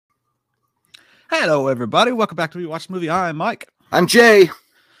Hello, everybody. Welcome back to We Watch the Movie. I'm Mike. I'm Jay.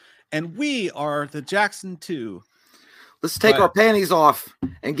 And we are the Jackson 2. Let's take our panties off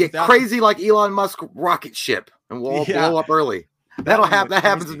and get crazy like Elon Musk rocket ship, and we'll all blow up early. That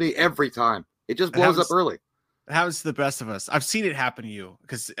happens to me every time. It just blows up early. It happens to the best of us. I've seen it happen to you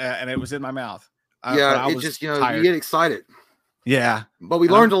because, and it was in my mouth. It just, you get excited. Yeah. But we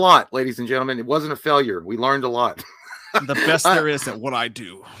learned a lot, ladies and gentlemen. It wasn't a failure. We learned a lot. The best there is at what I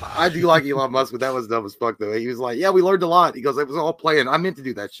do. I do like Elon Musk, but that was dumb as fuck, though. He was like, yeah, we learned a lot. He goes, it was all playing. I meant to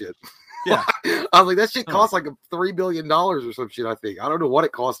do that shit. Yeah. I was like, that shit cost like $3 billion or some shit, I think. I don't know what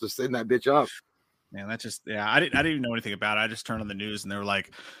it cost to send that bitch up. Man, that just, I didn't even know anything about it. I just turned on the news and they were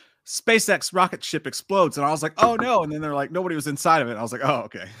like, SpaceX rocket ship explodes. And I was like, oh no. And then they're like, nobody was inside of it. And I was like, oh,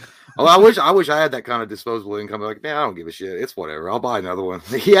 okay. Well, I wish I had that kind of disposable income. Like, man, I don't give a shit. It's whatever. I'll buy another one.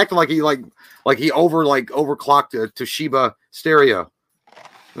 He acted like he overclocked a Toshiba stereo.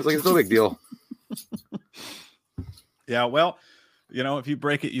 It was like, it's no big deal. Yeah, well, if you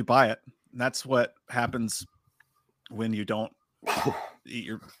break it, you buy it. And that's what happens when you don't eat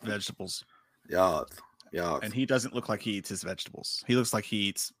your vegetables. Yeah. And he doesn't look like he eats his vegetables. He looks like he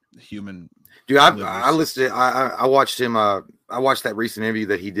eats human. Dude, I listened. I watched him. I watched that recent interview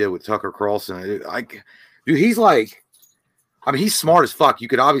that he did with Tucker Carlson. Dude, he's like, he's smart as fuck. You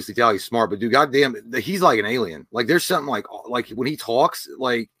could obviously tell he's smart, but dude, goddamn, he's like an alien. Like, there's something like when he talks,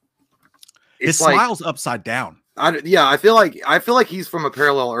 like his smile's upside down. I feel like he's from a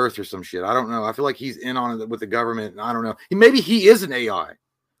parallel Earth or some shit. I don't know. I feel like he's in on it with the government. And I don't know. Maybe he is an AI.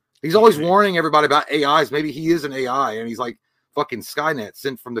 He's always warning everybody about AIs. Maybe he is an AI, and he's like fucking Skynet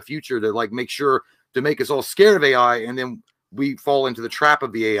sent from the future to like make sure to make us all scared of AI, and then we fall into the trap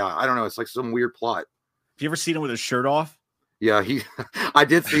of the AI. I don't know. It's like some weird plot. Have you ever seen him with his shirt off? Yeah, I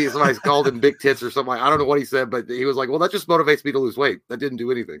did see somebody called him big tits or something. I don't know what he said, but he was like, well, that just motivates me to lose weight. That didn't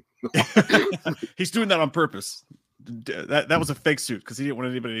do anything. He's doing that on purpose. That was a fake suit because he didn't want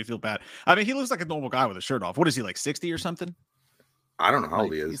anybody to feel bad. I mean, he looks like a normal guy with a shirt off. What is he, like 60 or something? I don't know how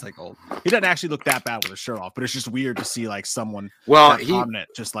old he is. He's like old. He doesn't actually look that bad with his shirt off, but it's just weird to see like someone prominent,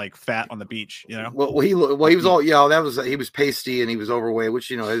 just like fat on the beach, Well, he was all he was pasty and he was overweight, which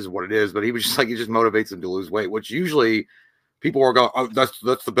is what it is. But he was just like, it just motivates him to lose weight, which usually people are going, oh, that's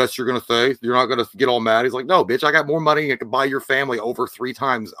the best you're gonna say. You're not gonna get all mad. He's like, no, bitch, I got more money. I can buy your family over 3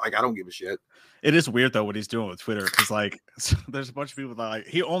 times. Like, I don't give a shit. It is weird though what he's doing with Twitter because like there's a bunch of people that like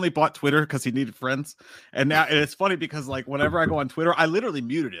he only bought Twitter because he needed friends, and it's funny because like whenever I go on Twitter, I literally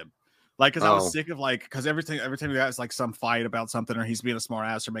muted him, like because I was sick of like because every time he has like some fight about something or he's being a smart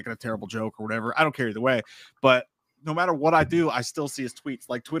ass or making a terrible joke or whatever. I don't care either way, but no matter what I do, I still see his tweets.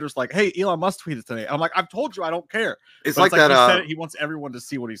 Like Twitter's like, hey, Elon Musk tweeted today. I'm like, I've told you I don't care. It's like that. He said it, he wants everyone to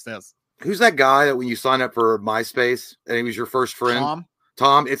see what he says. Who's that guy that when you sign up for MySpace and he was your first friend?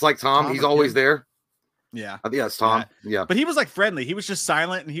 Tom. It's like Tom. He's always there. Yeah. Yeah, it's Tom. Yeah. But he was like friendly. He was just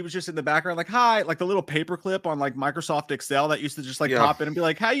silent and he was just in the background, like, hi, like the little paperclip on like Microsoft Excel that used to just like pop in and be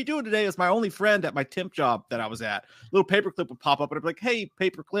like, how you doing today? Is my only friend at my temp job that I was at. Little paperclip would pop up and I'd be like, hey,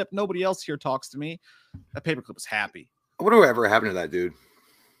 paperclip, nobody else here talks to me. That paperclip was happy. I wonder what ever happened to that dude.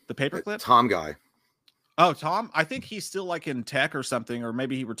 The paperclip? Tom guy. Oh, Tom? I think he's still like in tech or something, or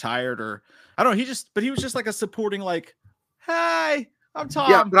maybe he retired or I don't know. He was just like a supporting, like, hey, I'm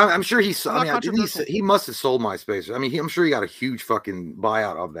Tom. Yeah, but I'm sure he must have sold MySpace. I mean, I'm sure he got a huge fucking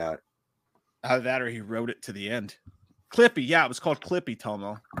buyout of that. That or he wrote it to the end. Clippy, yeah, it was called Clippy,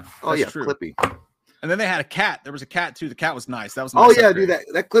 Tomo. Oh yeah, true. Clippy. And then they had a cat. There was a cat too. The cat was nice. That was nice. Oh yeah, dude.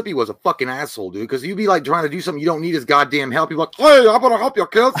 That Clippy was a fucking asshole, dude. Because you'd be like trying to do something you don't need his goddamn help. You're like, hey, I'm gonna help your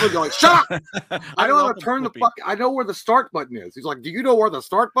kids. And you're like, shut up. I know how to turn the fuck. I know where the start button is. He's like, do you know where the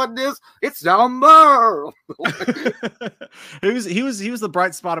start button is? It's down there. He was the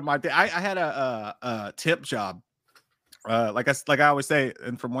bright spot of my day. I had a tip job. Like I always say,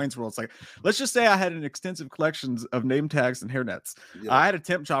 and from Wayne's World, it's like, let's just say I had an extensive collections of name tags and hairnets. Yeah. I had a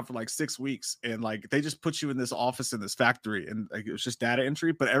temp job for like 6 weeks, and like they just put you in this office in this factory, and like it was just data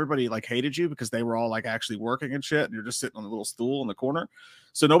entry. But everybody like hated you because they were all like actually working and shit, and you're just sitting on a little stool in the corner.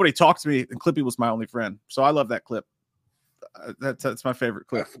 So nobody talked to me, and Clippy was my only friend. So I love that clip. That's my favorite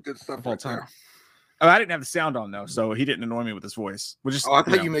clip. That's good stuff of all time. Oh, I didn't have the sound on though, so he didn't annoy me with his voice. I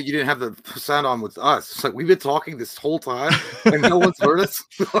thought you meant you didn't have the sound on with us. It's like we've been talking this whole time and no one's heard us.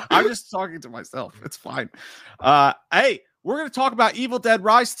 I'm just talking to myself. It's fine. Hey, we're gonna talk about Evil Dead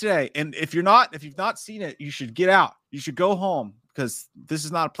Rise today, and if you've not seen it, you should get out. You should go home because this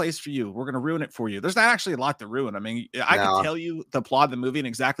is not a place for you. We're gonna ruin it for you. There's not actually a lot to ruin. I mean, I can tell you the plot of the movie and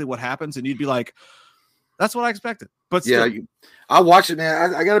exactly what happens, and you'd be like, that's what I expected. But still. Yeah, I watched it,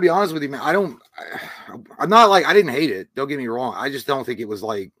 man. I got to be honest with you, man. I'm not like, I didn't hate it. Don't get me wrong. I just don't think it was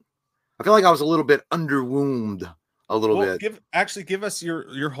like, I feel like I was a little bit underwhelmed. A little bit. Give us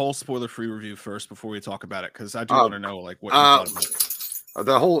your whole spoiler-free review first before we talk about it, because I do want to know like what you thought about it.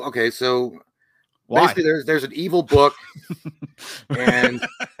 The whole so basically there's an evil book and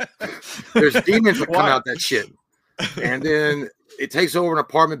there's demons that come out that shit, and then it takes over an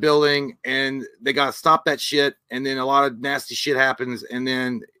apartment building and they gotta stop that shit, and then a lot of nasty shit happens, and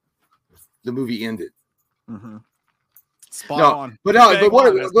then the movie ended. Mm-hmm. Spot on. But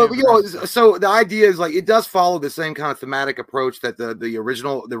so the idea is like it does follow the same kind of thematic approach that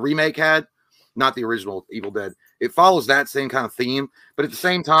the remake had, not the original Evil Dead. It follows that same kind of theme, but at the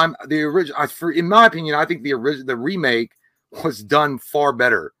same time, the original, in my opinion, I think the remake was done far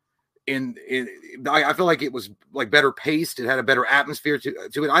better. I feel like it was like better paced. It had a better atmosphere to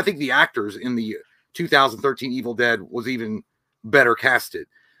it. I think the actors in the 2013 Evil Dead was even better casted.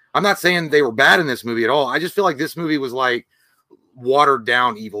 I'm not saying they were bad in this movie at all. I just feel like this movie was like watered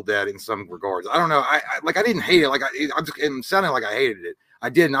down Evil Dead in some regards. I don't know. I didn't hate it. Like I'm sounding like I hated it. I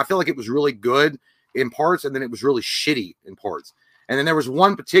didn't. I feel like it was really good in parts, and then it was really shitty in parts. And then there was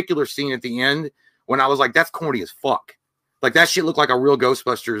one particular scene at the end when I was like, "That's corny as fuck." Like that shit looked like a real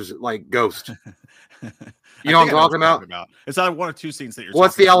Ghostbusters like ghost. You know what I'm talking about? It's either one or two scenes that you're.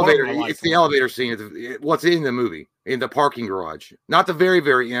 What's the elevator? It's the elevator scene. What's in the movie in the parking garage? Not the very,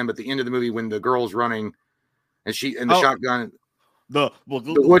 very end, but the end of the movie when the girl's running, and the shotgun. The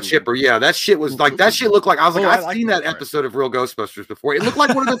wood chipper. Yeah, that shit was like that. Shit looked like I was like I've seen that episode of Real Ghostbusters before. It looked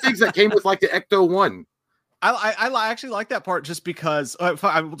like one of the things that came with like the Ecto-1. I actually like that part just because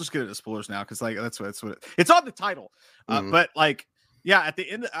we'll just get into spoilers now because like that's what it's on the title, but like. Yeah, at the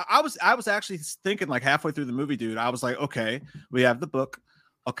end, I was actually thinking like halfway through the movie, dude. I was like, okay, we have the book,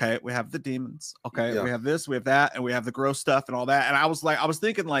 okay, we have the demons, okay, we have this, we have that, and we have the gross stuff and all that. And I was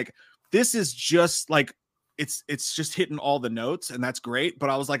thinking like, this is just like it's just hitting all the notes, and that's great. But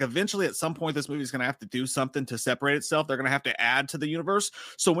I was like, eventually, at some point, this movie is gonna have to do something to separate itself. They're gonna have to add to the universe.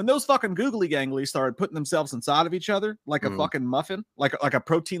 So when those fucking googly ganglies started putting themselves inside of each other like a fucking muffin, like a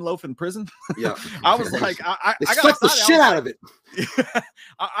protein loaf in prison, yeah, I was like, I got the shit out of it.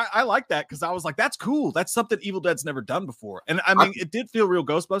 I like that because I was like, that's cool. That's something Evil Dead's never done before. And I mean, it did feel real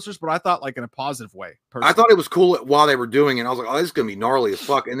Ghostbusters, but I thought like in a positive way. Personally. I thought it was cool while they were doing it. I was like, oh, this is gonna be gnarly as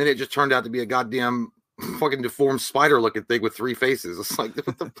fuck. And then it just turned out to be a goddamn fucking deformed spider looking thing with 3 faces. It's like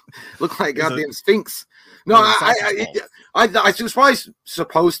look like a goddamn sphinx. No, I was probably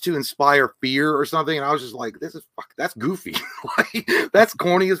supposed to inspire fear or something, and I was just like, that's goofy. Like, that's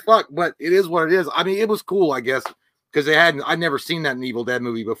corny as fuck, but it is what it is. I mean, it was cool, I guess, because I'd never seen that in an Evil Dead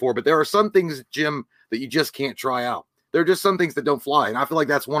movie before. But there are some things, Jim, that you just can't try out. There are just some things that don't fly, and I feel like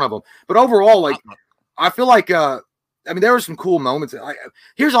that's one of them. But overall, like, I feel like I mean, there were some cool moments.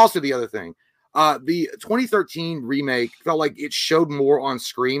 Here's also the other thing. The 2013 remake felt like it showed more on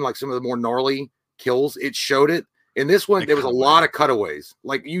screen, like some of the more gnarly kills. It showed it. In this one, there was a lot of cutaways.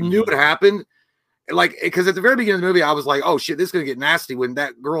 Like you knew it happened. Like, because at the very beginning of the movie, I was like, oh shit, this is gonna get nasty when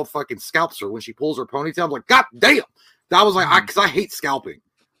that girl fucking scalps her when she pulls her ponytail. I'm like, god damn. That was like, because I hate scalping.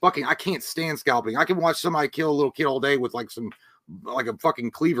 Fucking, I can't stand scalping. I can watch somebody kill a little kid all day with like a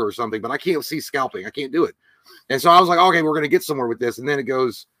fucking cleaver or something, but I can't see scalping. I can't do it. And so I was like, okay, we're gonna get somewhere with this. And then it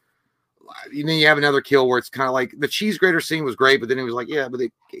goes. And then you have another kill where it's kind of like the cheese grater scene was great, but then it was like, yeah, but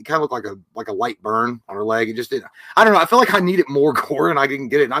it kind of looked like a light burn on her leg. It just didn't. I don't know. I feel like I needed more gore, and I didn't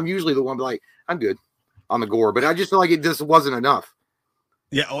get it. And I'm usually the one be like, I'm good on the gore, but I just feel like it just wasn't enough.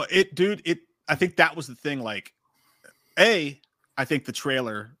 Yeah, well, I think that was the thing. Like, I think the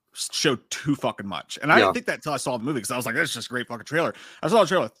trailer showed too fucking much, and I didn't think that until I saw the movie because I was like, "That's just a great fucking trailer." I saw the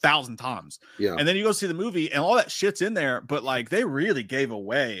trailer 1,000 times, and then you go see the movie, and all that shit's in there, but like they really gave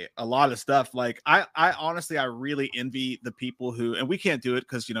away a lot of stuff. Like, I honestly, I really envy the people who, and we can't do it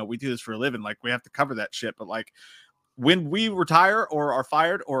because we do this for a living. Like, we have to cover that shit, but like when we retire or are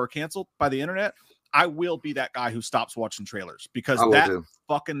fired or are canceled by the internet, I will be that guy who stops watching trailers because that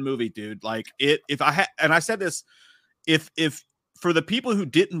fucking movie, dude. Like, if I had, and I said this, if for the people who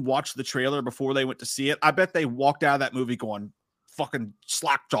didn't watch the trailer before they went to see it, I bet they walked out of that movie going fucking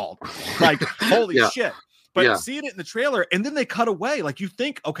slack-jawed. Like, holy shit. But seeing it in the trailer, and then they cut away. Like, you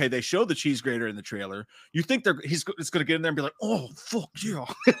think, okay, they show the cheese grater in the trailer. You think it's going to get in there and be like, oh, fuck yeah.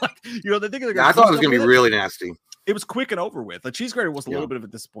 Like, they think they're going to. I thought it was going to be really nasty. It was quick and over with. The cheese grater was a little bit of a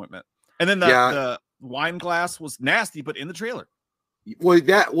disappointment. And then the wine glass was nasty, but in the trailer. It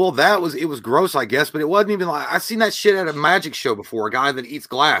was gross, I guess, but it wasn't even like I've seen that shit at a magic show before. A guy that eats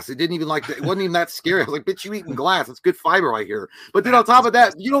glass. It didn't even it wasn't even that scary. I was like, bitch, you eating glass. It's good fiber right here. But then on top of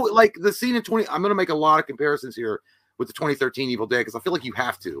that, like the scene in I'm gonna make a lot of comparisons here with the 2013 Evil Dead because I feel like you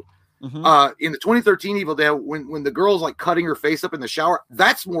have to. In the 2013 Evil Dead, when the girl's like cutting her face up in the shower,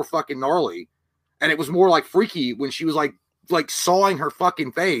 that's more fucking gnarly, and it was more like freaky when she was like sawing her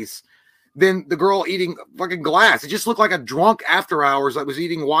fucking face than the girl eating fucking glass. It just looked like a drunk after hours that was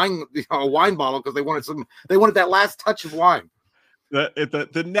eating wine, a wine bottle, because they wanted that last touch of wine.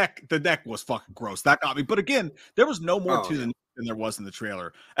 The neck was fucking gross. That got me. But again, there was no more to the neck than there was in the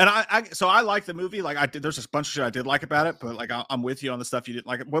trailer. And I like the movie. Like there's a bunch of shit I did like about it, but like I'm with you on the stuff you didn't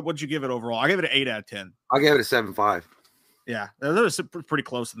like. What'd you give it overall? I gave it an 8 out of 10. I gave it a 7.5. Yeah, that was pretty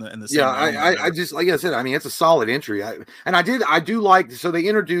close in the same. Yeah, I just, like I said, I mean, it's a solid entry. I do like, so they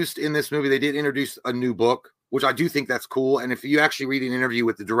introduced in this movie, they did introduce a new book, which I do think that's cool. And if you actually read an interview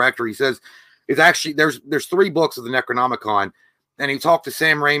with the director, he says it's actually there's 3 books of the Necronomicon. And he talked to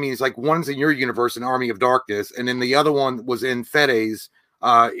Sam Raimi. He's like, one's in your universe, an Army of Darkness, and then the other one was in Fede's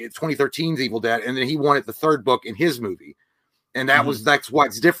 2013's Evil Dead, and then he wanted the 3rd book in his movie, and that's why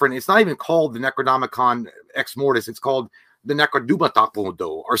it's different. It's not even called the Necronomicon Ex Mortis. It's called the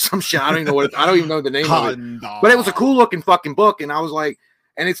Necrodumatophodo or some shit. I don't even know the name of it. But it was a cool looking fucking book, and I was like,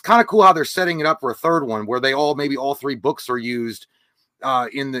 and it's kind of cool how they're setting it up for a 3rd one, where maybe all 3 books are used.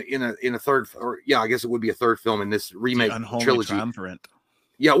 In a third, or I guess it would be a 3rd film in this remake trilogy. Triumvirate.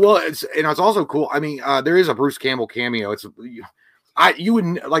 Yeah, well, it's also cool. I mean, there is a Bruce Campbell cameo. I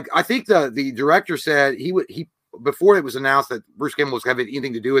think the director said he before it was announced that Bruce Campbell was having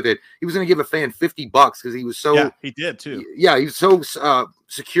anything to do with it, he was going to give a fan $50 because he was so he did too. Yeah, he was so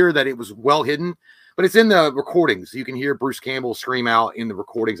secure that it was well hidden, but it's in the recordings. You can hear Bruce Campbell scream out in the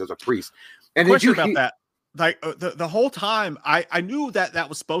recordings as a priest. And question about that. Like the whole time, I knew that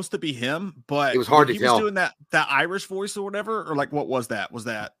was supposed to be him, but it was hard to tell. He was doing that Irish voice or whatever, or like what was that? Was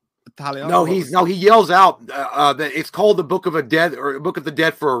that Italiano? No, he yells out that it's called the Book of the Dead or Book of the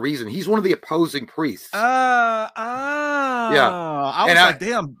Dead for a reason. He's one of the opposing priests. Yeah. I was like,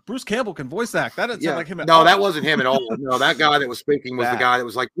 damn, Bruce Campbell can voice act. That didn't sound like him at all. No, that wasn't him at all. No, that guy that was speaking was the guy that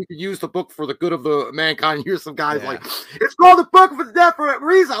was like, we could use the book for the good of the mankind. Here's some guys like, it's called the Book of the Dead for a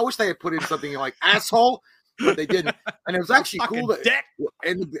reason. I wish they had put in something like asshole. But they didn't, and it was actually cool that,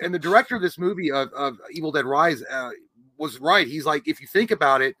 and the director of this movie of Evil Dead Rise was right. He's like, if you think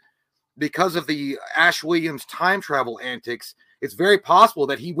about it, because of the Ash Williams time travel antics, it's very possible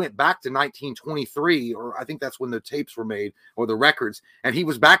that he went back to 1923, or I think that's when the tapes were made, or the records, and he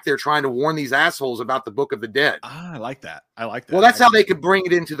was back there trying to warn these assholes about the Book of the Dead. I like that. Well, that's how they could bring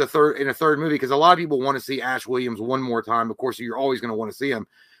it into a third movie, because a lot of people want to see Ash Williams one more time. Of course, you're always going to want to see him,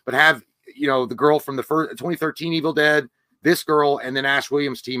 but have the girl from the 2013 Evil Dead, this girl, and then Ash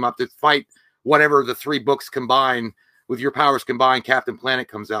Williams team up to fight whatever the 3 books combine. With your powers combined, Captain Planet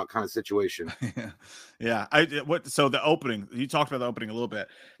comes out, kind of situation. Yeah. So the opening, you talked about the opening a little bit.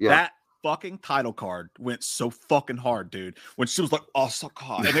 Yeah. That fucking title card went so fucking hard, dude. When she was like, "Oh, so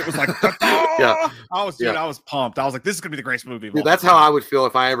hot," and it was like, yeah, I was pumped. I was like, "This is gonna be the greatest movie." Dude, that's how I would feel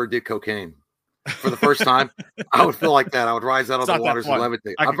if I ever did cocaine for the first time. I would feel like that. I would rise out of the waters and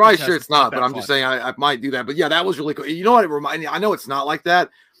levitate. I'm probably sure it's not, but I'm just saying I might do that. But yeah, that was really cool. You know what it reminded me? I know it's not like that,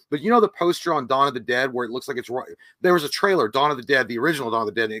 but you know the poster on Dawn of the Dead where it looks like it's there was a trailer, Dawn of the Dead, the original Dawn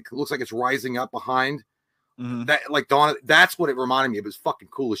of the Dead. It looks like it's rising up behind that, like Dawn. That's what it reminded me of. It was fucking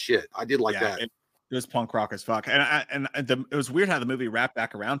cool as shit. I did like that. It was punk rock as fuck, and it was weird how the movie wrapped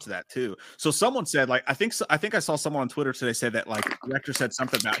back around to that too. So someone said, like, I think I saw someone on Twitter today say that, like, the director said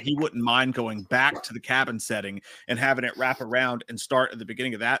something about he wouldn't mind going back to the cabin setting and having it wrap around and start at the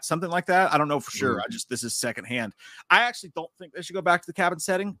beginning of that, something like that. I don't know for sure. This is secondhand. I actually don't think they should go back to the cabin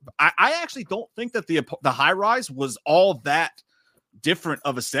setting. I actually don't think that the high rise was all that different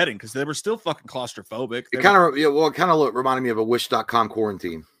of a setting because they were still fucking claustrophobic. It kind of reminded me of a Wish.com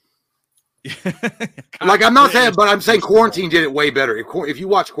quarantine. Like, I'm not saying, but I'm saying Quarantine did it way better. If you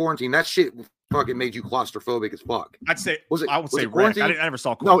watch Quarantine, that shit fucking made you claustrophobic as fuck. I would say Quarantine. I never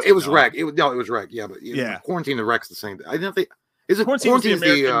saw Quarantine. No, it was Wreck. It was Wreck. Yeah, but Quarantine and Wreck's the same thing. I didn't think Quarantine's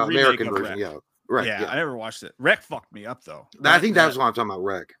the American version. Yeah, Wreck. Yeah, I never watched it. Wreck fucked me up though. I think that's what I'm talking about.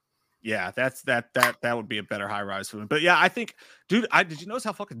 Wreck. Yeah, that would be a better high rise for him. But yeah, I think, dude, did you notice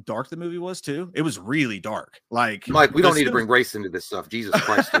how fucking dark the movie was too? It was really dark. Like, Mike, we don't need to bring race into this stuff. Jesus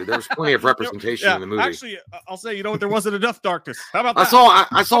Christ, dude. There was plenty of representation in the movie. Actually, I'll say, you know what? There wasn't enough darkness. How about that?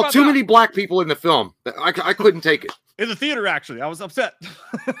 I saw too many black people in the film. I couldn't take it. In the theater, actually, I was upset.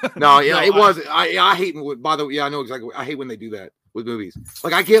 It was. I hate. By the way, I know exactly. I hate when they do that with movies.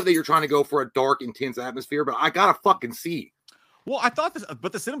 Like, I get that you're trying to go for a dark, intense atmosphere, but I gotta fucking see. Well, I thought this,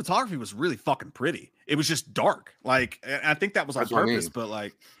 but the cinematography was really fucking pretty. It was just dark. Like, and I think that was on purpose, but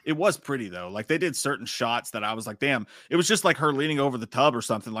like, it was pretty though. Like, they did certain shots that I was like, damn, it was just like her leaning over the tub or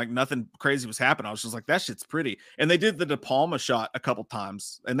something. Like, nothing crazy was happening. I was just like, that shit's pretty. And they did the De Palma shot a couple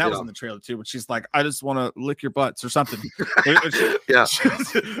times, and that was in the trailer too. But she's like, I just want to lick your butts or something. Yeah,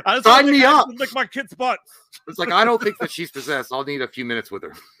 I just sign me up, lick my kid's butt. It's like, I don't think that she's possessed. I'll need a few minutes with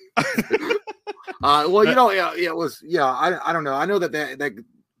her. Well, you know, it was, I don't know. I know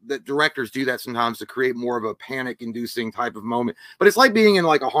that directors do that sometimes to create more of a panic-inducing type of moment. But it's like being in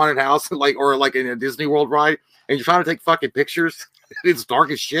like a haunted house, like, or like in a Disney World ride, and you're trying to take fucking pictures. It's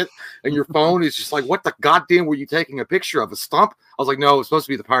dark as shit, and your phone is just like, what the goddamn were you taking a picture of? A stump? I was like, no, it's supposed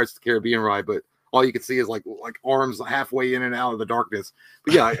to be the Pirates of the Caribbean ride, but all you could see is like arms halfway in and out of the darkness.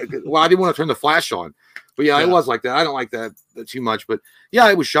 But yeah, well, I didn't want to turn the flash on. But yeah, it was like that. I don't like that too much. But yeah,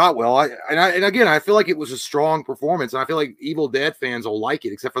 it was shot well. And again, I feel like it was a strong performance. And I feel like Evil Dead fans will like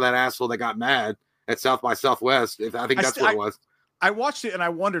it, except for that asshole that got mad at South by Southwest. I think that's what it was. I watched it and I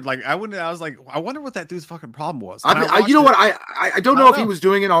wondered, like, I was like, I wonder what that dude's fucking problem was. You know what? I don't know if he was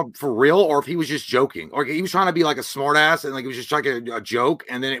doing it for real or if he was just joking, or he was trying to be like a smart ass and like he was just trying to a joke,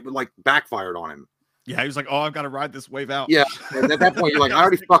 and then it like backfired on him. Yeah, he was like, "Oh, I've got to ride this wave out." Yeah, and at that point, you're like, "I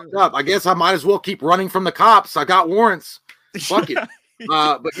already fucked up. I guess I might as well keep running from the cops. I got warrants. Fuck it."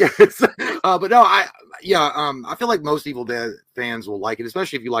 But yeah, but no, I feel like most Evil Dead fans will like it,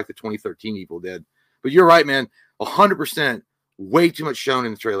 especially if you like the 2013 Evil Dead. But you're right, man. 100%. Way too much shown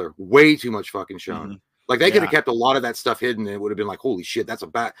in the trailer. Way too much fucking shown. Mm-hmm. Like they could have kept a lot of that stuff hidden, and it would have been like, "Holy shit, that's a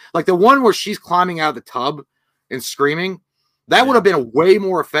bad." Like the one where she's climbing out of the tub and screaming. That would have been way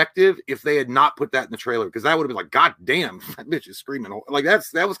more effective if they had not put that in the trailer, because that would have been like, God damn, that bitch is screaming. Like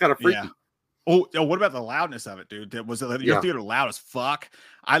that was kind of freaky. Yeah. Oh, what about the loudness of it, dude? Was your theater loud as fuck?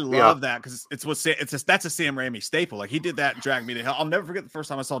 I love that because that's a Sam Raimi staple. Like he did that in Drag Me to Hell. I'll never forget the first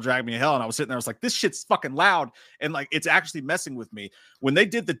time I saw Drag Me to Hell, and I was sitting there, I was like, this shit's fucking loud, and like it's actually messing with me. When they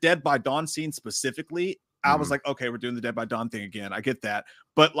did the Dead by Dawn scene specifically, I was like, okay, we're doing the Dead by Dawn thing again. I get that.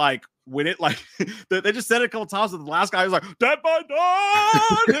 But like when it like they just said it a couple times, and the last guy was like, Dead by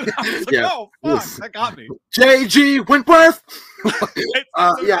Dawn. And I was like, oh fuck, that got me. J.G. Wentworth.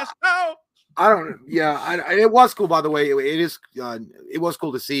 I don't. Yeah, it was cool. By the way, it was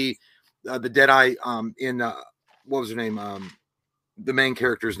cool to see the Deadeye in what was her name? The main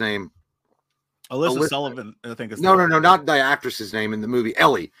character's name. Alyssa Sullivan, I think. No, not the actress's name in the movie.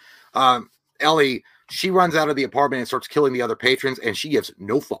 Ellie. Ellie. She runs out of the apartment and starts killing the other patrons, and she gives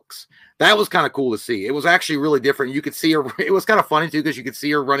no fucks. That was kind of cool to see. It was actually really different. You could see her. It was kind of funny too, because you could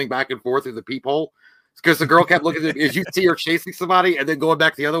see her running back and forth through the peephole. Because the girl kept looking at it, as you see her chasing somebody and then going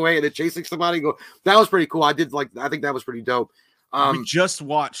back the other way and then chasing somebody. That was pretty cool. I think that was pretty dope. We just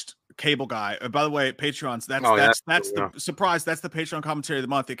watched Cable Guy. By the way, Patreons. That's the surprise. That's the Patreon commentary of the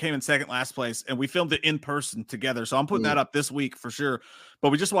month. It came in second last place, and we filmed it in person together. So I'm putting that up this week for sure. But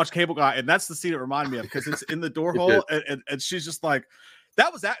we just watched Cable Guy, and that's the scene it reminded me of, because it's in the door hole, and she's just like,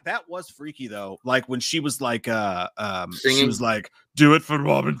 that was freaky though. Like when she was like, she was like, "Do it for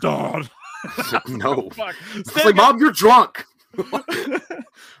Mom and Dad." No, it's like, Mom, you're drunk.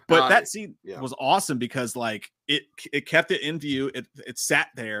 But that scene was awesome because like it kept it in view. It sat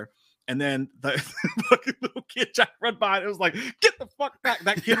there, and then the fucking little kid tried to run by it. It was like, get the fuck back!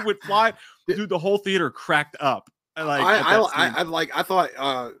 That kid would fly. Dude, the whole theater cracked up. I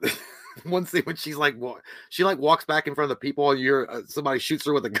thought one scene when she's like, she like walks back in front of the people, and somebody shoots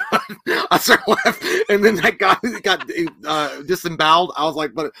her with a gun. I started laughing, and then that guy got disemboweled. I was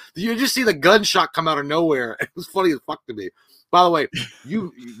like, but you just see the gunshot come out of nowhere. It was funny as fuck to me. By the way,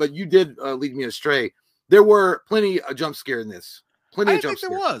 you did lead me astray. There were plenty of jump scare in this. Plenty of jump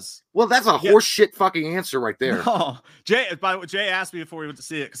scare. There was. Well, that's a horse shit fucking answer right there. No. Jay asked me before we went to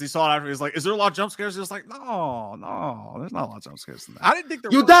see it, because he saw it after. He was like, "Is there a lot of jump scares?" He was like, "No, there's not a lot of jump scares in that." I didn't think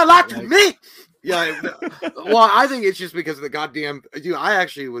there. You don't like to me. Yeah. Well, I think it's just because of the goddamn. Dude, I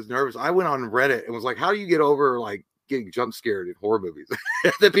actually was nervous. I went on Reddit and was like, "How do you get over like getting jump scared in horror movies?"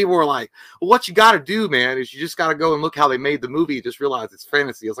 Then people were like, "Well, what you got to do, man, is you just got to go and look how they made the movie and just realize it's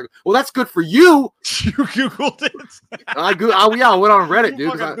fantasy." I was like, "Well, that's good for you." You Googled it. I went on Reddit,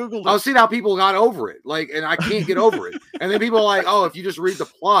 dude. I was seeing how people got over it, like, and I can't get over it. And then people are like, "Oh, if you just read the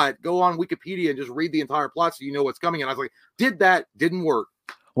plot, go on Wikipedia and just read the entire plot so you know what's coming." And I was like, "Did that? Didn't work."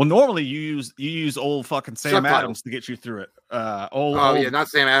 Well, normally you use old fucking Sam Adams to get you through it. Not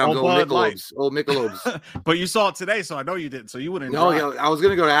Sam Adams, old Michelob's, But you saw it today, so I know you didn't. So you wouldn't. No, I was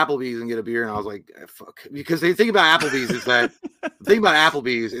gonna go to Applebee's and get a beer, and I was like, fuck, because the thing about Applebee's is that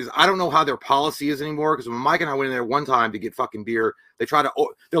I don't know how their policy is anymore. Because when Mike and I went in there one time to get fucking beer, they're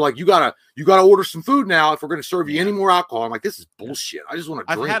like, you gotta order some food now if we're gonna serve you any more alcohol. I'm like, this is bullshit. I just want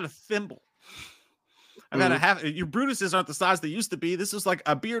to drink. I've had a thimble. I've had a half. Your Brutuses aren't the size they used to be. This is like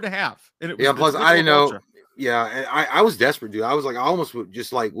a beer and a half. And it was, plus I didn't know. Yeah, and I was desperate, dude. I was like, I almost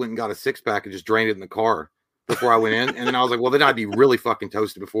just like went and got a 6-pack and just drained it in the car before I went in. And then I was like, well, then I'd be really fucking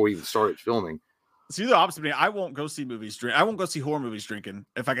toasted before we even started filming. See, the opposite of me. I won't go see movies I won't go see horror movies drinking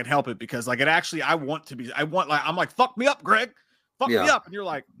if I can help it, because like I'm like, fuck me up, Greg. Fuck me up. And you're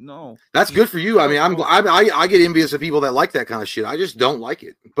like, no. That's good for you. I mean, I get envious of people that like that kind of shit. I just don't like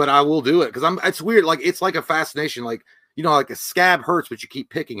it, but I will do it because it's weird. Like, it's like a fascination. Like, like a scab hurts, but you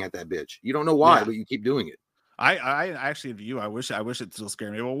keep picking at that bitch. You don't know why, but you keep doing it. I actually view. I wish it still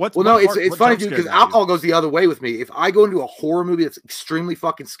scared me. Well, it's funny, dude, because alcohol goes the other way with me. If I go into a horror movie that's extremely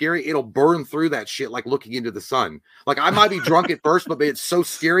fucking scary, it'll burn through that shit like looking into the sun. Like, I might be drunk at first, but it's so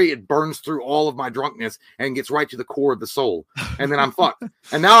scary it burns through all of my drunkenness and gets right to the core of the soul, and then I'm fucked.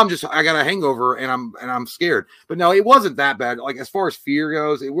 And now I got a hangover and I'm scared. But no, it wasn't that bad. Like, as far as fear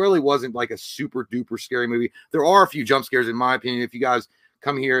goes, it really wasn't like a super duper scary movie. There are a few jump scares, in my opinion. If you guys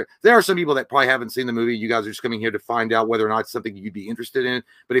come here, there are some people that probably haven't seen the movie. You guys are just coming here to find out whether or not it's something you'd be interested in.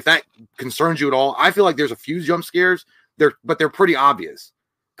 But if that concerns you at all, I feel like there's a few jump scares but they're pretty obvious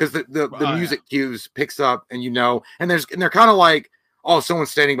because the music cues picks up, and and they're kind of like, oh,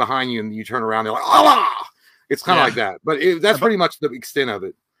 someone's standing behind you, and you turn around, they're like, ah, it's kind of like that. But that's pretty much the extent of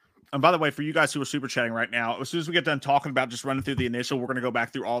it. And by the way, for you guys who are super chatting right now, as soon as we get done talking about just running through the initial, we're going to go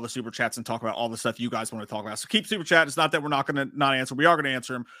back through all the super chats and talk about all the stuff you guys want to talk about. So keep super chat. It's not that we're not going to not answer. We are going to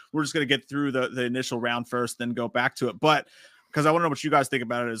answer them. We're just going to get through the initial round first, then go back to it. But because I want to know what you guys think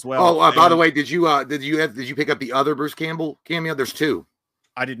about it as well. Oh, by the way, did you pick up the other Bruce Campbell cameo? There's 2.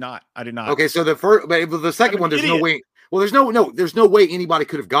 I did not. Okay, so the second one, there's no way. Well, there's no way anybody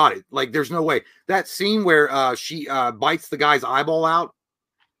could have got it. Like, there's no way. That scene where she bites the guy's eyeball out.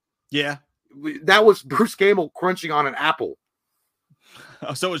 Yeah. That was Bruce Campbell crunching on an apple.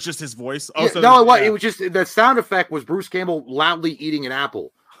 Oh, so it was just his voice? Oh, yeah, it was just the sound effect was Bruce Campbell loudly eating an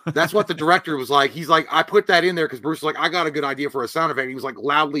apple. That's what the director was like. He's like, I put that in there because Bruce was like, I got a good idea for a sound effect. He was like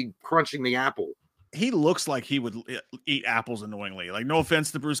loudly crunching the apple. He looks like he would eat apples annoyingly. Like, no offense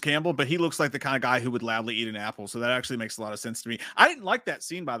to Bruce Campbell, but he looks like the kind of guy who would loudly eat an apple. So that actually makes a lot of sense to me. I didn't like that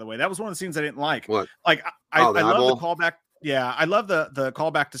scene, by the way. That was one of the scenes I didn't like. What? Like, I love the callback. Yeah, I love the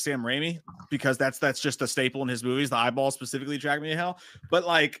callback to Sam Raimi because that's just a staple in his movies. The eyeball specifically dragged me to hell. But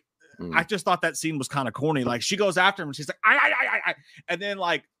like, I just thought that scene was kind of corny. Like, she goes after him and she's like, I, and then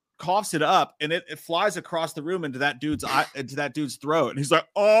like coughs it up and it flies across the room into that dude's throat. And he's like,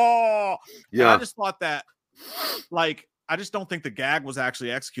 oh, yeah. And I just thought that, like, I just don't think the gag was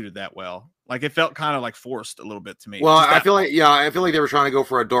actually executed that well. Like, it felt kind of like forced a little bit to me. Well, I feel like they were trying to go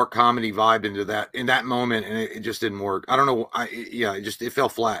for a dark comedy vibe in that moment, and it just didn't work. I don't know. It fell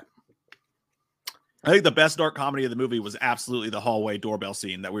flat. I think the best dark comedy of the movie was absolutely the hallway doorbell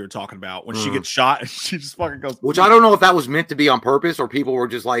scene that we were talking about when she gets shot and she just fucking goes. Which I don't know if that was meant to be on purpose or people were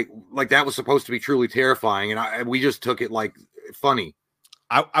just like that was supposed to be truly terrifying, and we just took it like funny.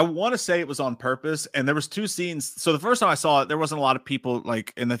 I want to say it was on purpose, and there was 2 scenes. So the first time I saw it, there wasn't a lot of people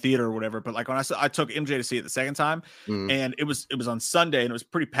like in the theater or whatever. But like when I took MJ to see it the second time, and it was on Sunday, and it was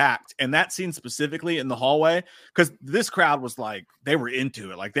pretty packed. And that scene specifically in the hallway, because this crowd was like they were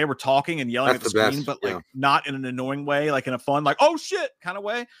into it, like they were talking and yelling at the screen, but like not in an annoying way, like in a fun, like oh shit kind of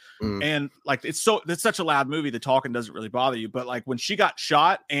way. And like it's such a loud movie, the talking doesn't really bother you. But like when she got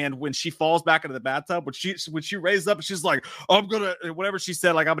shot and when she falls back into the bathtub, when she raised up and she's like, oh, I'm gonna whatever she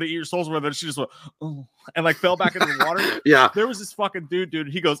said, like I'm gonna eat your souls, whatever. And she just went, oh, and like fell back into the water. Yeah, there was this fucking dude.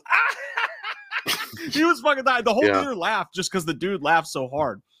 He goes, ah! He was fucking dying. The whole theater laughed just because the dude laughed so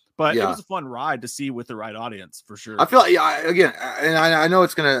hard. But it was a fun ride to see with the right audience for sure. I feel like, again, and I know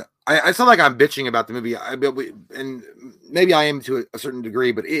it's gonna. I sound like I'm bitching about the movie, and maybe I am to a certain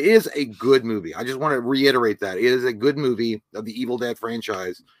degree, but it is a good movie. I just want to reiterate that it is a good movie of the Evil Dead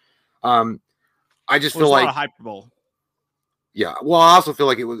franchise. I just feel like a hyperbole. Yeah, well, I also feel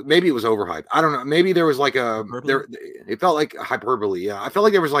like it was overhyped. I don't know. Maybe there was like it felt like hyperbole. Yeah, I felt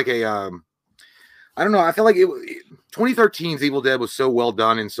like there was like a I don't know. I feel like 2013's Evil Dead was so well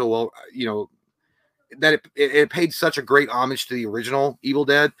done and so well, that it paid such a great homage to the original Evil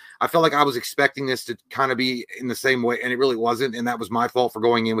Dead. I felt like I was expecting this to kind of be in the same way, and it really wasn't. And that was my fault for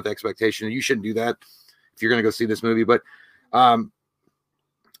going in with expectation. You shouldn't do that if you're going to go see this movie. But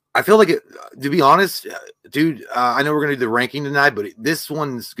I feel like it. To be honest, dude, I know we're gonna do the ranking tonight, but this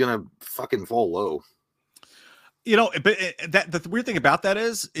one's gonna fucking fall low. You know, but that the weird thing about that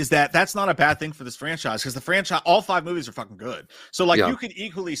is that that's not a bad thing for this franchise, because the franchise, all 5 movies are fucking good. So like you could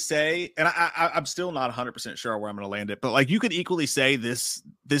equally say, and I'm still not 100% sure where I'm going to land it, but like you could equally say this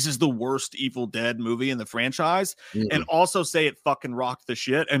is the worst Evil Dead movie in the franchise, and also say it fucking rocked the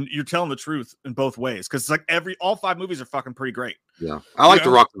shit. And you're telling the truth in both ways, because it's like all 5 movies are fucking pretty great. Yeah, I like to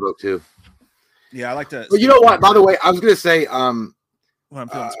rock the boat too. Yeah, I like to. But you know what? By the way, I was gonna say, when I'm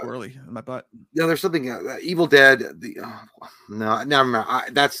feeling squirrely in my butt. Yeah, there's something. Evil Dead. No, never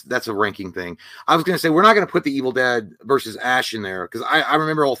mind. That's a ranking thing. I was gonna say we're not gonna put the Evil Dead versus Ash in there, because I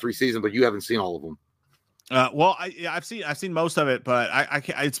remember all 3 seasons, but you haven't seen all of them. Well, I've seen most of it, but I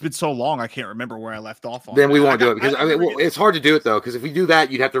can't, it's been so long I can't remember where I left off on. Then we won't do it, because it's hard to do it though, because if we do that,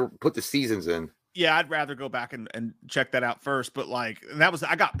 you'd have to put the seasons in. Yeah, I'd rather go back and check that out first. But like,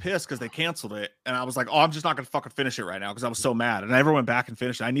 I got pissed because they canceled it, and I was like, oh, I'm just not gonna fucking finish it right now because I was so mad. And I never went back and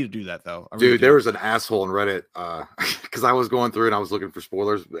finished it. I need to do that though. Dude, there was an asshole on Reddit because I was going through and I was looking for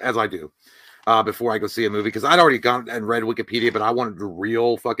spoilers, as I do, before I go see a movie, because I'd already gone and read Wikipedia, but I wanted the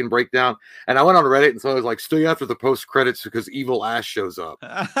real fucking breakdown. And I went on Reddit, and so I was like, stay after the post credits because Evil Ash shows up.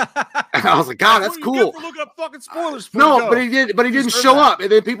 And I was like, God, that's cool. Look up fucking spoilers. No, but he didn't show up. And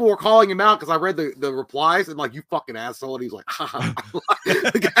then people were calling him out because I read the replies, and like, you fucking asshole. And he's like, I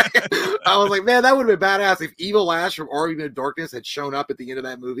was like, man, that would have been badass if Evil Ash from Army of Darkness had shown up at the end of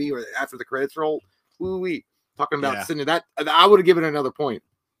that movie or after the credits roll. Ooh-wee. Talking about sending that, I would have given it another point.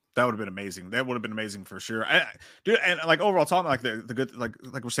 That would have been amazing. That would have been amazing for sure. Dude, and like overall talking like the good, like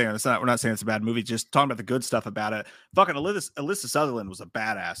we're saying, we're not saying it's a bad movie, just talking about the good stuff about it. Fucking Alyssa Sutherland was a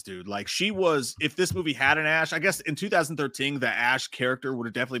badass, dude. Like she was, if this movie had an Ash, I guess in 2013, the Ash character would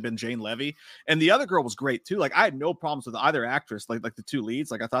have definitely been Jane Levy. And the other girl was great too. Like I had no problems with either actress, like the 2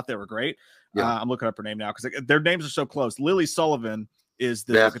 leads. Like I thought they were great. I'm looking up her name now because their names are so close. Lily Sullivan is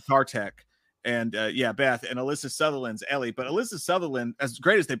the guitar tech. And Beth, and Alyssa Sutherland's Ellie. But Alyssa Sutherland, as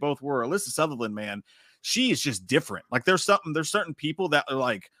great as they both were, Alyssa Sutherland, man, she is just different. Like there's certain people that are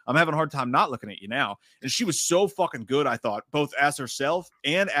like, I'm having a hard time not looking at you now. And she was so fucking good, I thought, both as herself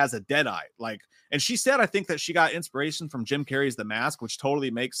and as a Deadeye. Like, and she said, I think that she got inspiration from Jim Carrey's The Mask, which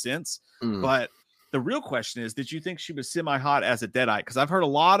totally makes sense. But the real question is, did you think she was semi-hot as a Deadeye? Because I've heard a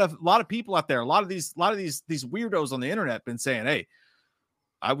lot of people out there, a lot of these weirdos on the internet been saying, hey,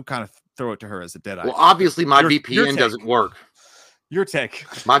 I would kind of throw it to her as a Deadeye. Well, obviously my VPN doesn't work. Your take.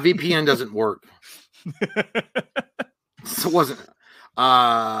 My VPN doesn't work. So it wasn't.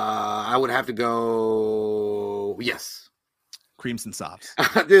 I would have to go. Yes. Creams and Sobs.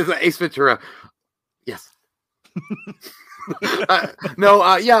 There's Ace Ventura. Yes.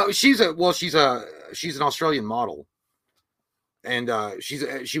 No. Yeah. She's an Australian model. And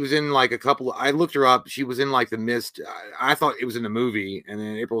she was in like a couple. I looked her up. She was in like The Mist. I thought it was in the movie, and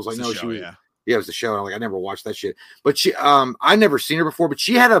then April was like, "No, she was." Yeah, it was the show. And I'm like, I never watched that shit. But I never seen her before. But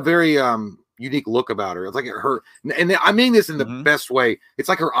she had a very unique look about her. It's like her, and I mean this in the best way. It's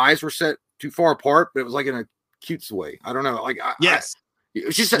like her eyes were set too far apart, but it was like in a cute way. I don't know. Like yes,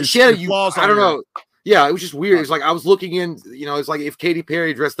 she had a flaws. I don't know. Yeah, it was just weird. It's like I was looking in. It's like if Katy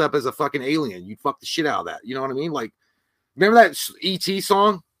Perry dressed up as a fucking alien, you'd fuck the shit out of that. You know what I mean? Like. Remember that E.T.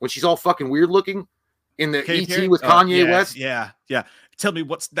 song when she's all fucking weird looking in the E.T. with Kanye West? Yeah. Tell me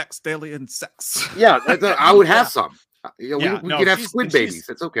what's next, alien sex. Yeah, I would have some. We could have squid babies.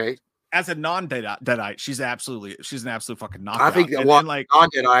 That's okay. As a non-Deadite, she's an absolute fucking knockout. I think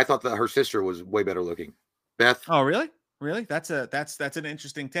non-Deadite, I thought that her sister was way better looking. Beth. Oh, really? Really? That's an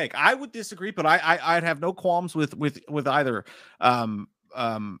interesting take. I would disagree, but I'd have no qualms with either.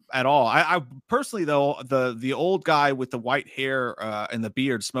 At all. I personally though, the old guy with the white hair and the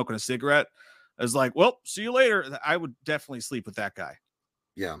beard smoking a cigarette is like, well, see you later. I would definitely sleep with that guy.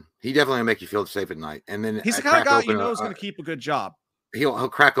 Yeah, he definitely make you feel safe at night. And then he's the kind of guy you know is going to keep a good job. He'll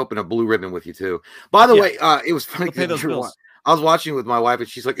crack open a blue ribbon with you too. By the way, it was funny. I was watching with my wife, and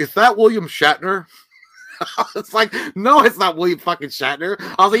she's like, "Is that William Shatner?" It's like, no, it's not William fucking Shatner.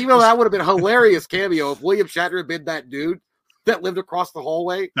 I was like, that would have been a hilarious cameo if William Shatner had been that dude that lived across the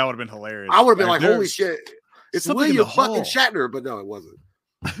hallway. That would have been hilarious. I would have been like, holy shit, it's William fucking Shatner, but no, it wasn't.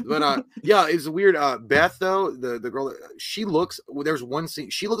 But yeah, it's weird. Beth though, the girl, she looks. There's one scene.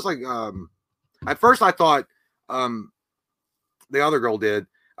 She looks like at first I thought the other girl did.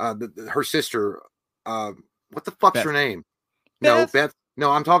 Her sister. What the fuck's her name? Beth. No, Beth. No,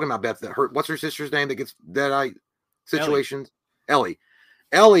 I'm talking about Beth. What's her sister's name that gets Deadeye situations? Ellie.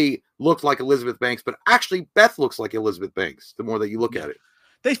 Ellie looked like Elizabeth Banks, but actually Beth looks like Elizabeth Banks the more that you look at it.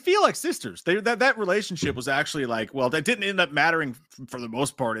 they feel like sisters. That relationship was actually like, well, that didn't end up mattering for the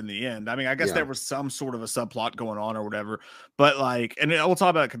most part in the end. I mean, I guess there was some sort of a subplot going on or whatever, but like, and we'll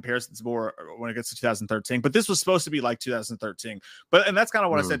talk about comparisons more when it gets to 2013, but this was supposed to be like 2013. And that's kind of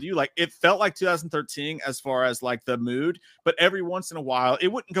what I said to you. Like, it felt like 2013 as far as like the mood, but every once in a while, it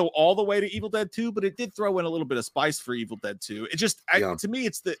wouldn't go all the way to Evil Dead 2, but it did throw in a little bit of spice for Evil Dead 2. It just, to me,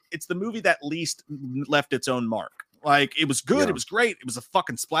 it's the movie that least left its own mark. Like, it was good. It was great. It was a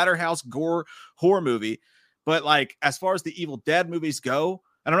fucking splatterhouse gore horror movie. But like, as far as the Evil Dead movies go,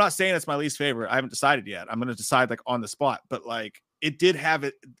 and I'm not saying it's my least favorite. I haven't decided yet. I'm going to decide like on the spot, but like, it did have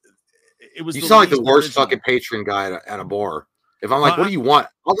it. It was, you sound like the worst fucking patron guy at a bar. If I'm like, what do you want?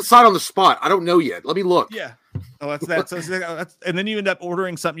 I'll decide on the spot. I don't know yet. Let me look. Yeah. Oh, that's and then you end up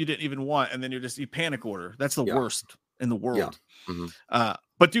ordering something you didn't even want. And then you panic order. That's the worst in the world. Yeah. Mm-hmm.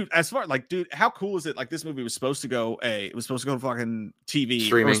 But dude, as far like, dude, how cool is it? Like, this movie was supposed to go to fucking TV,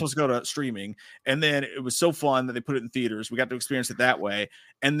 streaming. It was supposed to go to streaming, and then it was so fun that they put it in theaters. We got to experience it that way,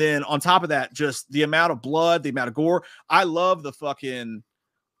 and then on top of that, just the amount of blood, the amount of gore. I love the fucking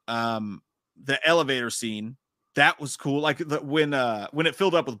the elevator scene. That was cool. Like when it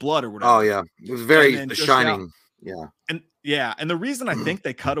filled up with blood or whatever. Oh yeah, it was very The Shining. Yeah. And the reason I think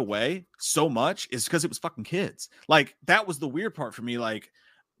they cut away so much is because it was fucking kids. Like, that was the weird part for me. Like,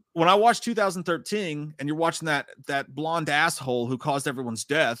 when I watched 2013 and you're watching that blonde asshole who caused everyone's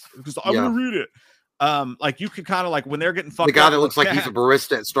death, because I'm gonna read it. Like, you could kind of like, when they're getting fucked up. The guy that looks like he's a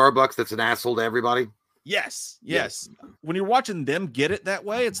barista at Starbucks that's an asshole to everybody. Yes. When you're watching them get it that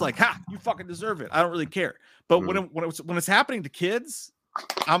way, it's like, ha, you fucking deserve it. I don't really care. But when it's happening to kids,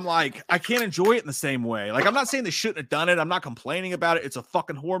 I'm like, I can't enjoy it in the same way. Like, I'm not saying they shouldn't have done it. I'm not complaining about it. It's a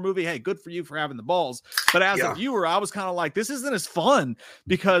fucking horror movie. Hey, good for you for having the balls. But as a viewer, I was kind of like, this isn't as fun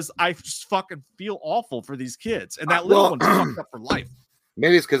because I just fucking feel awful for these kids. And that little one's fucked up for life.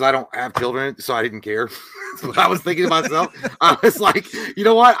 Maybe it's because I don't have children, so I didn't care. That's what I was thinking to myself. I was like, you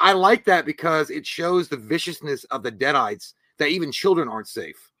know what? I like that because it shows the viciousness of the Deadites, that even children aren't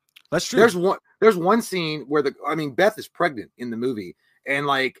safe. That's true. There's one scene where Beth is pregnant in the movie. And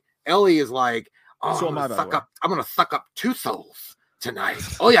like Ellie is like, oh, so I'm gonna suck up 2 souls tonight.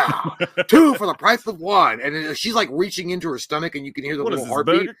 Oh yeah, 2 for the price of 1. And she's like reaching into her stomach, and you can hear the little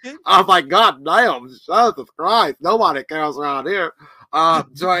heartbeat. I'm like, God damn, Jesus Christ, nobody cares around here.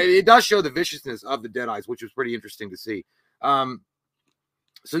 So it does show the viciousness of the Deadites, which was pretty interesting to see.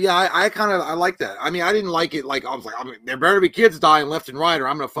 So yeah, I like that. I mean, I didn't like it. Like, I was like, there better be kids dying left and right, or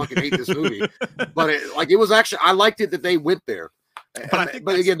I'm gonna fucking hate this movie. But it was actually, I liked it that they went there.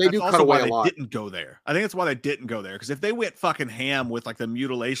 But again, they do cut away a lot. Didn't go there. I think that's why they didn't go there. Because if they went fucking ham with like the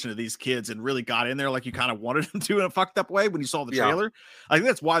mutilation of these kids and really got in there like you kind of wanted them to in a fucked up way when you saw the trailer, I think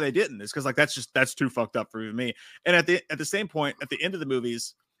that's why they didn't. It's because like that's too fucked up for me. And at the same point, at the end of the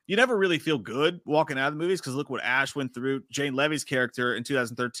movies, you never really feel good walking out of the movies because look what Ash went through. Jane Levy's character in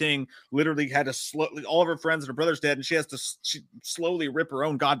 2013 literally had to all of her friends and her brother's dead, and she has to slowly rip her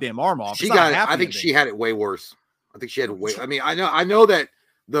own goddamn arm off. I think she had it way worse. I think she had way. I mean, I know that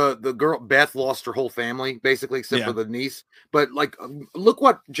the girl Beth lost her whole family basically, except for the niece. But like, look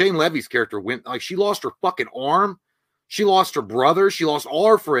what Jane Levy's character went. Like, she lost her fucking arm, she lost her brother, she lost all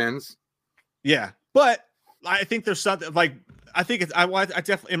her friends. Yeah, but I think there's something like. I think it's. I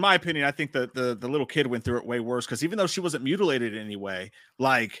definitely, in my opinion, I think that the little kid went through it way worse because even though she wasn't mutilated in any way,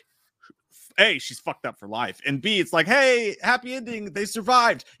 like. A, she's fucked up for life. And B, it's like, hey, happy ending. They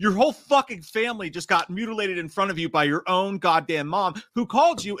survived. Your whole fucking family just got mutilated in front of you by your own goddamn mom who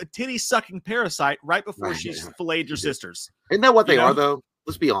called you a titty sucking parasite right before she filleted your sisters. Isn't that what they are, though?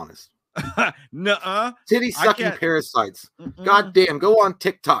 Let's be honest. Nuh-uh. Titty sucking parasites. God damn, go on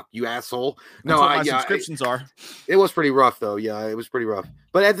TikTok, you asshole. No, my subscriptions are. It was pretty rough though. Yeah, it was pretty rough.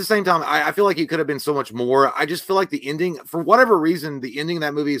 But at the same time, I feel like it could have been so much more. I just feel like the ending, for whatever reason, the ending of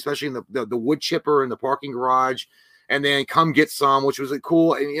that movie, especially in the wood chipper in the parking garage, and then Come Get Some, which was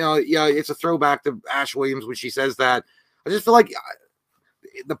cool. And it's a throwback to Ash Williams when she says that. I just feel like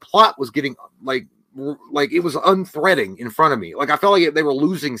the plot was getting like it was unthreading in front of me. Like, I felt like they were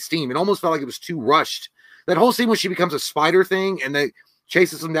losing steam. It almost felt like it was too rushed. That whole scene when she becomes a spider thing and they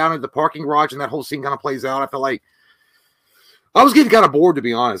chases them down at the parking garage and that whole scene kind of plays out. I felt like I was getting kind of bored, to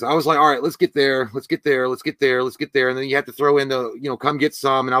be honest. I was like, all right, let's get there. And then you have to throw in the, Come Get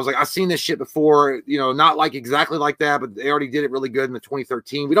Some. And I was like, I've seen this shit before, not like exactly like that, but they already did it really good in the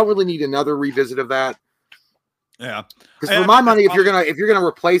 2013. We don't really need another revisit of that. Yeah, because for my money, if you're gonna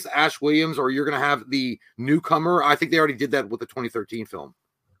replace Ash Williams or you're gonna have the newcomer, I think they already did that with the 2013 film.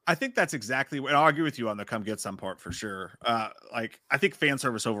 I think that's exactly what I'll agree with you on the come get some part for sure. Like I think fan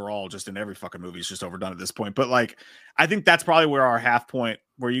service overall, just in every fucking movie, is just overdone at this point. But like, I think that's probably where our half point,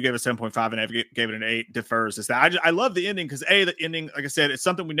 where you gave it 7.5 and I gave it an 8, differs. Is that I love the ending because the ending, like I said, it's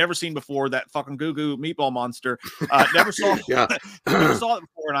something we never seen before. That fucking goo goo meatball monster, never saw, never saw it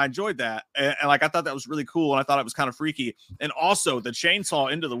before, and I enjoyed that. And like I thought that was really cool, and I thought it was kind of freaky. And also the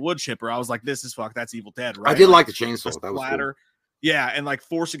chainsaw into the wood chipper, I was like, this is that's Evil Dead, right? I did like the chainsaw. That was cool. Yeah, and like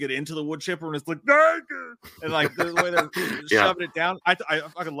forcing it into the wood chipper, and it's like, and like the way they're shoving it down. I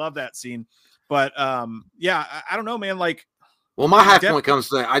fucking love that scene. But yeah, I don't know, man. Like, well, my high point comes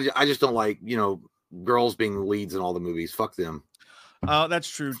to that. I just don't like, girls being the leads in all the movies. Fuck them. Oh, that's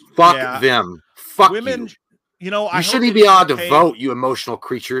true. Fuck them. Fuck women. You shouldn't be allowed to vote, you emotional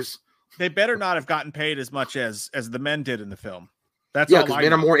creatures. They better not have gotten paid as much as the men did in the film. That's because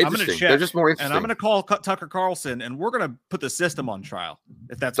men are more interesting. They're just more interesting. And I'm going to call Tucker Carlson, and we're going to put the system on trial.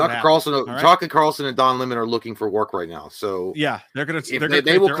 If that's Tucker Carlson and Don Lemon are looking for work right now. So yeah, they're going to.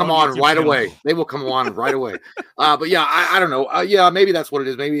 They will come on right away. They will come on right away. But yeah, I don't know. Yeah, maybe that's what it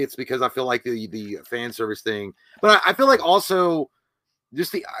is. Maybe it's because I feel like the fan service thing. But I feel like also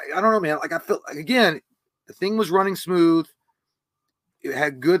just I don't know, man. Like I feel like, again, the thing was running smooth. It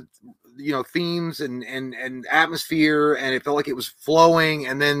had good themes and atmosphere, and it felt like it was flowing.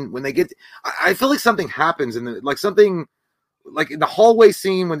 And then when they get, I feel like something happens, and something like in the hallway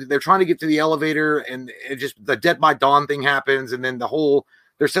scene when they're trying to get to the elevator, and it just the Dead by Dawn thing happens, and then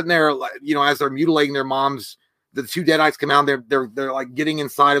they're sitting there, as they're mutilating their moms. The two Deadites come out, they're like getting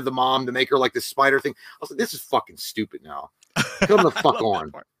inside of the mom to make her like this spider thing. I was like, this is fucking stupid now. Come the fuck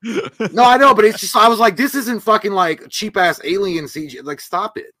on. No, I know, but it's just, I was like, this isn't fucking like cheap ass alien CG. Like,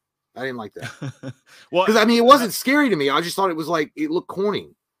 stop it. I didn't like that. Well, because it wasn't scary to me. I just thought it was like, it looked corny.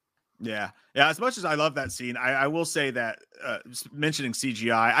 Yeah. As much as I love that scene, I will say that mentioning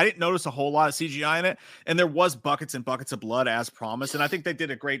CGI, I didn't notice a whole lot of CGI in it, and there was buckets and buckets of blood as promised. And I think they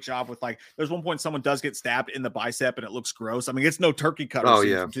did a great job with, like, there's one point someone does get stabbed in the bicep, and it looks gross. I mean, it's no turkey cutter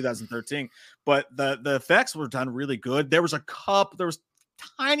scene from 2013, but the effects were done really good. There was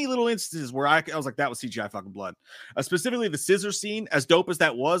tiny little instances where I was like, that was CGI fucking blood. Specifically the scissor scene, as dope as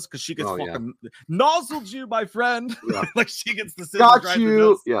that was, because she gets nozzled you, my friend. Yeah. Like she gets the scissors. Got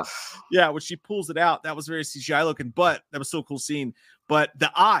you. Yeah, when she pulls it out, that was very CGI looking, but that was still a cool scene. But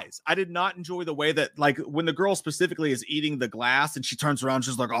the eyes, I did not enjoy the way that, like, when the girl specifically is eating the glass and she turns around,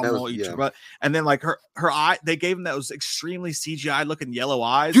 she's like, I'm gonna eat your butt. And then like her eye, they gave him those extremely CGI looking yellow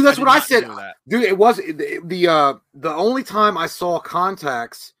eyes. Dude, that's what I said. Dude, it was the only time I saw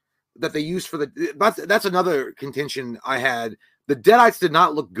contacts that they used for that's another contention I had. The Deadites did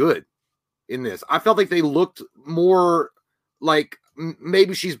not look good in this. I felt like they looked more like,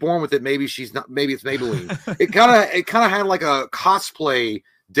 maybe she's born with it, maybe she's not, maybe it's Maybelline. it kind of had like a cosplay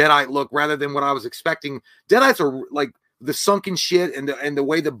Deadite look rather than what I was expecting. Deadites are like the sunken shit and the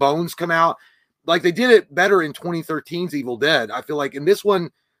way the bones come out. Like they did it better in 2013's Evil Dead. I feel like in this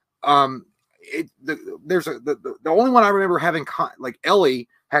one, the only one I remember having like Ellie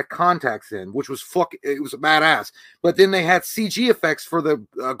had contacts in, which was it was badass. But then they had CG effects for the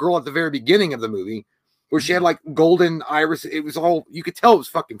girl at the very beginning of the movie, where she had like golden iris. It was all, you could tell it was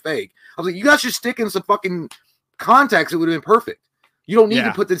fucking fake. I was like, you guys should stick in some fucking contacts. It would have been perfect. You don't need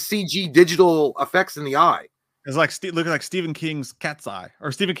to put the CG digital effects in the eye. It's like looking like Stephen King's Cat's Eye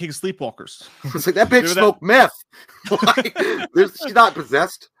or Stephen King's Sleepwalkers. It's like that bitch smoked meth. Like, she's not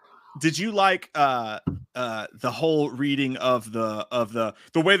possessed. Did you like the whole reading of the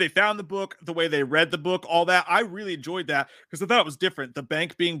way they found the book, the way they read the book, all that? I really enjoyed that because I thought it was different. The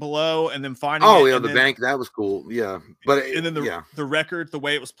bank being below and then finding bank, that was cool. Yeah. But the record, the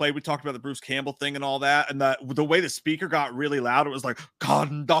way it was played, we talked about the Bruce Campbell thing and all that, and the way the speaker got really loud, it was like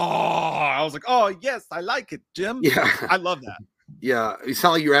Condor. I was like, oh yes, I like it, Jim. Yeah. I love that. Yeah, it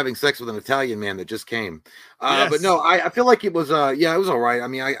sounded like you were having sex with an Italian man that just came. But no, I feel like it was it was all right. I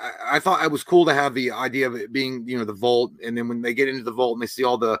mean, I thought it was cool to have the idea of it being, the vault, and then when they get into the vault and they see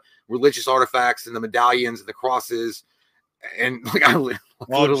all the religious artefacts and the medallions and the crosses, and like I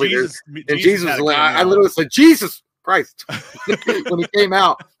literally said, Jesus Christ when he came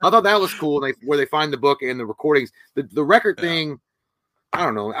out. I thought that was cool. Where they find the book and the recordings, the record thing. I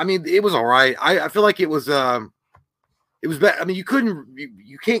don't know. I mean, it was all right. I feel like it was. It was bad. I mean, you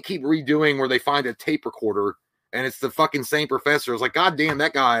can't keep redoing where they find a tape recorder and it's the fucking same professor. It's like, God damn,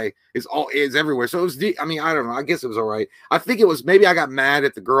 that guy is everywhere. So it was, I mean, I don't know. I guess it was all right. I think it was, maybe I got mad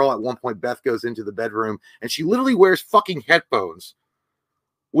at the girl at one point. Beth goes into the bedroom and she literally wears fucking headphones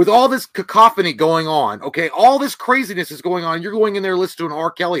with all this cacophony going on. Okay. All this craziness is going on. You're going in there listening to an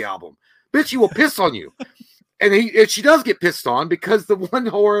R. Kelly album. Bitch, he will piss on you. and she does get pissed on because the one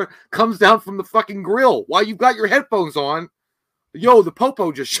whore comes down from the fucking grill while you've got your headphones on. Yo, the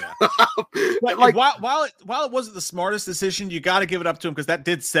popo just shut up. But like, while it wasn't the smartest decision, you got to give it up to him because that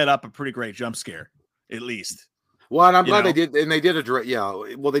did set up a pretty great jump scare, at least. Well, and I'm glad they did, and they did address. Yeah,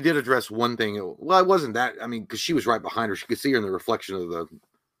 well, they did address one thing. Well, it wasn't that. I mean, because she was right behind her, she could see her in the reflection of the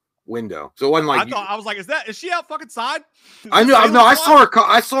window. So it wasn't like I was like, is she out fucking side? I knew. No, I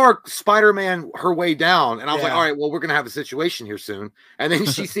saw her Spider-Man her way down, and I was like, all right, well, we're gonna have a situation here soon. And then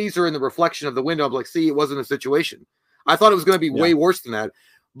she sees her in the reflection of the window. I'm like, see, it wasn't a situation. I thought it was going to be way worse than that.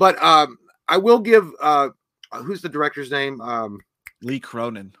 But I will give who's the director's name? Lee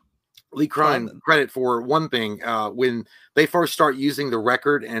Cronin credit for one thing. When they first start using the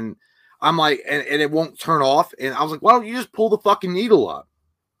record, and I'm like, and it won't turn off, and I was like, why don't you just pull the fucking needle up?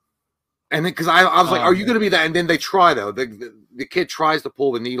 And then because I was like, are you going to be that? And then they try though. The kid tries to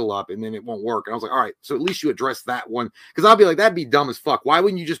pull the needle up, and then it won't work. And I was like, all right, so at least you address that one, because I'll be like, that'd be dumb as fuck. Why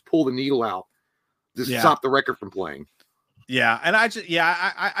wouldn't you just pull the needle out? Just stop the record from playing. Yeah, and I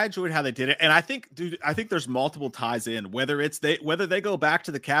enjoyed how they did it, and I think there's multiple ties in whether they go back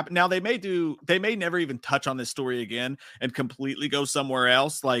to the cabin. Now they may never even touch on this story again and completely go somewhere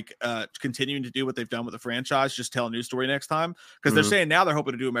else, like continuing to do what they've done with the franchise, just tell a new story next time, because they're saying now they're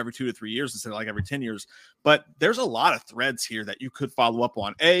hoping to do them every 2 to 3 years instead of like every 10 years. But there's a lot of threads here that you could follow up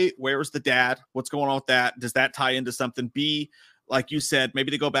on. A, where is the dad? What's going on with that? Does that tie into something? B, like you said,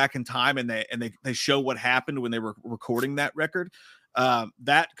 maybe they go back in time and they show what happened when they were recording that record.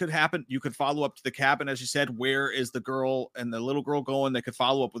 That could happen. You could follow up to the cabin, as you said. Where is the girl and the little girl going? They could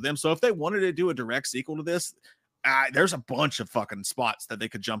follow up with them. So if they wanted to do a direct sequel to this, there's a bunch of fucking spots that they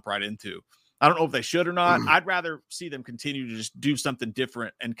could jump right into. I don't know if they should or not. I'd rather see them continue to just do something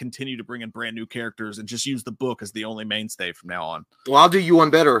different and continue to bring in brand new characters and just use the book as the only mainstay from now on. Well, I'll do you one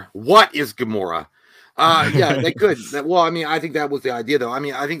better. What is Gamora? Yeah, they could. Well, I mean, I think that was the idea, though. I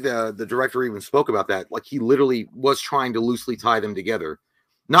mean, I think the director even spoke about that. Like, he literally was trying to loosely tie them together.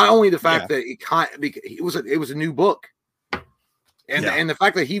 Not only the fact that it was a new book, and the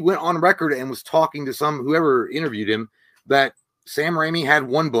fact that he went on record and was talking to whoever interviewed him, that Sam Raimi had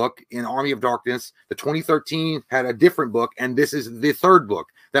one book in Army of Darkness. The 2013 had a different book, and this is the third book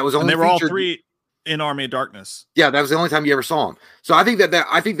that was only. And they were all three in Army of Darkness. Yeah, that was the only time you ever saw him. So I think that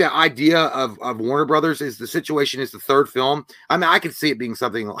the idea of Warner Brothers is the situation is the third film. I mean, I could see it being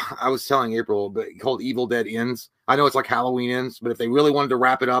something. I was telling April, but called Evil Dead Ends. I know it's like Halloween Ends, but if they really wanted to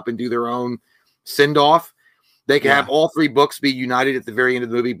wrap it up and do their own send off, they could have all three books be united at the very end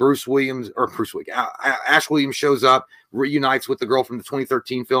of the movie. Ash Williams shows up, reunites with the girl from the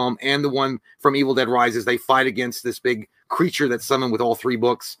 2013 film and the one from Evil Dead Rises. They fight against this big creature that's summoned with all three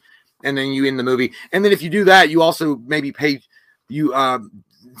books. And then you end the movie. And then if you do that, you also maybe do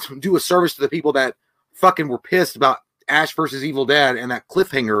a service to the people that fucking were pissed about Ash versus Evil Dead and that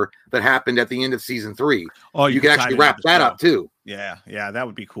cliffhanger that happened at the end of season 3. Oh, you can actually wrap that up too. Yeah, that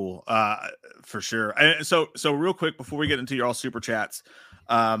would be cool. For sure. And so real quick before we get into your all super chats,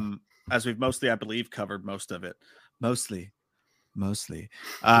 as we've mostly, I believe, covered most of it. Mostly.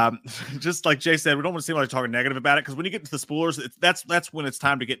 Just like Jay said, we don't want to seem like talking negative about it, because when you get into the spoilers, that's when it's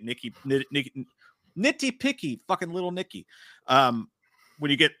time to get nitty picky, fucking little Nicky. When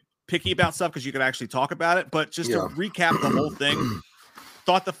you get picky about stuff, because you can actually talk about it. But just to recap the whole thing,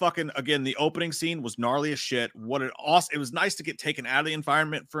 thought the opening scene was gnarly as shit. It was nice to get taken out of the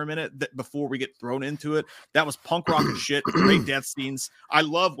environment for a minute before we get thrown into it. That was punk rock as shit. Great death scenes. I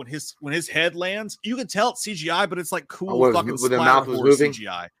love when his head lands. You can tell it's CGI, but it's like cool fucking splatter horror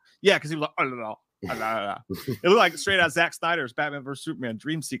CGI. Yeah, because he was like, I don't know. It looked like straight out Zack Snyder's Batman vs Superman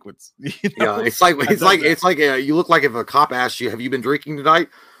dream sequence. You know? Yeah, it's like you look like if a cop asked you, "Have you been drinking tonight?"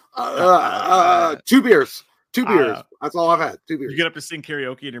 2 beers. 2 beers. That's all I've had. 2 beers. You get up to sing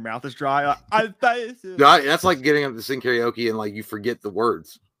karaoke and your mouth is dry. That's like getting up to sing karaoke and like you forget the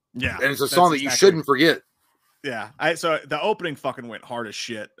words. Yeah, and it's a song that you shouldn't forget. Yeah, so the opening fucking went hard as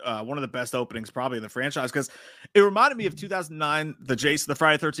shit. One of the best openings probably in the franchise, because it reminded me of 2009, the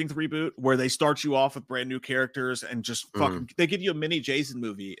Friday 13th reboot, where they start you off with brand new characters and just fucking they give you a mini Jason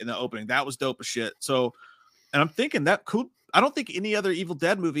movie in the opening. That was dope as shit. So, and I'm thinking that could. I don't think any other Evil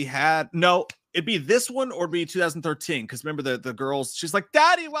Dead movie had. No, it'd be this one or it'd be 2013. Because remember the girls, she's like,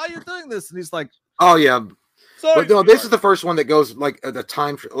 "Daddy, why are you doing this?" And he's like, "Oh yeah." Sorry, but no, this is the first one that goes like the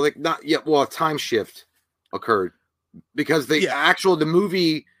time, like not yet. Well, a time shift occurred because the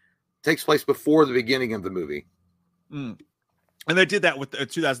movie takes place before the beginning of the movie. And they did that with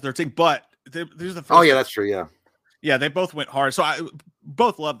 2013. But there's the first. Oh yeah, that's true. Yeah, they both went hard. So I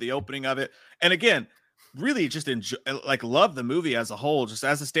both love the opening of it. And again, really just enjoy, like, love the movie as a whole, just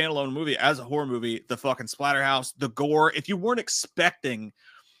as a standalone movie, as a horror movie. The fucking Splatterhouse, the gore. If you weren't expecting,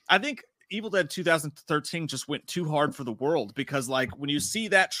 I think Evil Dead 2013 just went too hard for the world, because like when you see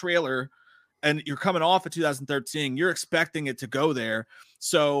that trailer and you're coming off of 2013, you're expecting it to go there.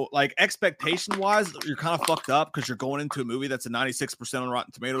 So like expectation wise, you're kind of fucked up because you're going into a movie that's a 96% on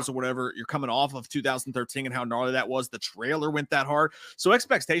Rotten Tomatoes or whatever. You're coming off of 2013 and how gnarly that was. The trailer went that hard. So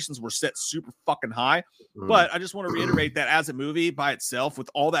expectations were set super fucking high. But I just want to reiterate that as a movie by itself,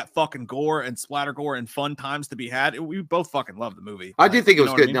 with all that fucking gore and splatter gore and fun times to be had, we both fucking love the movie. I did think it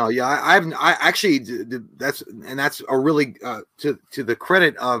was good. I mean? No, yeah, I actually did, that's a really to the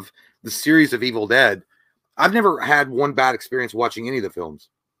credit of the series of Evil Dead. I've never had one bad experience watching any of the films.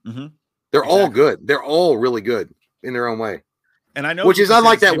 Mm-hmm. They're all good. They're all really good in their own way. And I know, which is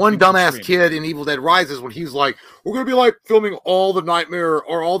unlike that one dumbass kid in Evil Dead Rises when he's like, "We're gonna be like filming all the Nightmare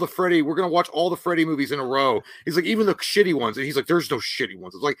or all the Freddy. We're gonna watch all the Freddy movies in a row." He's like, even the shitty ones, and he's like, "There's no shitty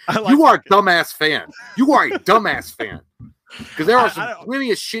ones." It's like you are a dumbass fan. You are a dumbass fan, because there are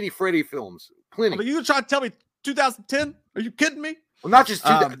plenty of shitty Freddy films. Plenty. But you trying to tell me 2010? Are you kidding me? Well, not just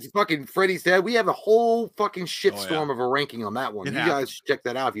fucking Freddy's Dead. We have a whole fucking shitstorm of a ranking on that one. You guys should check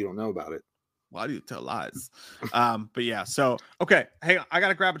that out if you don't know about it. Why do you tell lies? But yeah, so okay. Hey, I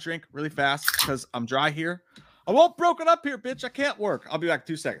gotta grab a drink really fast because I'm dry here. I'm all broken up here, bitch. I can't work. I'll be back in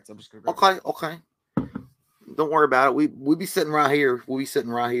 2 seconds. I'm just gonna okay. Don't worry about it. We'll be sitting right here. We'll be sitting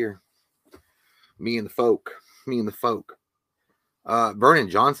right here. Me and the folk. Vernon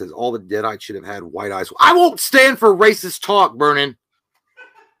John says all the Deadites should have had white eyes. I won't stand for racist talk, Vernon.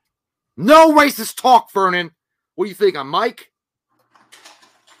 No racist talk, Vernon. What do you think? I'm Mike?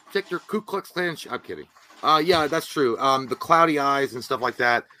 Check your Ku Klux Klan. I'm kidding. Yeah, that's true. The cloudy eyes and stuff like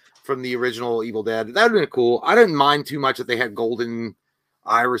that from the original Evil Dead. That would have been cool. I didn't mind too much that they had golden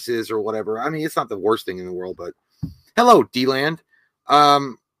irises or whatever. I mean, it's not the worst thing in the world, but hello, D-Land.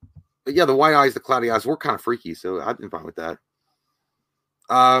 But yeah, the white eyes, the cloudy eyes were kind of freaky, so I've been fine with that.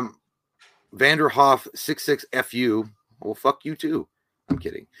 Vanderhoff 66FU. Well, fuck you too. I'm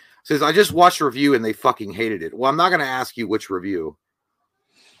kidding. Says, I just watched a review and they fucking hated it. Well, I'm not going to ask you which review.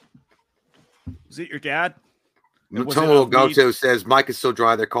 Is it your dad? Tomo Goto says, Mike is so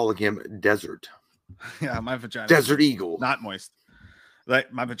dry, they're calling him Desert. Yeah, my vagina. Desert Eagle. Not moist.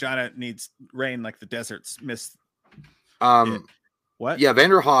 Like, my vagina needs rain like the deserts miss. What? Yeah,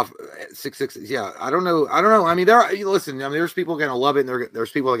 Vanderhoff 66. Yeah, I don't know. I mean, there's people going to love it and there's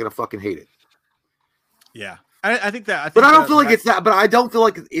people that are going to fucking hate it. Yeah. I think that, but I don't feel like it's that. But I don't feel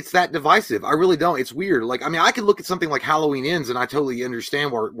like it's that divisive. I really don't. It's weird. Like, I mean, I could look at something like Halloween Ends, and I totally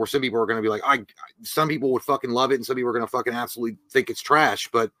understand where some people are going to be like, some people would fucking love it, and some people are going to fucking absolutely think it's trash.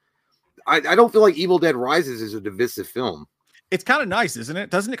 But I don't feel like Evil Dead Rises is a divisive film. It's kind of nice, isn't it?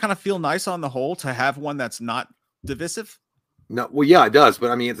 Doesn't it kind of feel nice on the whole to have one that's not divisive? No, well, yeah, it does.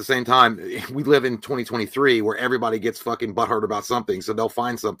 But I mean, at the same time, we live in 2023 where everybody gets fucking butthurt about something, so they'll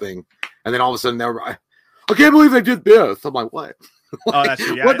find something, and then all of a sudden I can't believe they did this. I'm like, what? Oh, that's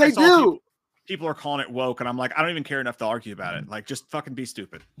true. Yeah, what they do? People are calling it woke, and I'm like, I don't even care enough to argue about it. Like, just fucking be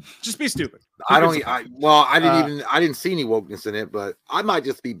stupid. Just be stupid. I didn't see any wokeness in it, but I might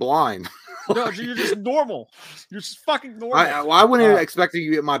just be blind. No, you're just normal. You're just fucking normal. I wouldn't expect you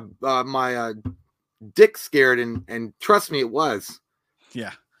to get my dick scared, and trust me, it was.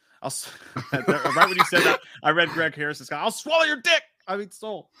 Yeah. Right when you said that, I read Greg Harris's guy. I'll swallow your dick. I mean,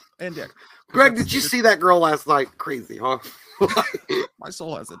 soul and dick. Greg, did you see that girl last night? Crazy, huh? My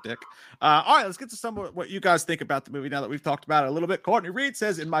soul has a dick. All right, let's get to some of what you guys think about the movie now that we've talked about it a little bit. Courtney Reed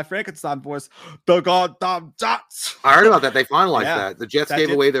says, in my Frankenstein voice, the goddamn Jets. I heard about that. They finalized that. The Jets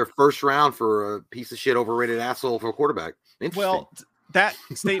gave away their first round for a piece of shit, overrated asshole for a quarterback. Well, that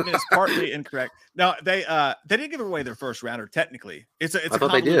statement is partly incorrect. No, they didn't give away their first rounder. Technically, it's a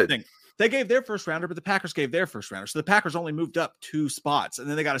convoluted thing. They gave their first rounder, but the Packers gave their first rounder. So the Packers only moved up 2 spots, and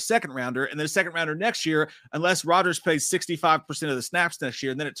then they got a second rounder, and then a second rounder next year, unless Rodgers plays 65% of the snaps next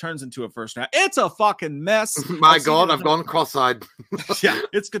year, and then it turns into a first round. It's a fucking mess. My God, I've gone cross-eyed. Yeah,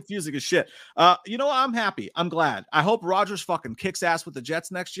 it's confusing as shit. You know what? I'm happy. I'm glad. I hope Rodgers fucking kicks ass with the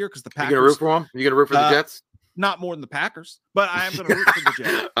Jets next year because the Packers. You gonna root for him? You gonna root for the Jets? Not more than the Packers, but I am going to root for the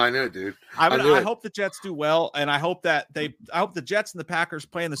Jets. I know, dude. I hope the Jets do well, and I hope that I hope the Jets and the Packers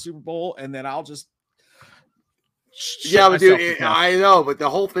play in the Super Bowl, and then I'll just. Yeah, but dude, I know, but the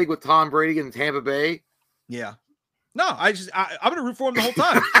whole thing with Tom Brady and Tampa Bay. Yeah. No, I'm going to root for him the whole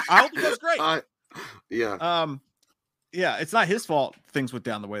time. I hope he does great. Yeah. Yeah, it's not his fault things went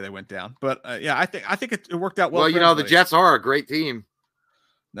down the way they went down, but yeah, I think it worked out well. Well, you know, the Jets are a great team.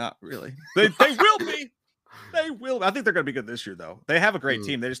 Not really. They will be. They will. I think they're going to be good this year, though. They have a great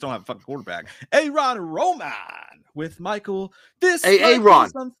team. They just don't have a fucking quarterback. Aaron Roman with Michael. Aaron.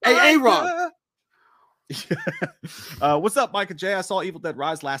 What's up, Mike and Jay? I saw Evil Dead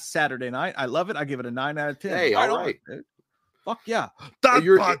Rise last Saturday night. I love it. I give it a 9 out of 10. Hey, all right. Fuck yeah. I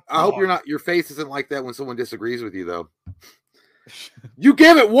hope you're not. Your face isn't like that when someone disagrees with you, though. You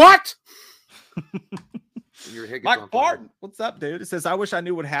give it what? Mike Barton, what's up, dude? It says, I wish I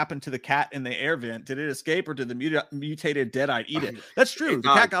knew what happened to the cat in the air vent. Did it escape or did the mutated Deadite eat it? That's true.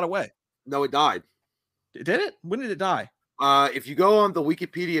 The cat got away. No, it died. Did it? When did it die? If you go on the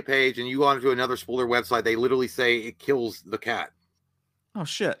Wikipedia page and you go onto another spoiler website, they literally say it kills the cat. Oh,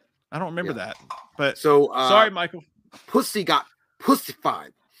 shit. I don't remember that. But sorry, Michael. Pussy got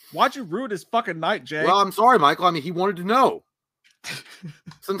pussified. Why'd you ruin his fucking night, Jay? Well, I'm sorry, Michael. I mean, he wanted to know.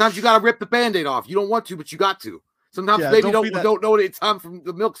 Sometimes you got to rip the Band-Aid off. You don't want to, but you got to. Sometimes baby don't know that it's time from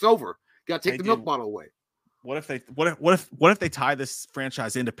the milk's over. You got to take the milk bottle away. What if they tie this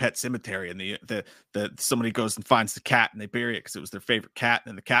franchise into Pet Cemetery and the somebody goes and finds the cat and they bury it because it was their favorite cat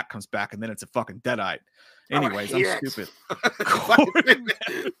and the cat comes back and then it's a fucking Deadite. Anyways, I'm stupid.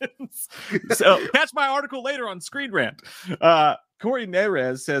 So catch my article later on Screen Rant. Corey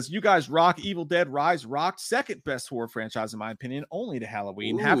Nerez says, you guys rock. Evil Dead Rise rocked. Second best horror franchise, in my opinion, only to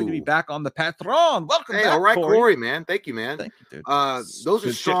Halloween. Ooh. Happy to be back on the Patron. Welcome back, all right, Corey, man. Thank you, man. Thank you, dude. Those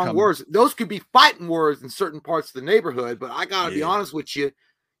are strong words. Those could be fighting words in certain parts of the neighborhood, but I got to be honest with you.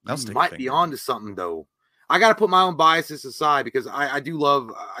 You might be onto something, though. I got to put my own biases aside because I do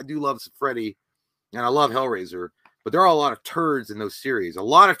love Freddy and I love Hellraiser, but there are a lot of turds in those series.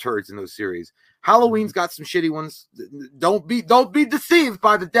 Halloween's got some shitty ones. Don't be deceived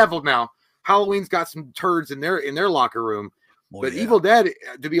by the devil now. Halloween's got some turds in their locker room. But Evil Dead,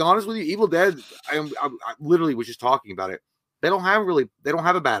 to be honest with you, Evil Dead, I literally was just talking about it. They don't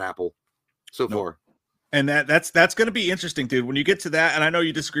have a bad apple so far. And that's going to be interesting, dude. When you get to that, and I know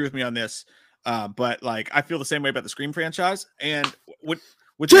you disagree with me on this, but like I feel the same way about the Scream franchise. And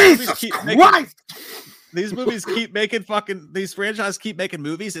Jesus Christ. These movies keep making these franchises keep making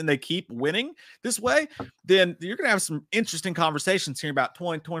movies and they keep winning this way, then you're going to have some interesting conversations here about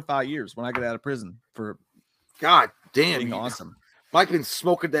 20, 25 years when I get out of prison for God damn being awesome. Mike been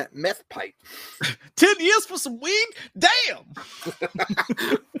smoking that meth pipe. 10 years for some weed? Damn.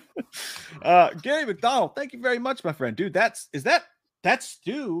 Gary McDonald, thank you very much, my friend. Dude, that's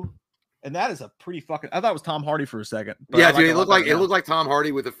Stu. And that is a pretty fucking. I thought it was Tom Hardy for a second. Yeah, dude, it looked like Tom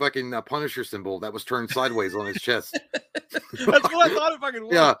Hardy with a fucking Punisher symbol that was turned sideways on his chest. That's what I thought it fucking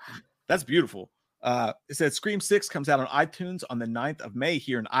was. Yeah, that's beautiful. It said Scream 6 comes out on iTunes on the 9th of May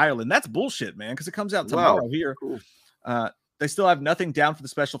here in Ireland. That's bullshit, man, because it comes out tomorrow here. Cool. They still have nothing down for the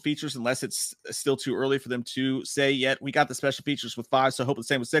special features unless it's still too early for them to say yet. We got the special features with 5, so I hope the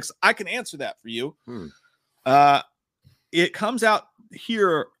same with 6. I can answer that for you. It comes out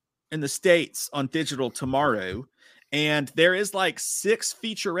here in the States on digital tomorrow, and there is like 6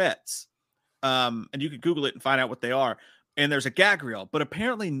 featurettes, and you can Google it and find out what they are. And there's a gag reel, but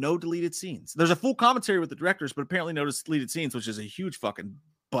apparently no deleted scenes. There's a full commentary with the directors, but apparently no deleted scenes, which is a huge fucking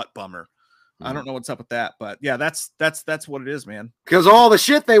butt bummer. I don't know what's up with that, but yeah, that's what it is, man. Because all the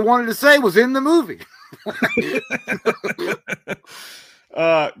shit they wanted to say was in the movie.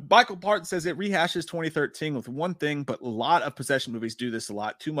 Michael Parton says it rehashes 2013 with one thing, but a lot of possession movies do this a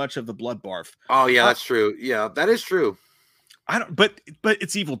lot. Too much of the blood barf. Oh yeah, that's true. Yeah, that is true. But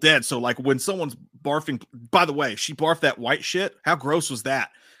it's Evil Dead. So like when someone's barfing, by the way, she barfed that white shit. How gross was that?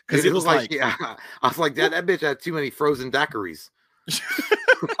 Because it was like yeah, I was like that bitch had too many frozen daiquiris.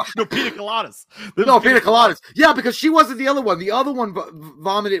 No pina coladas. No pina coladas. Yeah, because she wasn't the other one. The other one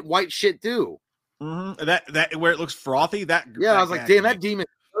vomited white shit too. Mm-hmm. That where it looks frothy. I was like, damn, that demon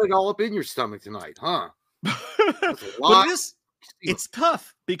put it all up in your stomach tonight, huh? But it's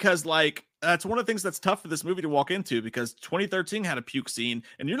tough because like that's one of the things that's tough for this movie to walk into because 2013 had a puke scene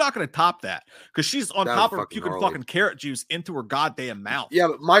and you're not going to top that because she's on top of puking fucking carrot juice into her goddamn mouth. Yeah,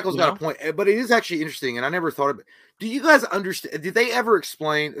 but Michael's got a point, but it is actually interesting, and I never thought of it. Do you guys understand? Did they ever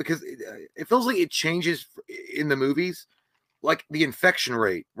explain? Because it feels like it changes in the movies, like the infection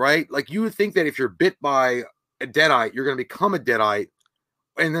rate, right? Like you would think that if you're bit by a deadite, you're going to become a deadite,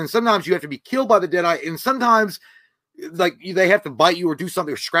 and then sometimes you have to be killed by the deadite, and sometimes like they have to bite you or do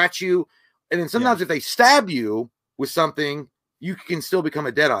something or scratch you, and then sometimes if they stab you with something, you can still become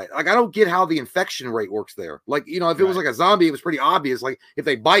a deadite. Like I don't get how the infection rate works there. Like if it was like a zombie, it was pretty obvious. Like if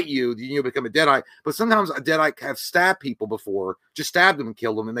they bite you, you become a deadite. But sometimes a deadite have stabbed people before, just stabbed them and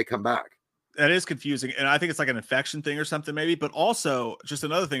killed them, and they come back. That is confusing, and I think it's like an infection thing or something, maybe. But also, just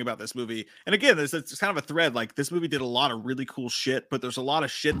another thing about this movie, and again, it's kind of a thread. Like this movie did a lot of really cool shit, but there's a lot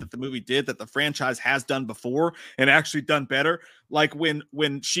of shit that the movie did that the franchise has done before and actually done better. Like when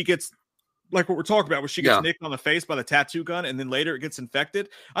she gets, like what we're talking about, where she gets nicked on the face by the tattoo gun, and then later it gets infected.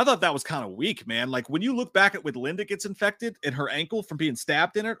 I thought that was kind of weak, man. Like when you look back at when Linda gets infected in her ankle from being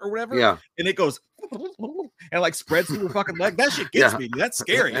stabbed in it or whatever, and it goes and like spreads through her fucking leg. That shit gets me. That's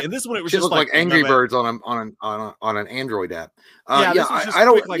scary. And this one, it was just like Angry Birds on an Android app. I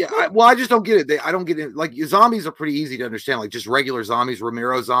just don't get it. I don't get it. Like zombies are pretty easy to understand. Like just regular zombies,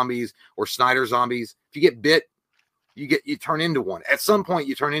 Romero zombies or Snyder zombies. If you get bit, you turn into one. At some point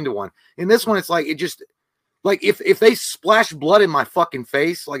you turn into one. In this one, it's like it just like if they splash blood in my fucking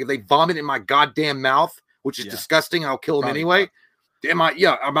face, like if they vomit in my goddamn mouth, which is disgusting, I'll kill them anyway. Am I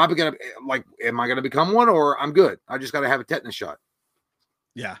gonna become one, or I'm good? I just gotta have a tetanus shot.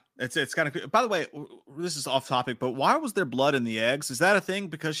 Yeah, it's kind of. By the way, this is off topic, but why was there blood in the eggs? Is that a thing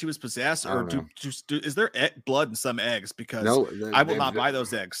because she was possessed, or is there blood in some eggs? Because I will not buy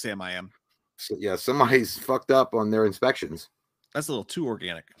those eggs, Sam. I am. So, yeah, somebody's fucked up on their inspections. That's a little too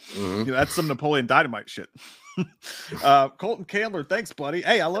organic. That's some Napoleon Dynamite shit. Colton Candler, thanks, buddy.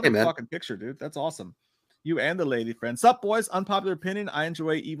 Hey, I love your fucking picture, dude. That's awesome. You and the lady friend. Sup, boys? Unpopular opinion. I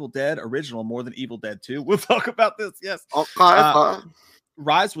enjoy Evil Dead original more than Evil Dead 2. We'll talk about this. Yes.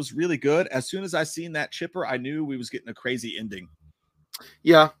 Rise was really good. As soon as I seen that chipper, I knew we was getting a crazy ending.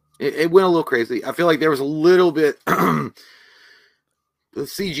 Yeah, it went a little crazy. I feel like there was a little bit. The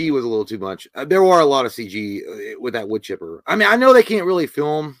CG was a little too much. There were a lot of CG with that wood chipper. I mean, I know they can't really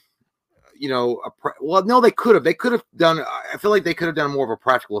film, no, they could have. They could have done. I feel like they could have done more of a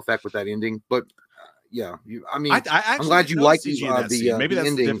practical effect with that ending. But yeah, I'm glad you like the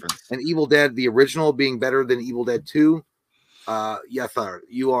ending and Evil Dead, the original, being better than Evil Dead 2. Yes, sir.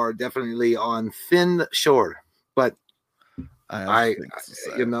 You are definitely on thin shore. But I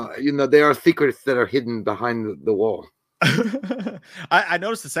there are secrets that are hidden behind the wall. I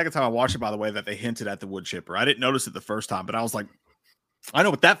noticed the second time I watched it, by the way, that they hinted at the wood chipper. I didn't notice it the first time, but I was like, I know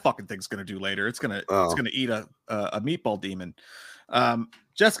what that fucking thing's gonna do later. It's gonna eat a meatball demon.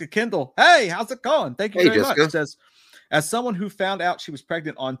 Jessica Kendall, hey, how's it going? Thank you very much. Says, as someone who found out she was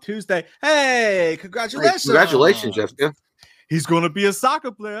pregnant on Tuesday, hey, congratulations. Congratulations, Jessica. He's gonna be a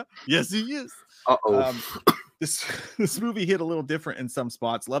soccer player. Yes, he is. This movie hit a little different in some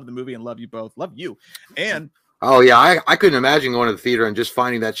spots. Love the movie and love you both. Love you. And oh yeah, I couldn't imagine going to the theater and just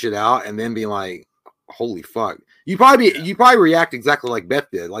finding that shit out and then being like, holy fuck. You probably react exactly like Beth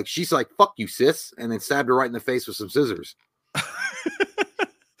did. Like she's like, fuck you, sis, and then stabbed her right in the face with some scissors.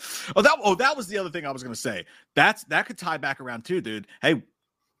 that was the other thing I was gonna say. That could tie back around too, dude. Hey,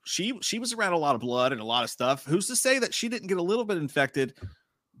 she was around a lot of blood and a lot of stuff. Who's to say that she didn't get a little bit infected?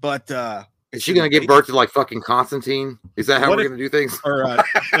 But is she gonna give birth to like fucking Constantine? Is that how we're gonna do things? Or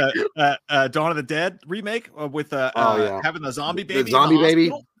Dawn of the Dead remake with having the zombie baby. The zombie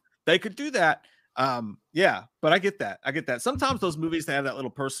baby. They could do that. Yeah, but I get that. Sometimes those movies, they have that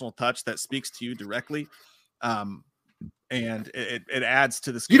little personal touch that speaks to you directly. And it adds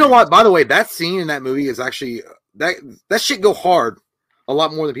to the. You know what? By the way, that scene in that movie is actually that shit go hard a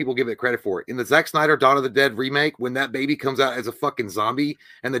lot more than people give it credit for. In the Zack Snyder Dawn of the Dead remake, when that baby comes out as a fucking zombie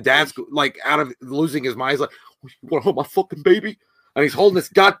and the dad's like out of losing his mind, he's like, "You want to hold my fucking baby?" And he's holding this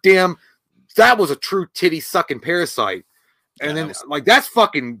goddamn. That was a true titty sucking parasite. And then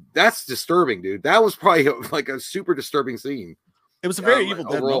that's disturbing, dude. That was probably like a super disturbing scene. It was a very Evil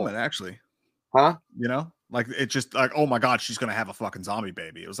Dead moment, actually. Huh? Like it just like, oh my god, she's gonna have a fucking zombie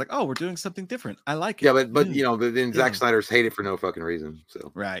baby. It was like, oh, we're doing something different. I like it. Yeah, but then Zack Snyder's hate it for no fucking reason.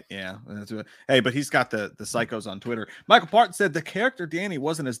 So right, yeah. Hey, but he's got the psychos on Twitter. Michael Parton said the character Danny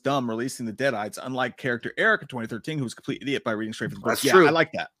wasn't as dumb releasing the Deadites, unlike character Eric in 2013, who was a complete idiot by reading straight from the book. That's true. I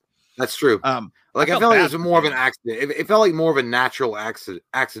like that. That's true. I felt like it was more of an accident. It felt like more of a natural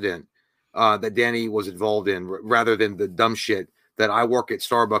accident that Danny was involved in, rather than the dumb shit that I work at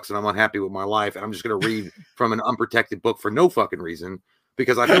Starbucks and I'm unhappy with my life and I'm just going to read from an unprotected book for no fucking reason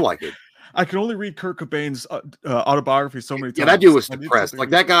because I feel like it. I can only read Kurt Cobain's autobiography so many times. Yeah, that dude was depressed. Like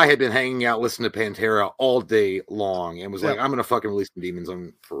that guy had been hanging out listening to Pantera all day long and was like, I'm going to fucking release some demons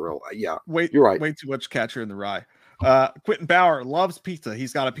on for real. Yeah, you're right. Way too much Catcher in the Rye. Quentin Bauer loves pizza.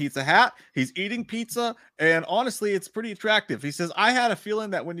 He's got a pizza hat. He's eating pizza, and honestly, it's pretty attractive. He says, I had a feeling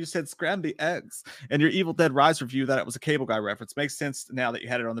that when you said scrambled eggs and your Evil Dead Rise review, that it was a Cable Guy reference. Makes sense now that you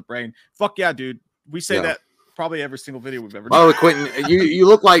had it on the brain. Fuck yeah, dude. We say that probably every single video we've ever done. Oh, Quentin, you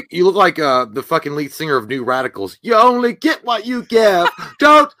look like the fucking lead singer of New Radicals. You only get what you give.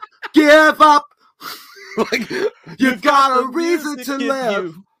 Don't give up. Like, you got a reason to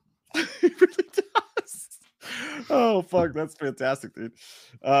live. He really does. Oh fuck, that's fantastic, dude.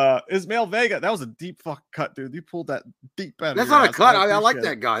 Ismael Vega, that was a deep fuck cut, dude. You pulled that deep out of That's your not a ass. cut. I like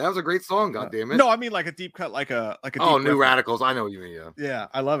that guy. That was a great song. God damn it. No, I mean like a deep cut, like a deep New reference. Radicals. I know what you mean. Yeah,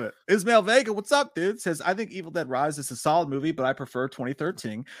 I love it. Ismael Vega, what's up, dude? Says, I think Evil Dead Rise is a solid movie, but I prefer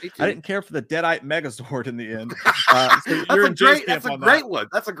 2013. I didn't care for the Deadite Megazord in the end. So that's a great one.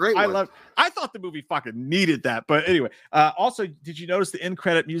 That's a great one. I thought the movie fucking needed that. But anyway, also, did you notice the end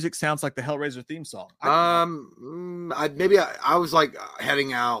credit music sounds like the Hellraiser theme song? I was like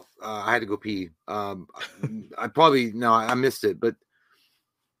heading out. I had to go pee. I missed it, but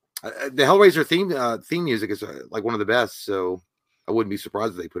the Hellraiser theme music is like one of the best. So I wouldn't be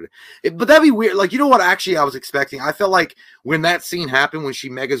surprised if they put it. But that'd be weird. Like, you know what? Actually, I was expecting. I felt like when that scene happened, when she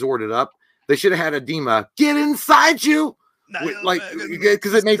Megazorded up, they should have had Adema get inside you. Like,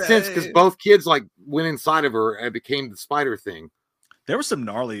 because it made sense, because both kids like went inside of her and became the spider thing. There was some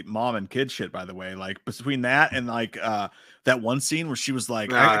gnarly mom and kid shit, by the way. Like between that and like that one scene where she was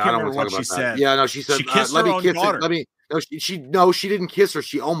like, I can't remember what she said. Yeah, no, she said, she kissed let her me own kiss daughter. it. Let me. No, she didn't kiss her.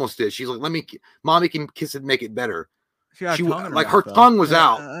 She almost did. She's like, mommy can kiss it, make it better. She like her tongue was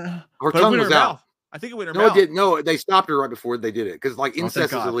out. Her tongue was out. I think it went in her mouth. No, it didn't. No, they stopped her right before they did it, because like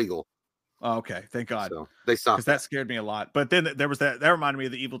incest is illegal. Oh, okay, thank God. So they stopped, because that scared me a lot. But then there was that reminded me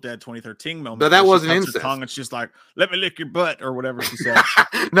of the Evil Dead 2013 moment. But that wasn't incest. Her tongue and she's like, "Let me lick your butt" or whatever she said.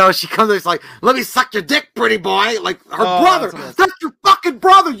 No, she comes. It's like, "Let me suck your dick, pretty boy." Like her brother. That's your fucking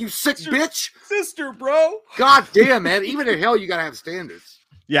brother, you sick bitch. Sister, bro. God damn, man. Even in hell, you gotta have standards.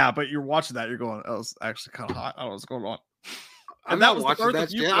 Yeah, but you're watching that. You're going, "Oh, it's actually kind of hot." I don't know what's going on. I'm not watching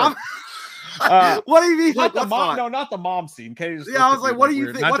that shit. What do you mean? Not the mom? No, not the mom scene. Katie I was like, "What do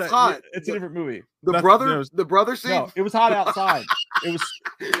you think? What's hot?" It's a different movie. The brother scene. No, it was hot outside. It was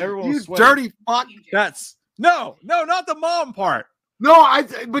everyone was sweating. Dirty fuck. That's no, not the mom part. No,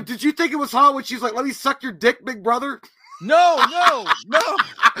 but did you think it was hot when she's like, "Let me suck your dick, big brother"? No.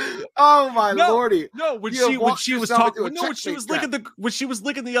 Oh my lordy. No, when she was talking. No, when she was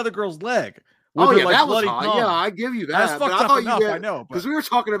licking the other girl's leg. Oh yeah, that was hot. Yeah, I give you that. That's fucked up enough, I know. Because we were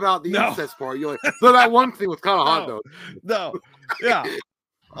talking about the incest part. You're like, so that one thing was kind of hot though. No, yeah.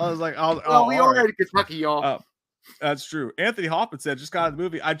 I was like, we already Kentucky, y'all. That's true. Anthony Hoffman said, just got out of the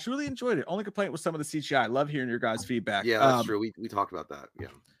movie. I truly enjoyed it. Only complaint was some of the CGI. I love hearing your guys' feedback. Yeah, that's true. We talked about that. Yeah.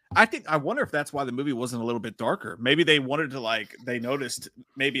 I wonder if that's why the movie wasn't a little bit darker. Maybe they wanted to they noticed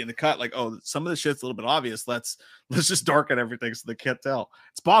maybe in the cut, like, oh, some of the shit's a little bit obvious. Let's just darken everything so they can't tell.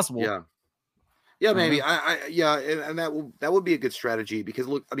 It's possible. Yeah. Yeah, maybe. And that would be a good strategy, because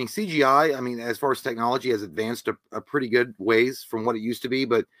look, I mean, CGI, I mean, as far as technology has advanced a pretty good ways from what it used to be,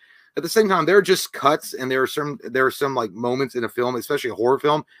 but at the same time, there are just cuts, and there are some like moments in a film, especially a horror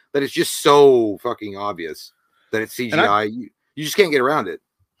film, that it's just so fucking obvious that it's CGI. You just can't get around it.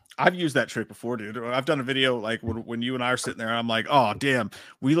 I've used that trick before, dude. I've done a video like when you and I are sitting there, and I'm like, oh damn,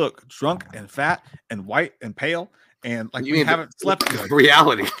 we look drunk and fat and white and pale, and like we haven't slept good.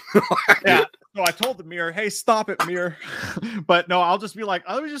 Reality. Yeah. So I told the mirror, hey, stop it, mirror. But no, I'll just be like,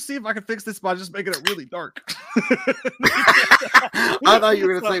 let me just see if I can fix this by just making it really dark. I thought you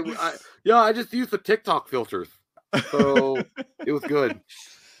were going to say, I just used the TikTok filters. So it was good.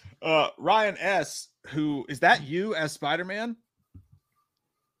 Ryan S., who is that you as Spider-Man?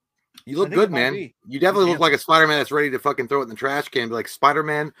 You look good, man. You definitely look like a Spider-Man that's ready to fucking throw it in the trash can and be like,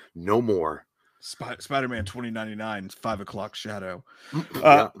 Spider-Man, no more. Spider-Man 2099, 5 o'clock shadow.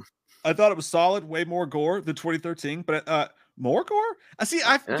 Yeah. I thought it was solid, way more gore than 2013, but more gore?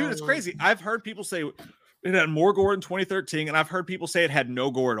 Dude, it's crazy. I've heard people say it had more gore in 2013, and I've heard people say it had no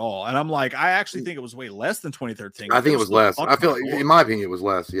gore at all. And I'm like, I actually think it was way less than 2013. I think it was less. I feel like, in my opinion, it was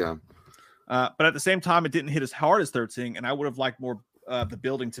less, yeah. But at the same time, it didn't hit as hard as 13, and I would have liked more the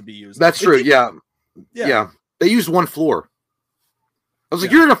building to be used. That's true, yeah. They used one floor. I was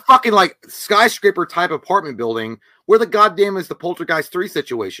like, you're in a fucking like skyscraper type apartment building. Where the goddamn is the Poltergeist 3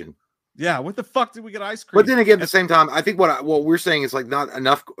 situation? Yeah, what the fuck did we get ice cream? But then again, at the same time, I think what we're saying is like not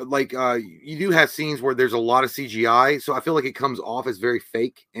enough. Like you do have scenes where there's a lot of CGI, so I feel like it comes off as very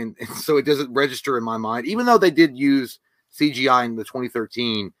fake, and so it doesn't register in my mind. Even though they did use CGI in the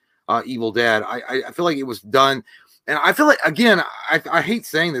 2013 Evil Dead, I feel like it was done, and I feel like, again, I hate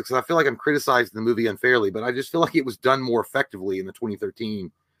saying this because I feel like I'm criticizing the movie unfairly, but I just feel like it was done more effectively in the 2013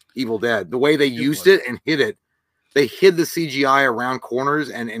 Evil Dead. The way they used it and hid it. They hid the CGI around corners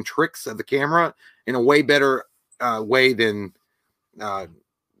and tricks of the camera in a way better way than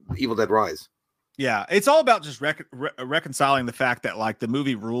Evil Dead Rise. Yeah, it's all about just reconciling the fact that like the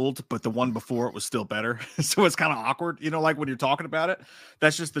movie ruled, but the one before it was still better. So it's kind of awkward, you know, like when you're talking about it.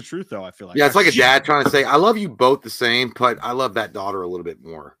 That's just the truth, though. I feel like. Yeah, it's like a dad trying to say, "I love you both the same, but I love that daughter a little bit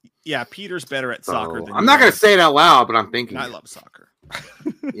more." Yeah, Peter's better at soccer than I'm not going to say it out loud, but I'm thinking. I love soccer.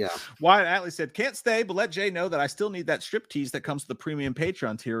 Yeah. Wyatt Atlee said, "Can't stay, but let Jay know that I still need that strip tease that comes to the premium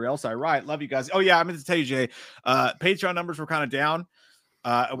Patreon tier, or else I riot. Love you guys." Oh yeah, I meant to tell you, Jay. Patreon numbers were kind of down.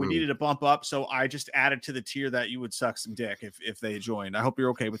 We needed to bump up, so I just added to the tier that you would suck some dick if they joined. I hope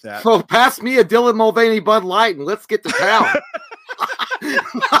you're okay with that. Oh, pass me a Dylan Mulvaney Bud Light and let's get to town.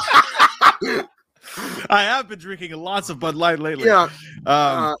 I have been drinking lots of Bud Light lately. Yeah.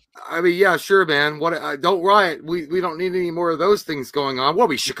 I mean, yeah, sure, man. What? Don't riot. We don't need any more of those things going on. What are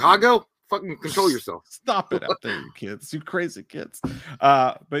we, Chicago? Fucking control yourself. Stop it out there, you kids. You crazy kids.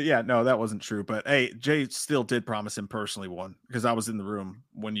 But yeah, no, that wasn't true. But hey, Jay still did promise him personally one, because I was in the room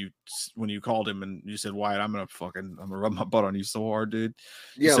when you called him and you said, "Wyatt, I'm gonna rub my butt on you so hard, dude."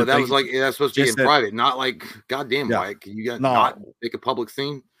 Yeah, but that was like that's supposed to be in private, not like goddamn, Wyatt. Can you not make a public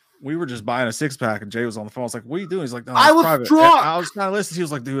scene? We were just buying a 6-pack and Jay was on the phone. I was like, "What are you doing?" He's like, "No, I was private." drunk. And I was kind of listening. He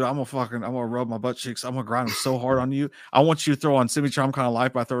was like, "Dude, I'm gonna rub my butt cheeks. I'm gonna grind them so hard on you. I want you to throw on Semi Charm Kind of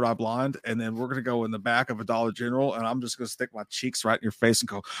Life by Third Eye Blind, and then we're gonna go in the back of a Dollar General, and I'm just gonna stick my cheeks right in your face and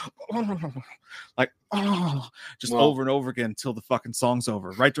go, like, just over and over again until the fucking song's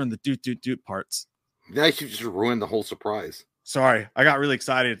over. Right during the doot doot doot parts." Now you just ruined the whole surprise. Sorry, I got really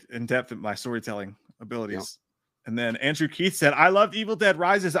excited in depth at my storytelling abilities. Yep. And then Andrew Keith said, "I loved Evil Dead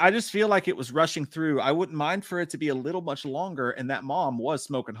Rises. I just feel like it was rushing through. I wouldn't mind for it to be a little much longer, and that mom was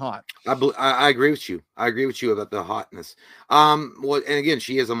smoking hot." I agree with you. I agree with you about the hotness. Well, and again,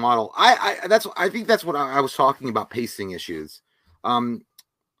 she is a model. I think that's what I was talking about, pacing issues. I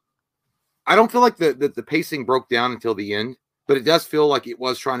don't feel like the pacing broke down until the end, but it does feel like it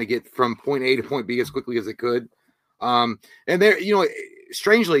was trying to get from point A to point B as quickly as it could. And there, you know,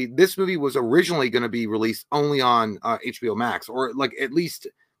 strangely, this movie was originally going to be released only on HBO Max, or like at least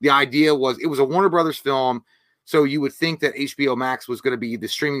the idea was it was a Warner Brothers film. So you would think that HBO Max was going to be the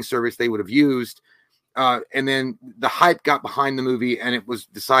streaming service they would have used. And then the hype got behind the movie and it was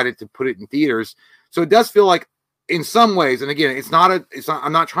decided to put it in theaters. So it does feel like in some ways, and again,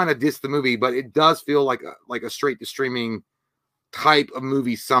 I'm not trying to diss the movie, but it does feel like a straight to streaming type of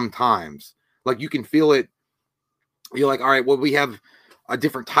movie sometimes. Like you can feel it. You're like, all right, well, we have a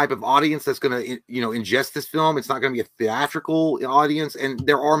different type of audience that's going to, you know, ingest this film. It's not going to be a theatrical audience. And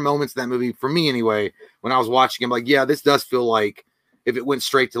there are moments in that movie, for me anyway, when I was watching, I'm like, yeah, this does feel like if it went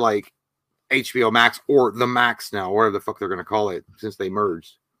straight to like HBO Max or the Max now, whatever the fuck they're going to call it since they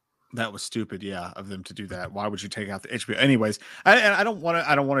merged. That was stupid, yeah, of them to do that. Why would you take out the HBO? Anyways, I don't want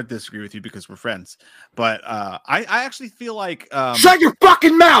to disagree with you because we're friends, but I actually feel like shut your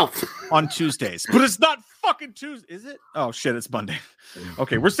fucking mouth on Tuesdays, but it's not fucking Tuesday, is it? Oh shit, it's Monday.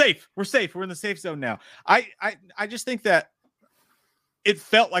 Okay, we're safe. We're in the safe zone now. I just think that it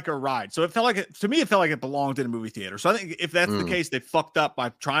felt like a ride. So it felt like it belonged in a movie theater. So I think if that's the case, they fucked up by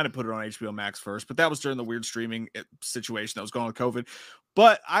trying to put it on HBO Max first, but that was during the weird streaming situation that was going on with COVID.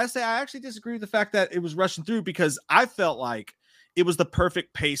 But I actually disagree with the fact that it was rushing through, because I felt like it was the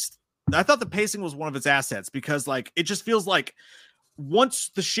perfect pace. I thought the pacing was one of its assets, because like, it just feels like once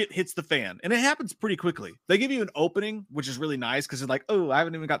the shit hits the fan, and it happens pretty quickly, they give you an opening, which is really nice. Cause it's like, oh, I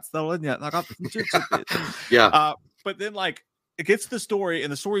haven't even got settled in yet. I got yeah. But then like, it gets the story,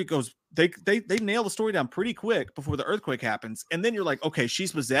 and the story goes, they nail the story down pretty quick before the earthquake happens. And then you're like, okay,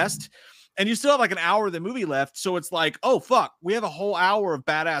 she's possessed, and you still have like an hour of the movie left. So it's like, oh fuck, we have a whole hour of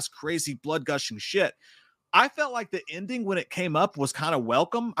badass, crazy, blood gushing shit. I felt like the ending when it came up was kind of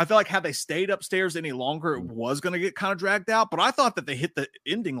welcome. I felt like had they stayed upstairs any longer, it was going to get kind of dragged out. But I thought that they hit the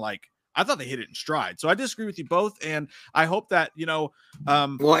ending I thought they hit it in stride. So I disagree with you both, and I hope that, you know,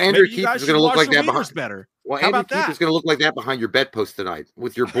 well, Andrew Keith is going to look like that behind better. Well, Andrew Keith is going to look like that behind your bedpost tonight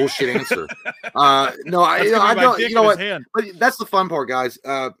with your bullshit answer. No, I don't. You know what? But that's the fun part, guys.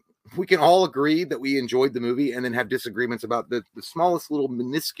 We can all agree that we enjoyed the movie, and then have disagreements about the smallest little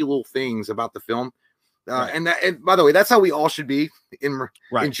minuscule things about the film. Right. And by the way, that's how we all should be in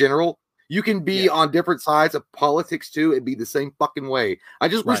general. You can be on different sides of politics too and be the same fucking way. I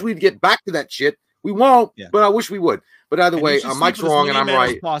just wish we'd get back to that shit. We won't, but I wish we would. But either way, Mike's wrong and I'm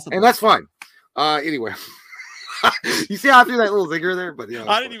right, and that's fine. Anyway, you see how I threw that little zinger there? But yeah,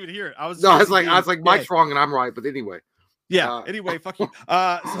 I didn't even hear it. I was like Mike's wrong and I'm right. But anyway, yeah. Anyway, fuck you.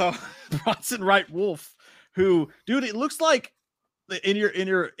 So Bronson Wright Wolf, who, dude, it looks like in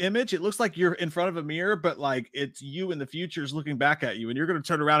your image, it looks like you're in front of a mirror, but like it's you in the future is looking back at you, and you're going to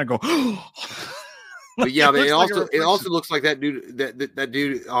turn around and go, But yeah, but Like it also looks like that dude that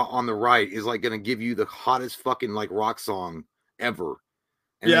dude on the right is like going to give you the hottest fucking like rock song ever,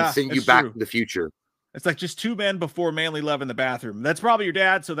 and then send you back to the future. It's like just two men before manly love in the bathroom. That's probably your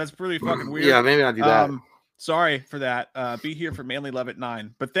dad, so that's pretty fucking weird. Yeah, maybe I'll do that. Sorry for that. Be here for manly love at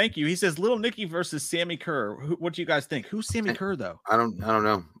 9. But thank you. He says Little Nicky versus Sammy Kerr. What do you guys think? Who's Sammy Kerr though? I don't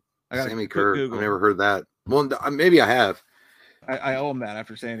know. Sammy Kerr. Google. I've never heard that. Well, maybe I have. I owe him that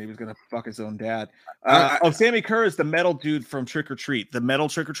after saying he was gonna fuck his own dad. Sammy Kerr is the metal dude from Trick or Treat, the metal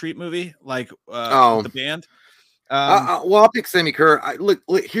Trick or Treat movie, like the band. Well, I'll pick Sammy Kerr. Look,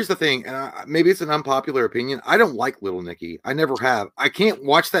 here's the thing, and maybe it's an unpopular opinion. I don't like Little Nicky. I never have. I can't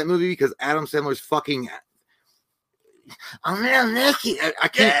watch that movie because Adam Sandler's fucking. I'm Little Nicky. I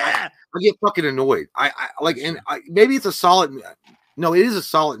can't. Yeah. I get fucking annoyed. Maybe it's a solid. No, it is a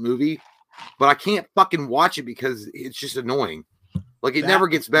solid movie, but I can't fucking watch it because it's just annoying. Like it never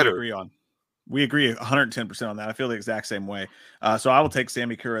gets better. We agree 110% on that. I feel the exact same way. So I will take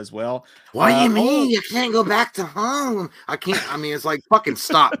Sammy Kerr as well. What do you mean you can't go back to home? I can't. I mean, it's like fucking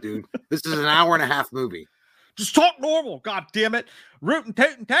stop, dude. This is an hour-and-a-half movie. Just talk normal. God damn it. Rootin'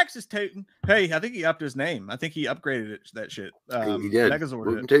 Tootin' Texas Tootin'. Hey, I think he upped his name. I think he upgraded that shit. He did.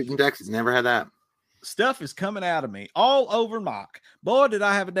 Rootin' Tootin' Texas. Never had that. Stuff is coming out of me all over mock. Boy, did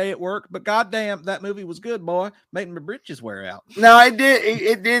I have a day at work, but goddamn, that movie was good, boy. Making my britches wear out. No, it did.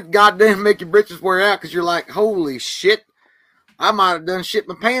 It did goddamn make your britches wear out because you're like, holy shit, I might have done shit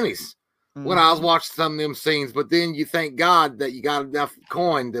my panties when I was watching some of them scenes. But then you thank God that you got enough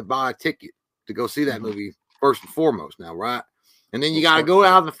coin to buy a ticket to go see that movie first and foremost now, right? And then you got to go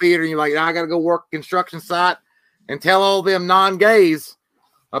out of the theater and you're like, I got to go work a construction site and tell all them non-gays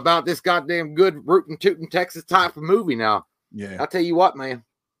about this goddamn good Rootin' Tootin' Texas type of movie now. Yeah. I'll tell you what, man.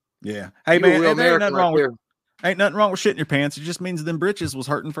 Yeah. Hey, man, ain't nothing wrong with shitting your pants. It just means them britches was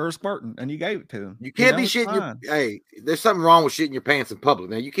hurting for a squirting, and you gave it to him. You can't be shitting hey, there's something wrong with shitting your pants in public,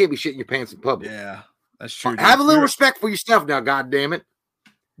 man. You can't be shitting your pants in public. Yeah, that's true. Have a little respect for yourself now, goddammit.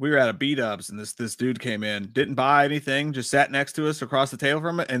 We were at a B-dubs, and this dude came in, didn't buy anything, just sat next to us across the table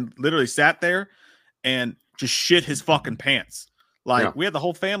from it, and literally sat there and just shit his fucking pants. Like, we had the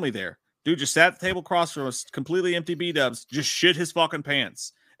whole family there. Dude just sat at the table across from us, completely empty B-dubs, just shit his fucking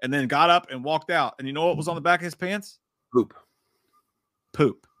pants, and then got up and walked out. And you know what was on the back of his pants? Poop.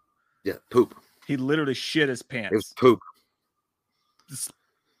 Yeah, poop. He literally shit his pants. It was poop. It's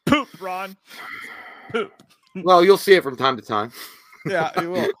poop, Ron. Poop. Well, you'll see it from time to time. Yeah, it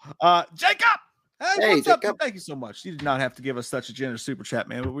will. Jacob! Hey, what's Jacob. up? Thank you so much. You did not have to give us such a generous super chat,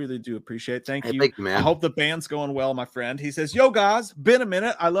 man. We really do appreciate it. Thank you. Thank you, man. I hope the band's going well, my friend. He says, yo, guys, been a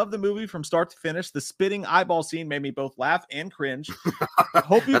minute. I love the movie from start to finish. The spitting eyeball scene made me both laugh and cringe.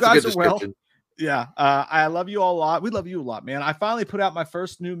 Hope you guys are well. Yeah, I love you all a lot. We love you a lot, man. I finally put out my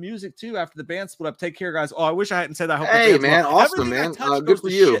first new music, too, after the band split up. Take care, guys. Oh, I wish I hadn't said that. I hope hey, man. Well. Awesome, man. Good for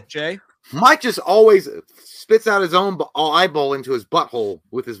you. Shit, Jay. Mike just always spits out his own eyeball into his butthole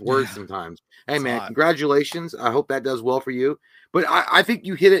with his words sometimes. Hey, man, congratulations. I hope that does well for you. But I think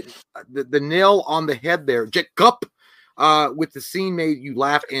you hit it, the nail on the head there. Jacob, with the scene made you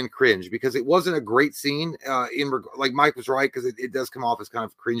laugh and cringe because it wasn't a great scene. Like Mike was right because it does come off as kind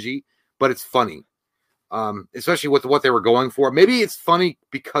of cringy, but it's funny, especially with what they were going for. Maybe it's funny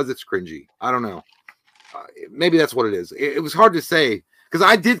because it's cringy. I don't know. Maybe that's what it is. It was hard to say. Because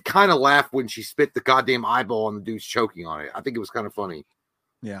I did kind of laugh when she spit the goddamn eyeball on the dude's choking on it. I think it was kind of funny.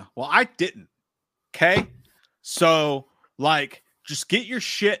 Yeah. Well, I didn't. Okay. So, like, just get your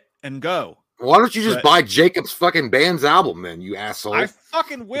shit and go. Why don't you just buy Jacob's fucking band's album then, you asshole? I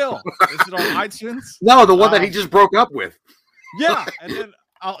fucking will. Is it on iTunes? No, the one that he just broke up with. Yeah. And then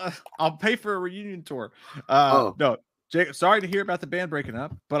I'll pay for a reunion tour. No, Jacob, sorry to hear about the band breaking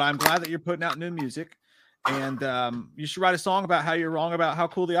up, but I'm glad that you're putting out new music. And you should write a song about how you're wrong about how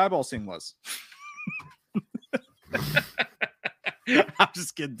cool the eyeball scene was. I'm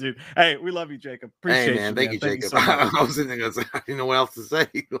just kidding, dude. Hey, we love you, Jacob. Appreciate man. You, thank you, Jacob. So I was in there. I didn't know what else to say.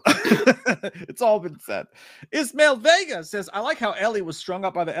 It's all been said. Ismail Vega says, I like how Ellie was strung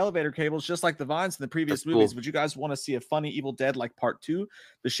up by the elevator cables, just like the vines in the previous movies. Cool. Would you guys want to see a funny Evil Dead like part 2?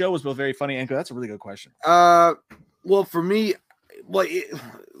 The show was both very funny and good. That's a really good question. Well, for me,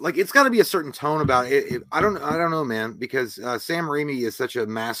 it's got to be a certain tone about it. I don't know, man, because Sam Raimi is such a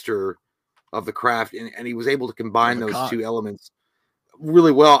master of the craft, and he was able to combine those two elements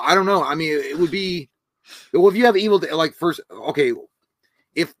really well. I don't know. I mean, it would be, well, if you have Evil Dead, like first, okay,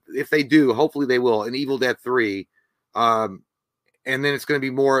 if they do, hopefully they will, an Evil Dead 3, and then it's going to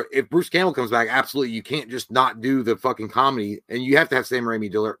be more, if Bruce Campbell comes back, absolutely, you can't just not do the fucking comedy, and you have to have Sam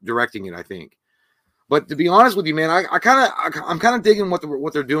Raimi directing it, I think. But to be honest with you, man, I'm kind of digging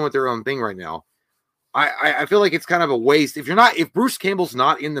what they're doing with their own thing right now. I feel like it's kind of a waste. If Bruce Campbell's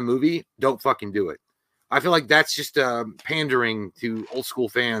not in the movie, don't fucking do it. I feel like that's just pandering to old school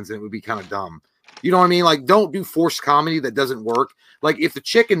fans, and it would be kind of dumb. You know what I mean? Like, don't do forced comedy that doesn't work. Like, if the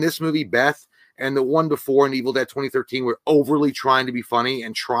chick in this movie, Beth, and the one before in Evil Dead 2013 were overly trying to be funny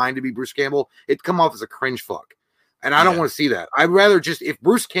and trying to be Bruce Campbell, it'd come off as a cringe fuck. And I don't want to see that. I'd rather just, if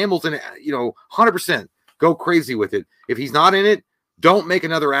Bruce Campbell's in it, 100% go crazy with it. If he's not in it, don't make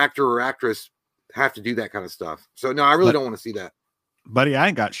another actor or actress have to do that kind of stuff. So no, I really don't want to see that. Buddy, I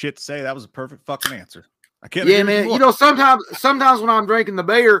ain't got shit to say. That was a perfect fucking answer. I can't. Yeah, man. Sometimes when I'm drinking the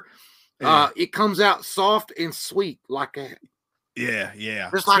beer, it comes out soft and sweet like that. Yeah.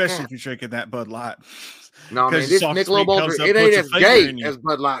 Just especially like if you're drinking that Bud Light. No, man, this Michelob Ultra, it ain't as gay as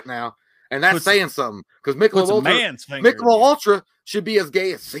Bud Light now, and that's saying something, because Michelob Ultra should be as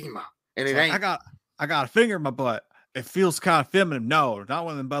gay as Zima, and it ain't. I got a finger in my butt. It feels kind of feminine. No, not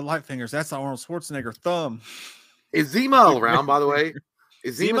one of them Bud Light fingers. That's the Arnold Schwarzenegger thumb. Is Zima around, by the way?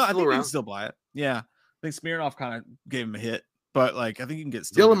 Is Zima I still think around? you can still buy it. Yeah, I think Smirnoff kind of gave him a hit, but like I think you can get.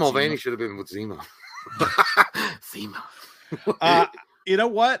 Dylan Mulvaney should have been with Zima. Zima. You know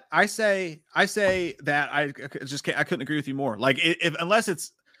what? I say that I couldn't agree with you more. Like unless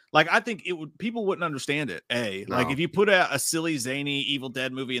it's like, I think people wouldn't understand it. Like if you put a silly, zany Evil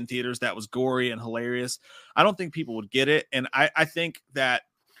Dead movie in theaters that was gory and hilarious, I don't think people would get it. And I think that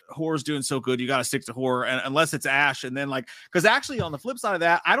horror's doing so good, you got to stick to horror, and unless it's Ash. And then because actually on the flip side of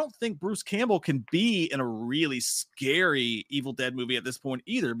that, I don't think Bruce Campbell can be in a really scary Evil Dead movie at this point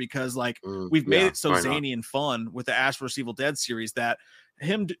either, because we've made it so zany and fun with the Ash vs. Evil Dead series that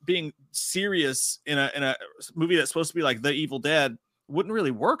him being serious in a movie that's supposed to be like The Evil Dead wouldn't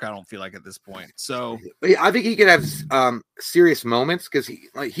really work, I don't feel like, at this point. So I think he could have serious moments, because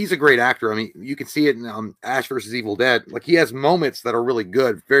he's a great actor. I mean, you can see it in Ash versus Evil Dead. Like, he has moments that are really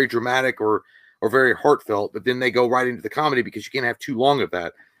good, very dramatic or very heartfelt, but then they go right into the comedy because you can't have too long of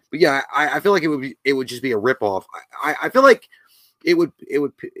that. But yeah, I feel like it would just be a ripoff. I feel like it would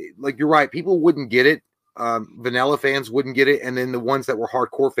like, you're right, people wouldn't get it. Vanilla fans wouldn't get it, and then the ones that were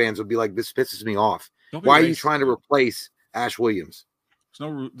hardcore fans would be like, this pisses me off. Why are you trying to replace Ash Williams?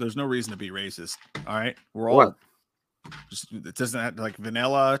 There's no reason to be racist. All right, we're all just, it doesn't have, like,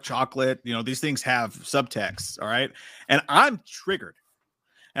 vanilla, chocolate, these things have subtext. All right, and I'm triggered,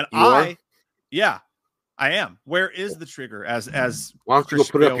 and I am. Where is the trigger? As why don't you go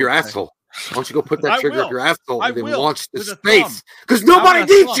put it up your asshole? Why don't you go put that trigger up your asshole and then launch the space? Because nobody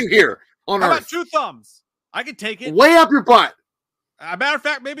needs you here on Earth. How about 2 thumbs? I can take it way up your butt. As a matter of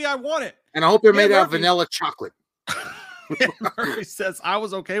fact, maybe I want it. And I hope they're made out of vanilla chocolate. Murphy says, I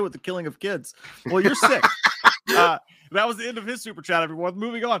was okay with the killing of kids. Well, you're sick. That was the end of his super chat, everyone.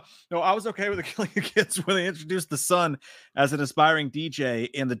 Moving on. No, I was okay with the killing of kids when they introduced the son as an aspiring DJ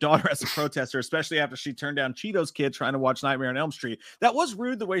and the daughter as a protester, especially after she turned down Cheeto's Kid trying to watch Nightmare on Elm Street. That was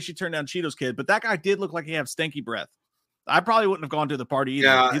rude, the way she turned down Cheeto's Kid, but that guy did look like he had stinky breath. I probably wouldn't have gone to the party either.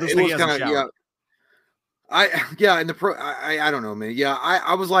 Yeah, he looks like he hasn't showered. I don't know, man. Yeah,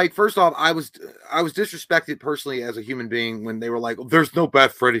 I was like, first off, I was disrespected personally as a human being when they were like, oh, there's no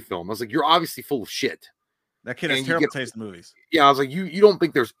bad Freddy film. I was like, you're obviously full of shit. That kid has terrible taste in movies. Yeah, I was like, you don't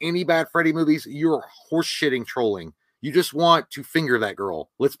think there's any bad Freddy movies? You're horse shitting trolling. You just want to finger that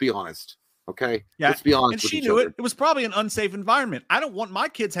girl. Let's be honest. Okay. Yeah. Let's be honest. And she knew it. It was probably an unsafe environment. I don't want my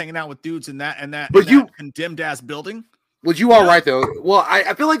kids hanging out with dudes in that condemned ass building. Was you all right though? Well,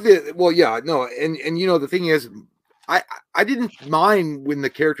 I feel like and the thing is, I didn't mind when the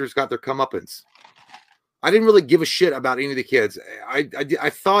characters got their comeuppance. I didn't really give a shit about any of the kids. I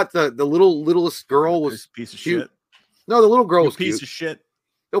thought the littlest girl was a piece of cute. shit. No, the little girl was piece cute. of shit.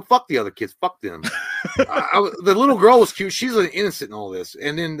 No, fuck the other kids. Fuck them. The little girl was cute. She's an innocent in all this.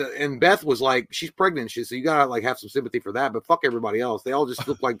 And then and Beth was like, she's pregnant. So you gotta like have some sympathy for that. But fuck everybody else. They all just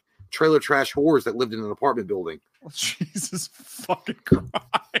look like trailer trash whores that lived in an apartment building. Oh, Jesus fucking Christ.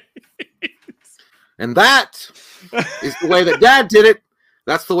 And that is the way that Dad did it.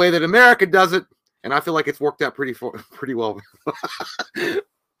 That's the way that America does it. And I feel like it's worked out pretty well.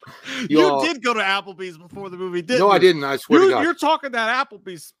 You did go to Applebee's before the movie, didn't you? No, I didn't. I swear to God. You're talking that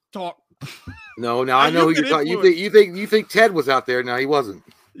Applebee's talk. No, now I know who you're talking. You think Ted was out there? No, he wasn't.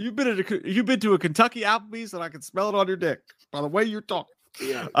 You've been to a Kentucky Applebee's, and I can smell it on your dick by the way you're talking.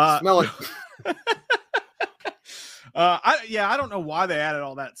 Yeah, smell it. I don't know why they added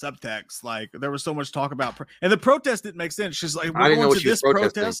all that subtext. Like, there was so much talk about, and the protest didn't make sense. She's like, we're going to this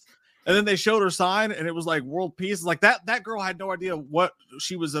protest, and then they showed her sign, and it was like world peace. Like that girl had no idea what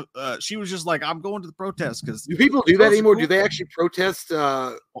she was. She was just like, I'm going to the protest because. Do people do that anymore? Cool. Do they actually protest?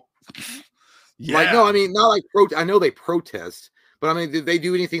 Yeah. Like, no, I mean, not like I know they protest, But I mean, did they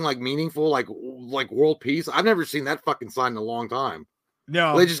do anything like meaningful, like world peace? I've never seen that fucking sign in a long time.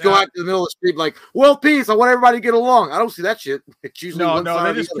 No, they just go out to the middle of the street like world peace. I want everybody to get along. I don't see that shit. It's usually no.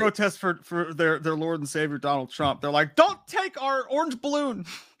 They just protest for their Lord and Savior Donald Trump. They're like, don't take our orange balloon.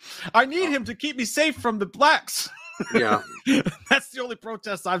 I need him to keep me safe from the blacks. Yeah, that's the only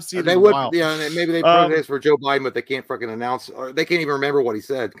protest I've seen. They would, yeah. Maybe they protest for Joe Biden, but they can't fucking announce, or they can't even remember what he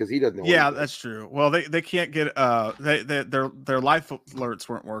said because he doesn't know. Yeah, that's true. Well, they can't get their life alerts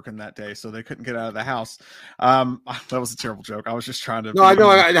weren't working that day, so they couldn't get out of the house. That was a terrible joke. I was just trying to. No, I know.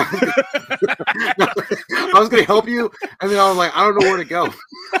 I was going to help you, and then I was like, I don't know where to go.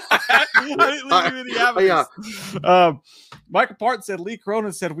 I didn't leave you in the avenues. Yeah. Michael Parton said Lee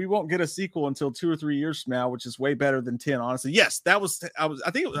Cronin said we won't get a sequel until 2 or 3 years from now, which is way better than 10. Honestly, yes, I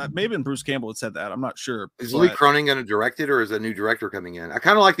think it was, maybe Bruce Campbell had said that. I'm not sure. Is Lee Cronin going to direct it, or is a new director coming in? I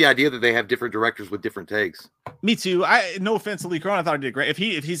kind of like the idea that they have different directors with different takes. Me too. No offense to Lee Cronin, I thought he did great.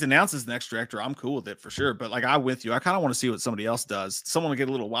 If he's announced as the next director, I'm cool with it for sure. But like I'm with you, I kind of want to see what somebody else does. Someone will get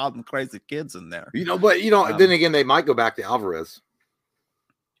a little wild and crazy kids in there. Then again, they might go back to Alvarez.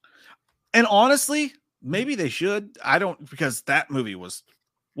 And honestly, maybe they should. I don't, because that movie was.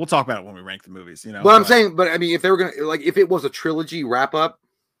 We'll talk about it when we rank the movies. But I'm saying, I mean, if they were gonna if it was a trilogy wrap up,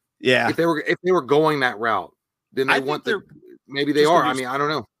 yeah. If they were going that route, then maybe they are. I mean, I don't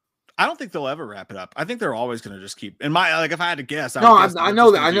know. I don't think they'll ever wrap it up. I think they're always going to just keep. If I had to guess, I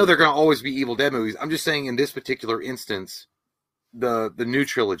know they're going to always be Evil Dead movies. I'm just saying, in this particular instance, the new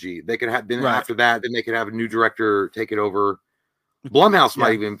trilogy, they could have. Then after that, then they could have a new director take it over. Blumhouse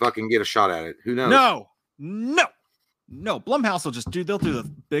might even fucking get a shot at it. Who knows? No. Blumhouse will they'll do the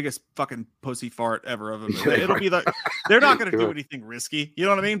biggest fucking pussy fart ever of them. It'll be like they're not going to do anything risky. You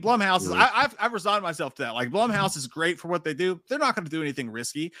know what I mean? Blumhouse is. I've resigned myself to that. Like Blumhouse is great for what they do. They're not going to do anything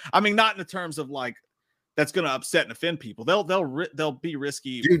risky. I mean, not in the terms of like that's going to upset and offend people. They'll be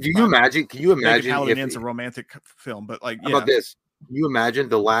risky. Dude, can you imagine if it's a romantic film? But like, how about this? Can you imagine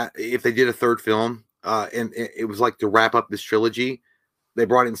if they did a third film? And it was like to wrap up this trilogy, they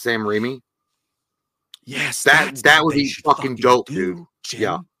brought in Sam Raimi. Yes, that would be fucking dope, dude. Jim.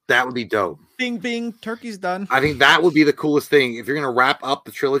 Yeah, that would be dope. Bing, bing, turkey's done. I think that would be the coolest thing. If you're gonna wrap up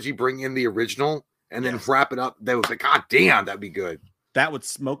the trilogy, bring in the original, and then wrap it up. They would say, God damn, that'd be good. That would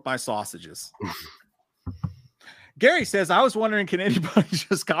smoke my sausages. Gary says, I was wondering, can anybody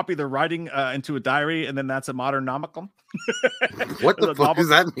just copy the writing into a diary and then that's a modern nomical? What the fuck does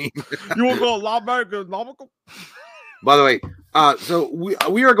that mean? You want to go library nomical? By the way, so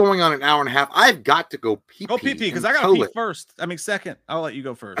we are going on an hour and a half. I've got to go pee. Go pee because I got to pee first. I mean, second. I'll let you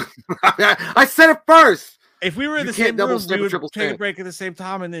go first. I said it first. If we were in the same room, we would take a break at the same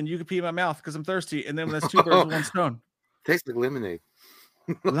time, and then you could pee in my mouth because I'm thirsty, and then that's two birds with one stone. Tastes like lemonade.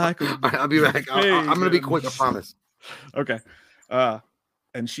 I'll be back. I'm going to be quick. I promise. Okay.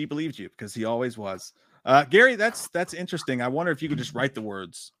 And she believed you because he always was. Gary, that's interesting. I wonder if you could just write the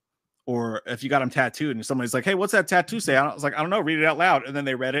words, or if you got them tattooed and somebody's like, hey, what's that tattoo say? I was like, I don't know, read it out loud. And then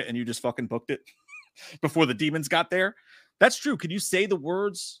they read it and you just fucking booked it before the demons got there. That's true. Could you say the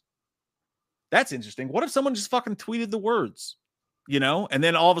words? That's interesting. What if someone just fucking tweeted the words, and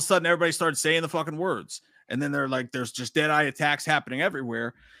then all of a sudden everybody started saying the fucking words, and then they're like, there's just Deadeye attacks happening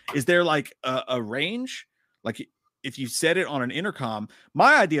everywhere. Is there like a range? Like if you said it on an intercom,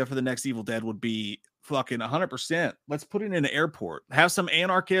 my idea for the next Evil Dead would be fucking 100%. Let's put it in an airport. Have some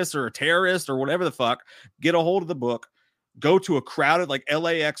anarchist or a terrorist or whatever the fuck get a hold of the book. Go to a crowded like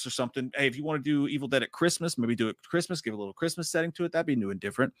LAX or something. Hey, if you want to do Evil Dead at Christmas, maybe do it at Christmas. Give a little Christmas setting to it. That'd be new and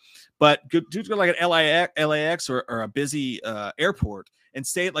different. But do like an LAX or a busy airport and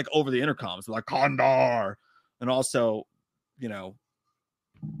say it like over the intercoms, like Kandar. And also,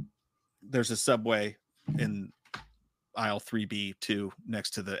 there's a subway in aisle 3B2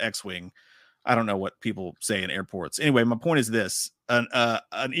 next to the X-Wing. I don't know what people say in airports. Anyway, my point is this.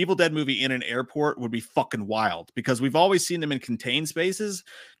 An Evil Dead movie in an airport would be fucking wild because we've always seen them in contained spaces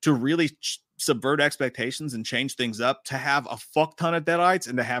to really subvert expectations and change things up. To have a fuck ton of Deadites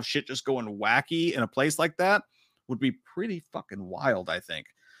and to have shit just going wacky in a place like that would be pretty fucking wild, I think.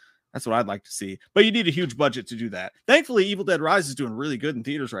 That's what I'd like to see. But you need a huge budget to do that. Thankfully, Evil Dead Rise is doing really good in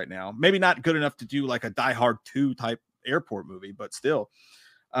theaters right now. Maybe not good enough to do like a Die Hard 2 type airport movie, but still.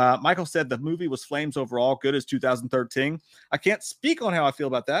 Michael said the movie was flames overall, good as 2013. I can't speak on how I feel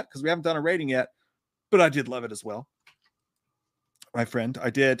about that because we haven't done a rating yet, but I did love it as well. My friend, I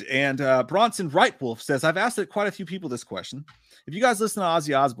did. And Bronson Wrightwolf says, I've asked quite a few people this question. If you guys listen to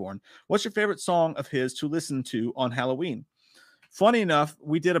Ozzy Osbourne, what's your favorite song of his to listen to on Halloween? Funny enough,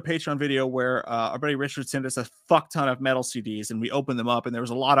 we did a Patreon video where our buddy Richard sent us a fuck ton of metal CDs and we opened them up and there was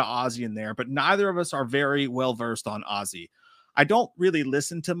a lot of Ozzy in there, but neither of us are very well versed on Ozzy. I don't really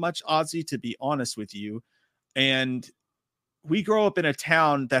listen to much Ozzy, to be honest with you. And we grow up in a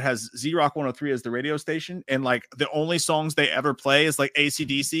town that has Z-Rock 103 as the radio station. And like the only songs they ever play is like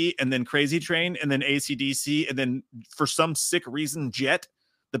AC/DC and then Crazy Train and then AC/DC. And then for some sick reason, Jet,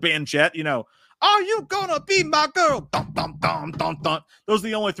 the band Jet, you know, are you gonna be my girl? Dun, dun, dun, dun, dun. Those are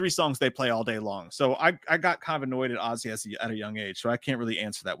the only 3 songs they play all day long. So I got kind of annoyed at Ozzy at a young age. So I can't really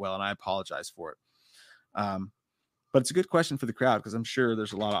answer that well. And I apologize for it. But it's a good question for the crowd because I'm sure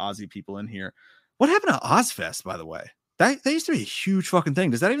there's a lot of Ozzy people in here. What happened to Ozfest, by the way? That used to be a huge fucking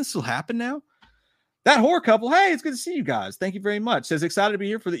thing. Does that even still happen now? That horror couple, hey, it's good to see you guys. Thank you very much. Says, excited to be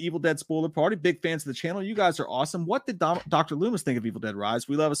here for the Evil Dead spoiler party. Big fans of the channel. You guys are awesome. What did Dr. Loomis think of Evil Dead Rise?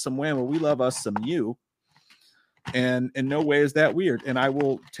 We love us some Wham, but we love us some you. And in no way is that weird. And I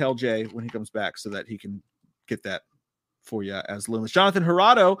will tell Jay when he comes back so that he can get that for you as Loomis. Jonathan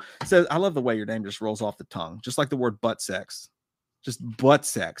Hirado says, I love the way your name just rolls off the tongue, just like the word butt sex. Just butt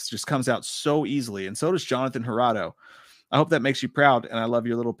sex just comes out so easily. And so does Jonathan Hirado. I hope that makes you proud, and I love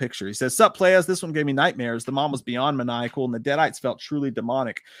your little picture. He says, sup, players? This one gave me nightmares. The mom was beyond maniacal, and the Deadites felt truly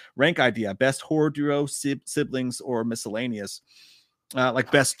demonic. Rank idea, best horror duo, siblings, or miscellaneous. Like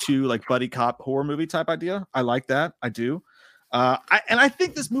best 2, like buddy cop horror movie type idea. I like that. I do. I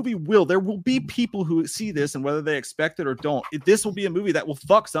think this movie there will be people who see this, and whether they expect it or don't, this will be a movie that will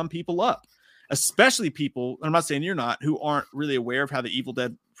fuck some people up. Especially people, and I'm not saying you're not, who aren't really aware of how the Evil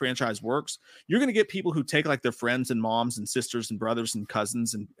Dead franchise works. You're going to get people who take like their friends and moms and sisters and brothers and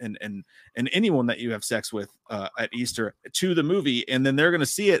cousins and anyone that you have sex with at Easter to the movie, and then they're going to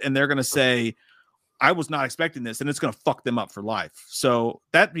see it and they're going to say, I was not expecting this, and it's going to fuck them up for life. So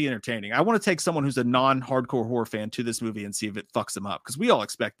that'd be entertaining. I want to take someone who's a non-hardcore horror fan to this movie and see if it fucks them up, because we all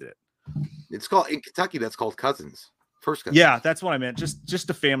expected it. It's called, in Kentucky, that's called Cousins. First Cousins. Yeah, that's what I meant. Just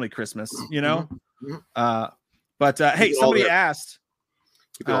a family Christmas, you know? But hey, somebody asked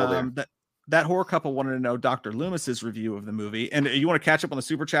that horror couple wanted to know Dr. Loomis's review of the movie. And you want to catch up on the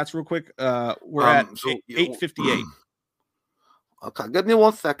super chats real quick? We're at 8:58. Okay, give me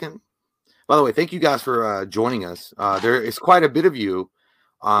 1 second. By the way, thank you guys for joining us. There is quite a bit of you,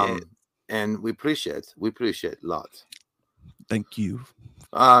 and we appreciate a lot. Thank you.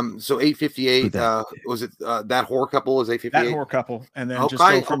 So 8:58. Was it that horror couple? Is 8:58? That horror couple, and then just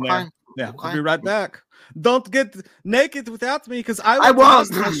go from there. Yeah, I'll be right back. Don't get naked without me, because I won't.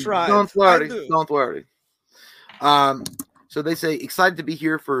 Don't worry. Don't worry. So they say, excited to be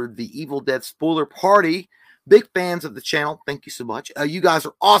here for the Evil Dead spoiler party. Big fans of the channel. Thank you so much. You guys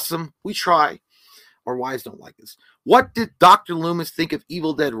are awesome. We try. Our wives don't like us. What did Dr. Loomis think of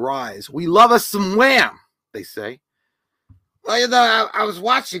Evil Dead Rise? We love us some Wham, they say. Well, you know, I was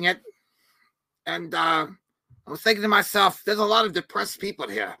watching it, and I was thinking to myself, there's a lot of depressed people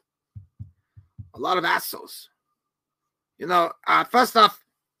here. A lot of assholes. You know, first off,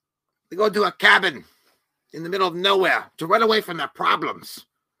 they go to a cabin in the middle of nowhere to run away from their problems.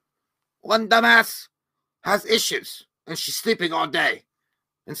 One dumbass has issues, and she's sleeping all day.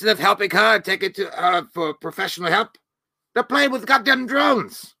 Instead of helping her and taking to her for professional help, they're playing with goddamn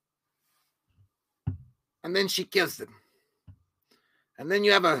drones. And then she kills them. And then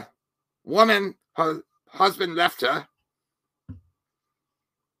you have a woman, her husband left her,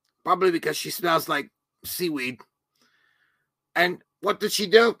 probably because she smells like seaweed. And what did she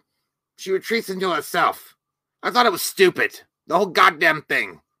do? She retreats into herself. I thought it was stupid. The whole goddamn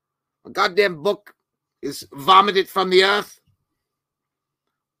thing. A goddamn book is vomited from the earth.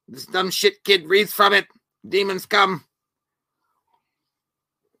 This dumb shit kid reads from it. Demons come.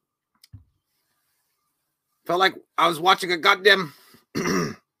 Felt like I was watching a goddamn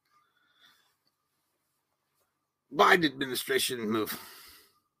Biden administration move.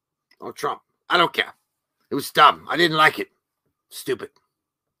 Or Trump. I don't care. It was dumb. I didn't like it. Stupid.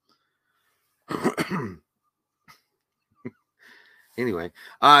 Anyway,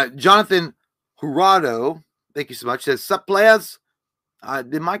 Jonathan Hirado, thank you so much, says, sup, players?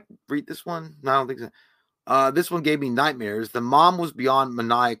 Did Mike read this one? No, I don't think so. This one gave me nightmares. The mom was beyond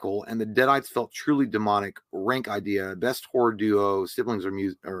maniacal, and the Deadites felt truly demonic. Rank idea. Best horror duo. Siblings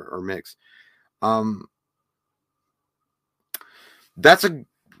or mix.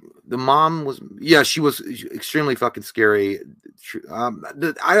 The mom was, yeah, she was extremely fucking scary.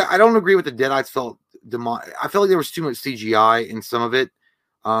 I don't agree with the Deadites felt demonic. I felt like there was too much CGI in some of it.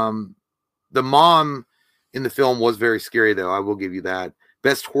 The mom in the film was very scary, though. I will give you that.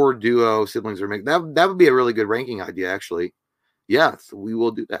 Best horror duo, siblings or mix. That would be a really good ranking idea, actually. Yes, we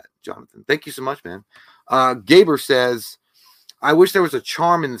will do that, Jonathan. Thank you so much, man. Gaber says, I wish there was a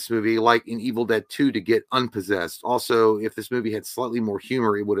charm in this movie, like in Evil Dead 2, to get unpossessed. Also, if this movie had slightly more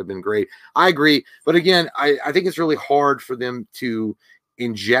humor, it would have been great. I agree. But again, I think it's really hard for them to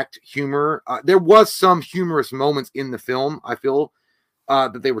inject humor. There was some humorous moments in the film, I feel,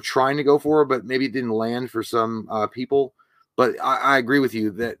 that they were trying to go for, but maybe it didn't land for some people. But I agree with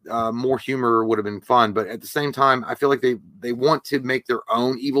you that more humor would have been fun. But at the same time, I feel like they want to make their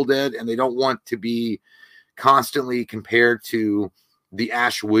own Evil Dead, and they don't want to be constantly compared to the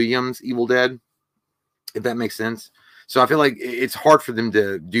Ash Williams Evil Dead, if that makes sense. So I feel like it's hard for them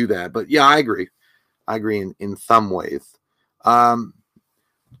to do that. But yeah, I agree. I agree in some ways.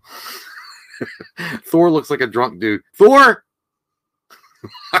 Thor looks like a drunk dude. Thor!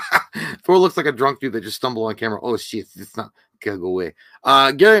 Thor looks like a drunk dude that just stumbled on camera. Oh shit, it's not gonna go away.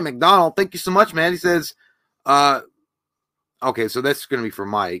 Gary McDonald, thank you so much, man. He says, okay, so that's gonna be for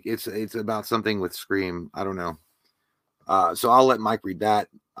Mike. It's about something with Scream. I don't know. So I'll let Mike read that.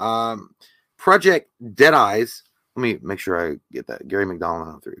 Project Deadeyes. Let me make sure I get that. Gary McDonald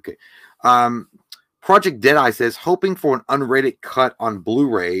 103. Okay. Project Deadeye says, hoping for an unrated cut on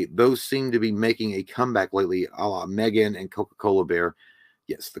Blu-ray. Those seem to be making a comeback lately, a la Megan and Coca-Cola Bear.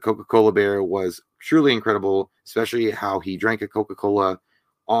 Yes, the Coca-Cola Bear was truly incredible, especially how he drank a Coca-Cola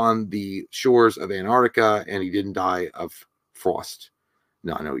on the shores of Antarctica and he didn't die of frost.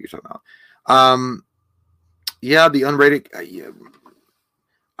 No, I know what you're talking about. Yeah, the unrated.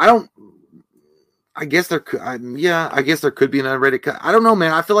 I guess there could. I guess there could be an unrated cut. I don't know,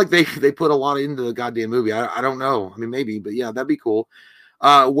 man. I feel like they put a lot into the goddamn movie. I don't know. I mean, maybe, but yeah, that'd be cool.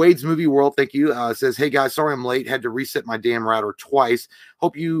 Wade's Movie World, thank you. Says, hey guys, sorry I'm late. Had to reset my damn router twice.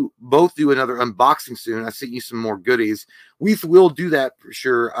 Hope you both do another unboxing soon. I sent you some more goodies. We will do that for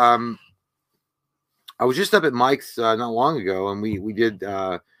sure. I was just up at Mike's not long ago, and we did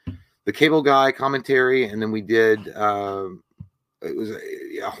the Cable Guy commentary, and then we did it was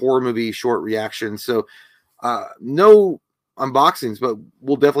a horror movie short reaction. So no unboxings, but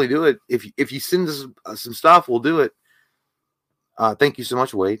we'll definitely do it. If you send us some stuff, we'll do it. Thank you so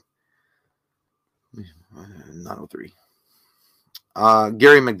much, Wade. 903.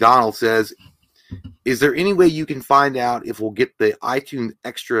 Gary McDonald says, is there any way you can find out if we'll get the iTunes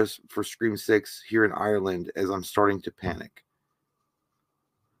extras for Scream 6 here in Ireland, as I'm starting to panic?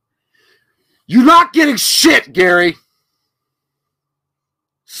 You're not getting shit, Gary.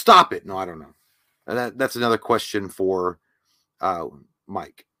 Stop it. No, I don't know. That's another question for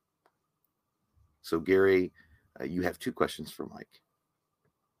Mike. So, Gary, you have two questions for Mike.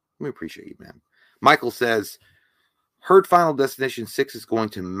 We appreciate you, man. Michael says, heard Final Destination 6 is going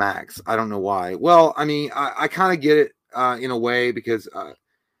to Max. I don't know why. Well, I mean, I kind of get it in a way, because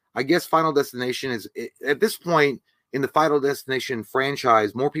I guess Final Destination is, at this point in the Final Destination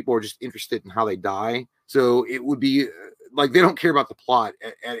franchise, more people are just interested in how they die. So it would be like they don't care about the plot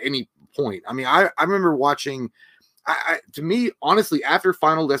at any point. I mean, I remember watching, to me, honestly, after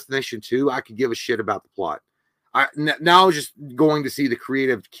Final Destination 2, I could give a shit about the plot. Now just going to see the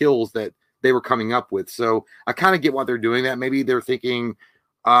creative kills that they were coming up with. So I kind of get why they're doing that. Maybe they're thinking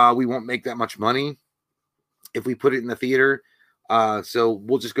we won't make that much money if we put it in the theater. So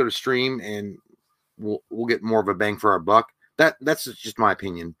we'll just go to stream and we'll get more of a bang for our buck. That's just my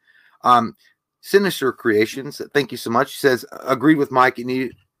opinion. Sinister Creations, thank you so much. Says, agreed with Mike. You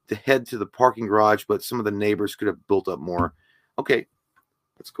needed to head to the parking garage, but some of the neighbors could have built up more. Okay,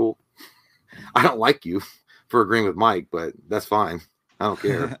 that's cool. I don't like you for agreeing with Mike, but that's fine. I don't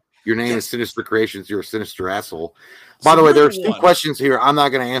care. Your name is Sinister Creations. You're a sinister asshole. By the way, there's two questions here. I'm not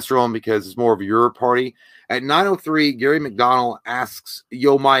going to answer them because it's more of your party. At 9:03, Gary McDonald asks,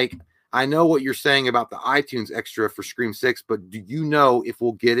 yo, Mike, I know what you're saying about the iTunes extra for Scream 6, but do you know if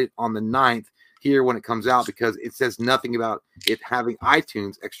we'll get it on the 9th here when it comes out? Because it says nothing about it having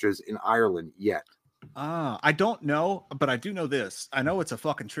iTunes extras in Ireland yet. I don't know, but I do know this. I know it's a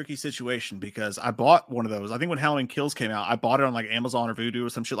fucking tricky situation because I bought one of those. I think when Halloween Kills came out, I bought it on like Amazon or Vudu or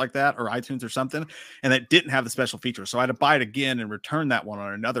some shit like that, or iTunes or something, and it didn't have the special feature. So I had to buy it again and return that one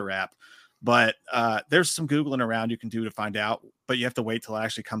on another app. But there's some Googling around you can do to find out, but you have to wait till it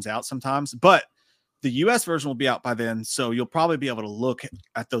actually comes out sometimes. But the US version will be out by then, so you'll probably be able to look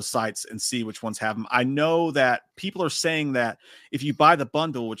at those sites and see which ones have them. I know that people are saying that if you buy the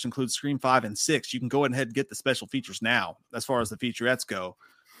bundle, which includes Scream 5 and 6, you can go ahead and get the special features now, as far as the featurettes go.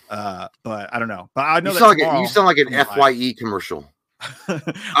 But I don't know. But I know you sound like an FYE commercial. I'm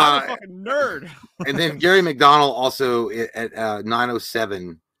a fucking nerd. And then Gary McDonald also at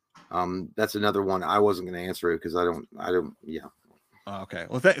 9:07. That's another one. I wasn't going to answer it because I don't. Yeah. Oh, okay.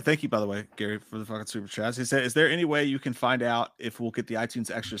 Well, thank you, by the way, Gary, for the fucking super chats. He said, "Is there any way you can find out if we'll get the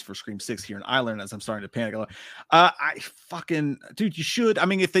iTunes extras for Scream 6 here in Ireland?" As I'm starting to panic. I fucking dude, you should. I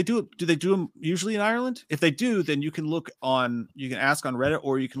mean, if they do they do them usually in Ireland? If they do, then you can ask on Reddit,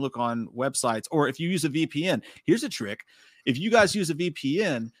 or you can look on websites, or if you use a VPN. Here's a trick: if you guys use a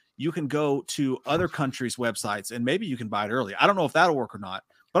VPN, you can go to other countries' websites, and maybe you can buy it early. I don't know if that'll work or not,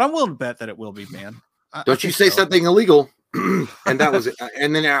 but I'm willing to bet that it will be, man. Don't you say something illegal? And that was it.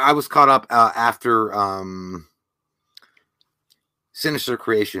 And then I was caught up after Sinister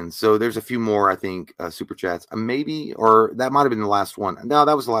Creations. So there's a few more, I think, super chats. Maybe, or that might have been the last one. No,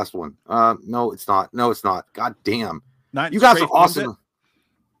 that was the last one. No, it's not. No, it's not. God damn. You guys are awesome.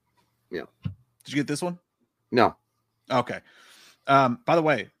 Yeah. Did you get this one? No. Okay. By the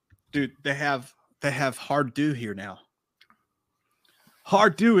way, dude, they have Hard Dew here now.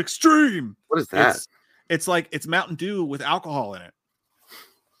 Hard Dew Extreme. What is that? It's Mountain Dew with alcohol in it.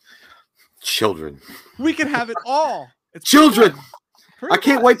 Children. We can have it all. It's children. I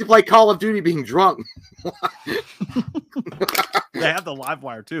can't wait to play Call of Duty being drunk. They have the live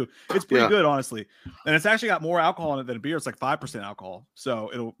wire too. It's pretty good, honestly. And it's actually got more alcohol in it than a beer. It's like 5% alcohol. So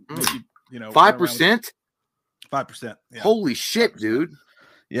it'll make you, 5%? 5%. Yeah. Holy shit, dude.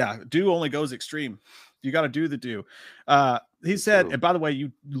 Yeah. Dew only goes extreme. You got to do the Dew. He said, and by the way,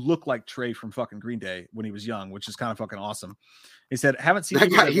 you look like Trey from fucking Green Day when he was young, which is kind of fucking awesome. He said, haven't seen that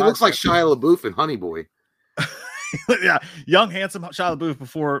guy. He looks like Shia LaBeouf and Honey Boy. Yeah, young, handsome Shia LaBeouf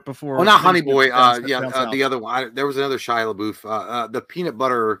before. Well, not Honey Boy. The other one. There was another Shia LaBeouf. The Peanut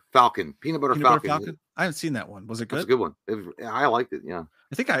Butter Falcon. Peanut Butter Falcon. I haven't seen that one. Was it good? It's a good one. I liked it. Yeah.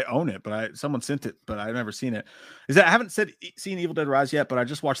 I think I own it, but someone sent it, but I've never seen it. I haven't seen Evil Dead Rise yet, but I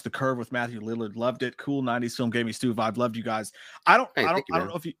just watched The Curve with Matthew Lillard. Loved it. Cool 90s film, gave me Stu vibe. Loved you guys. I don't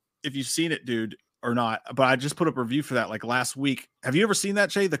know if you've seen it, dude, or not, but I just put up a review for that like last week. Have you ever seen that,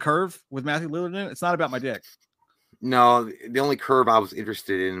 Jay? The Curve with Matthew Lillard in it? It's not about my dick. No, the only curve I was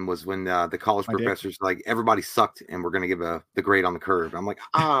interested in was when the college professors like everybody sucked and we're going to give the grade on the curve. I'm like,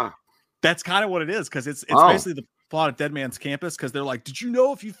 that's kind of what it is, because it's basically the plot of Dead Man's Campus, because they're like, did you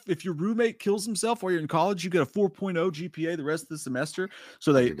know if your roommate kills himself while you're in college, you get a 4.0 GPA the rest of the semester?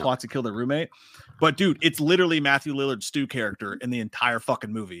 So they plot to kill their roommate. But dude, it's literally Matthew Lillard's Stu character in the entire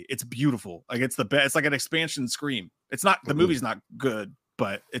fucking movie. It's beautiful. Like it's the best. It's like an expansion Scream. It's not the movie's not good,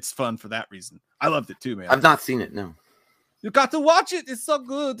 but it's fun for that reason. I loved it too, man. I've not seen it. No. You got to watch it. It's so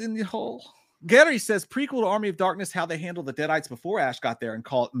good in the whole. Gary says prequel to Army of Darkness, how they handled the Deadites before Ash got there, and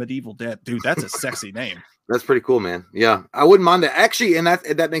call it Medieval Dead. Dude, that's a sexy name. That's pretty cool, man. Yeah, I wouldn't mind that. Actually, and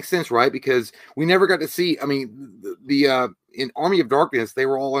that makes sense, right? Because we never got to see. I mean, the in Army of Darkness, they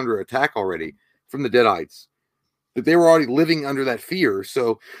were all under attack already from the Deadites, but they were already living under that fear.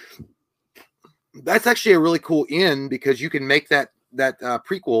 So that's actually a really cool end, because you can make that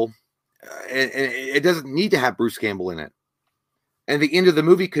prequel, and it doesn't need to have Bruce Campbell in it. And the end of the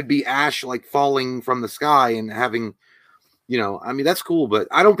movie could be Ash like falling from the sky and having, I mean, that's cool, but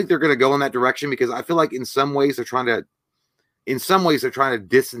I don't think they're going to go in that direction, because I feel like in some ways they're trying to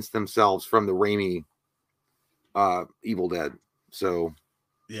distance themselves from the Raimi Evil Dead. So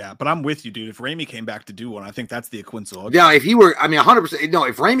yeah, but I'm with you, dude. If Raimi came back to do one, I think that's the quintessential. Yeah, if he were, I mean, 100%. No,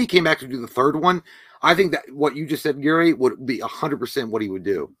 if Raimi came back to do the third one, I think that what you just said, Gary, would be 100% what he would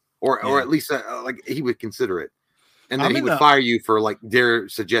do, or at least like he would consider it. And then he would fire you for like dare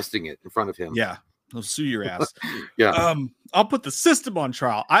suggesting it in front of him. Yeah. He'll sue your ass. Yeah. I'll put the system on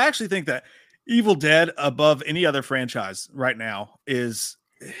trial. I actually think that Evil Dead, above any other franchise right now, has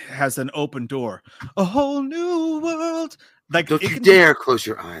an open door. A whole new world. Like, don't you dare close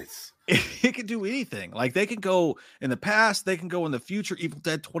your eyes. It can do anything. Like, they can go in the past, they can go in the future. Evil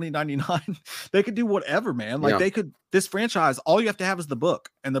Dead 2099. They could do whatever, man. Like, this franchise, all you have to have is the book.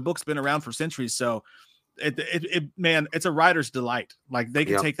 And the book's been around for centuries. So man, it's a writer's delight. Like, they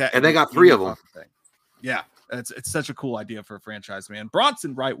can take that, and they got 3 of them. Yeah, it's such a cool idea for a franchise, man.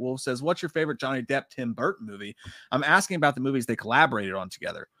 Bronson Wright Wolf says, "What's your favorite Johnny Depp Tim Burton movie?" I'm asking about the movies they collaborated on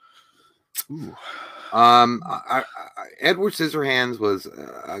together. Ooh. Edward Scissorhands was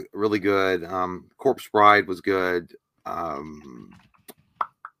really good. Corpse Bride was good.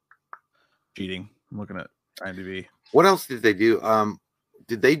 Cheating. I'm looking at IMDb. What else did they do?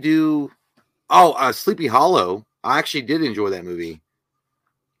 Did they do? Sleepy Hollow. I actually did enjoy that movie.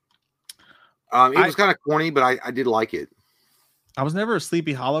 It was kind of corny, but I did like it. I was never a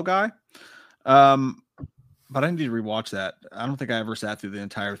Sleepy Hollow guy, but I need to rewatch that. I don't think I ever sat through the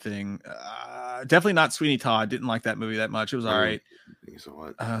entire thing. Definitely not Sweeney Todd. Didn't like that movie that much. It was all right. So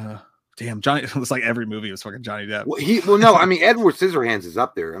what? Damn, Johnny. It was like every movie was fucking Johnny Depp. Well, no, I mean, Edward Scissorhands is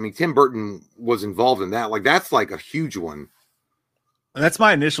up there. I mean, Tim Burton was involved in that. Like, that's like a huge one. That's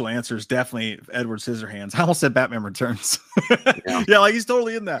my initial answer is definitely Edward Scissorhands. I almost said Batman Returns. Yeah, like he's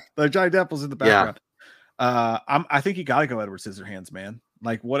totally in that. Like Johnny Depp was in the background. I think you gotta go Edward Scissorhands, man.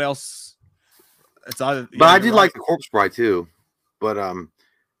 Like what else? It's either. But I did like The Corpse Bride too. But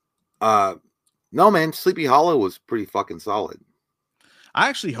no, man, Sleepy Hollow was pretty fucking solid. I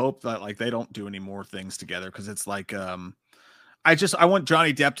actually hope that like they don't do any more things together because it's like I want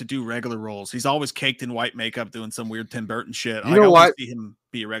Johnny Depp to do regular roles. He's always caked in white makeup doing some weird Tim Burton shit. You know what? I want to see him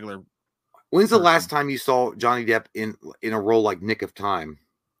be a regular. When's the last time you saw Johnny Depp in a role like Nick of Time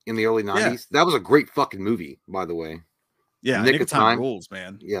in the early 90s? Yeah. That was a great fucking movie, by the way. Yeah, Nick of Time rules,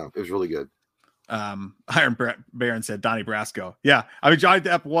 man. Yeah, it was really good. Iron Baron said Donnie Brasco. Yeah, I mean Johnny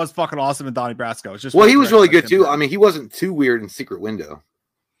Depp was fucking awesome in Donnie Brasco. It's just he was really good too. I mean, he wasn't too weird in Secret Window.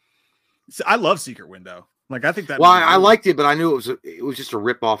 I love Secret Window. Like I think that. Well, I liked it, but I knew it was just a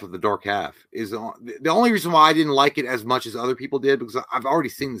rip off of The Dark Half. Is the only reason why I didn't like it as much as other people did because I've already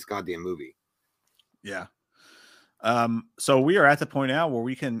seen this goddamn movie. Yeah. So we are at the point now where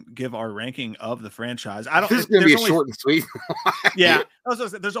we can give our ranking of the franchise. This is gonna be short and sweet. Yeah,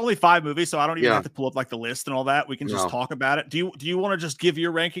 there's only 5 movies, so I don't even have to pull up like the list and all that. We can just talk about it. Do you want to just give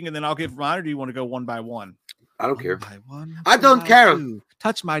your ranking and then I'll give mine, or do you want to go one by one? I don't care. I don't care.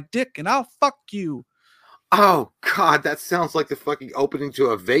 Touch my dick and I'll fuck you. Oh God, that sounds like the fucking opening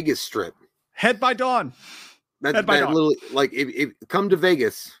to a Vegas strip. Head by Dawn. Head by Dawn. Literally, like if come to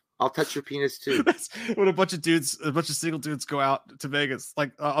Vegas. I'll touch your penis too. That's when a bunch of single dudes go out to Vegas,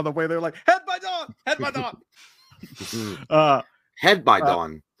 like on the way, they're like, head by Dawn, head by Dawn. Head by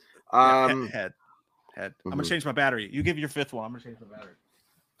Dawn. Head. I'm gonna change my battery. You give your 5th one. I'm gonna change my battery.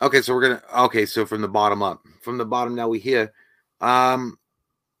 Okay, so so from the bottom up. From the bottom now we hear.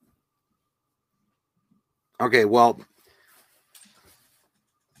 Okay, well.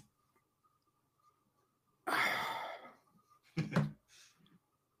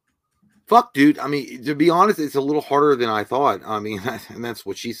 Fuck, dude. I mean, to be honest, it's a little harder than I thought. I mean, and that's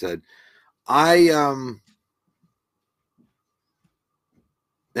what she said. And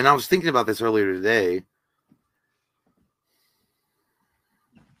I was thinking about this earlier today.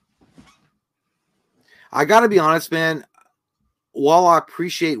 I got to be honest, man. While I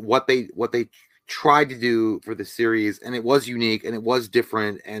appreciate what they tried to do for the series, and it was unique, and it was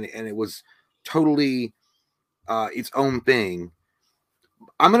different, and it was totally its own thing.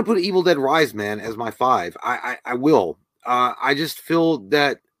 I'm going to put Evil Dead Rise, man, as my 5. I will. I just feel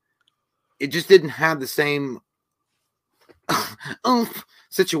that it just didn't have the same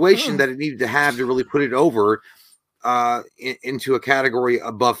situation that it needed to have to really put it over into a category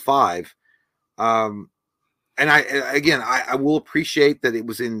above 5. And I will appreciate that it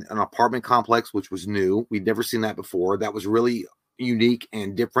was in an apartment complex, which was new. We'd never seen that before. That was really unique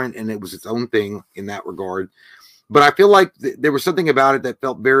and different, and it was its own thing in that regard. But I feel like there was something about it that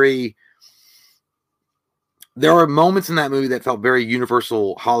felt very. There were moments in that movie that felt very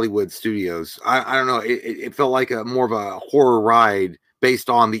Universal Hollywood Studios. I don't know. It felt like more of a horror ride based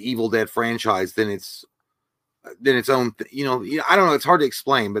on the Evil Dead franchise than its own. I don't know. It's hard to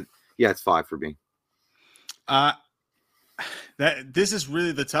explain, but yeah, it's 5 for me. This is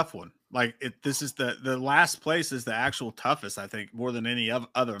really the tough one. Like this is the last place is the actual toughest. I think more than any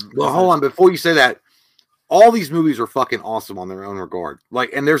other. Well, hold on before you say that. All these movies are fucking awesome on their own regard.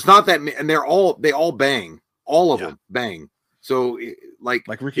 Like, and there's not that, and they all bang. All of them bang. So, like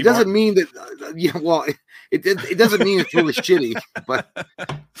Ricky it doesn't Martin. mean that. It doesn't mean it's really shitty. But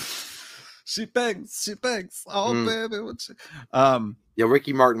she bangs. Oh, baby. Yeah,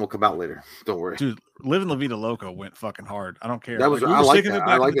 Ricky Martin will come out later. Don't worry, dude. Livin' La Vida Loca went fucking hard. I don't care. That was I like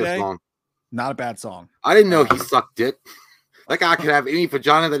that song. Not a bad song. I didn't know he sucked dick. That guy could have any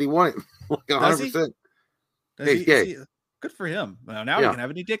vagina that he wanted. Like 100%. He's gay. Good for him. Well, now he can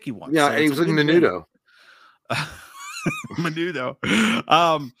have any dick he wants. Yeah, so and he was in Menudo.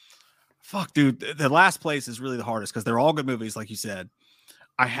 Menudo. Fuck, dude. The last place is really the hardest because they're all good movies, like you said.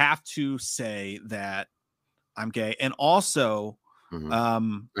 I have to say that I'm gay, and also, I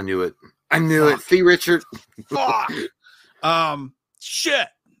knew it. I knew it. See, Richard. Fuck. Shit.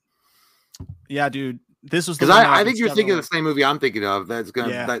 Yeah, dude. This was because I think you're thinking of the same movie I'm thinking of. That's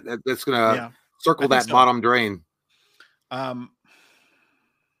gonna that's gonna circle that bottom drain. I'm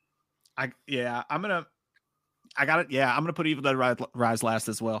gonna put Evil Dead Rise last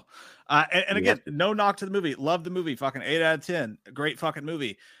as well. And again, no knock to the movie. Love the movie. Fucking 8 out of 10. Great fucking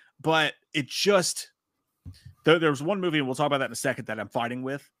movie. But it just There was one movie, and we'll talk about that in a second, that I'm fighting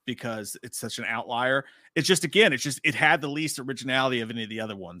with because it's such an outlier. It's just, again, it had the least originality of any of the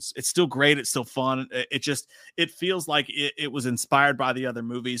other ones. It's still great. It's still fun. It feels like it was inspired by the other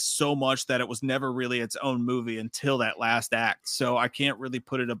movies so much that it was never really its own movie until that last act. So I can't really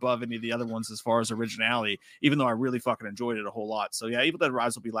put it above any of the other ones as far as originality, even though I really fucking enjoyed it a whole lot. So yeah, Evil Dead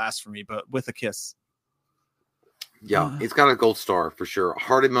Rise will be last for me, but with a kiss. Yeah, it's got a gold star for sure.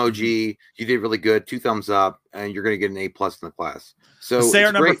 Heart emoji. You did really good. 2 thumbs up, and you're going to get an A+ in the class. So let's say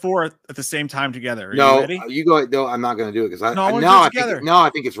our number 4 at the same time together. Are no, you ready? You go. No, I'm not going to do it because I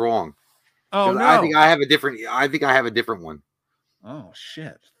think it's wrong. Oh no, I think I have a different one. Oh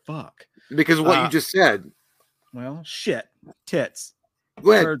shit, fuck. Because of what you just said. Well, shit, tits.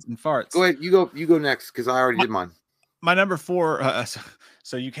 Go ahead. Birds and farts. Go ahead. You go next because I already did mine. My number 4.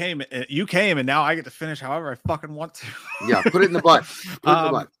 So you came, and now I get to finish however I fucking want to. Yeah, put it in the butt.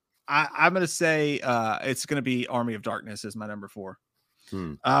 I'm gonna say it's gonna be Army of Darkness is my number 4.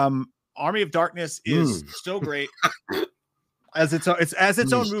 Army of Darkness is still great. As its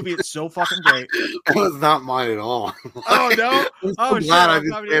own movie, it's so fucking great. That was not mine at all. Oh no! I'm so glad I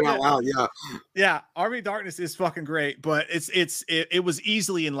just said it out loud. Yeah. Army of Darkness is fucking great, but it was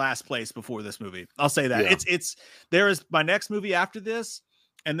easily in last place before this movie. I'll say that. Yeah. There is my next movie after this,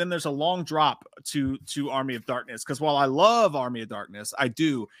 and then there's a long drop to Army of Darkness, because while I love Army of Darkness,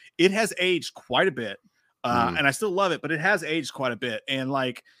 it has aged quite a bit, and I still love it, but it has aged quite a bit, and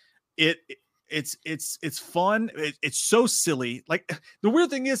like it's fun. It's so silly. Like, the weird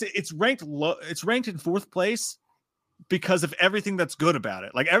thing is it's ranked low. It's ranked in 4th place because of everything that's good about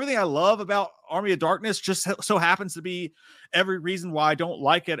it. Like, everything I love about Army of Darkness just so happens to be every reason why I don't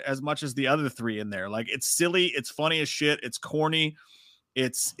like it as much as the other 3 in there. Like, it's silly, it's funny as shit, it's corny,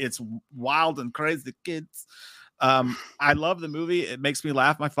 it's wild and crazy kids. I love the movie. It makes me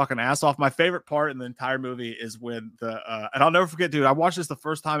laugh my fucking ass off. My favorite part in the entire movie is when and I'll never forget, dude, I watched this the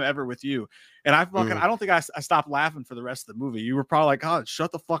first time ever with you, and I don't think I stopped laughing for the rest of the movie. You were probably like, oh,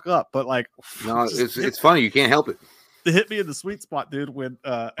 shut the fuck up. But like, no, it's funny. You can't help it. It hit me in the sweet spot, dude, when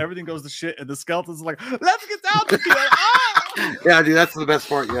everything goes to shit and the skeleton's like, let's get down to it. Ah! Yeah, dude, that's the best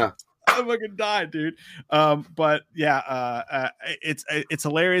part. Yeah. I fucking died, dude. But yeah, it's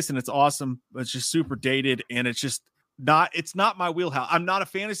hilarious and it's awesome. It's just super dated, and it's not my wheelhouse. I'm not a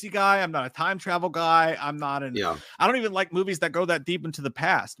fantasy guy. I'm not a time travel guy. I don't even like movies that go that deep into the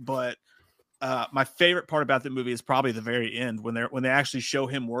past. But my favorite part about the movie is probably the very end when they actually show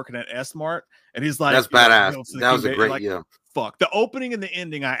him working at S-Mart, and he's like, that's badass. That was a great, like, fuck, the opening and the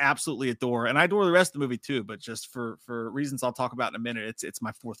ending I absolutely adore, and I adore the rest of the movie too, but just for reasons I'll talk about in a minute, it's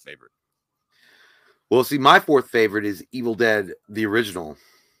my 4th favorite. Well, see, my 4th favorite is Evil Dead, the original,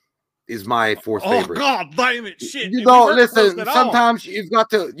 is my 4th favorite. Oh god damn it, shit. You know, listen, sometimes you've got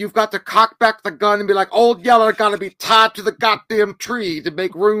to cock back the gun and be like, Old Yeller gotta be tied to the goddamn tree to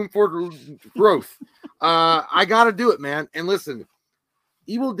make room for growth. I gotta do it, man. And listen,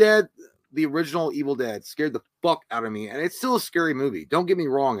 Evil Dead, the original Evil Dead, scared the fuck out of me, and it's still a scary movie. Don't get me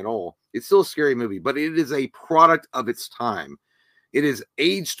wrong at all. It's still a scary movie, but it is a product of its time. It is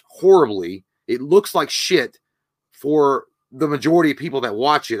aged horribly. It looks like shit for the majority of people that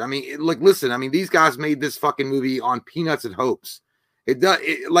watch it. I mean, listen, I mean, these guys made this fucking movie on peanuts and hopes. And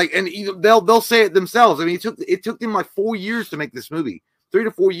they'll say it themselves. I mean, it took them like 4 years to make this movie, 3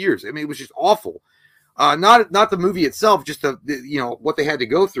 to 4 years. I mean, it was just awful. Not the movie itself, just what they had to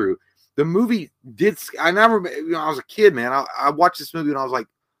go through. The movie did. I remember, I was a kid, man. I watched this movie when I was like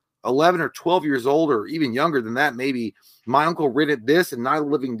 11 or 12 years old, or even younger than that, maybe. My uncle rented this and Night of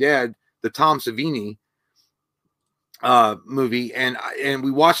the Living Dead, the Tom Savini movie, and we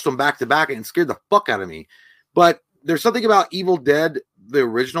watched them back to back, and it scared the fuck out of me. But there's something about Evil Dead, the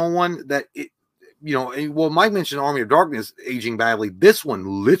original one, that Mike mentioned Army of Darkness aging badly. This one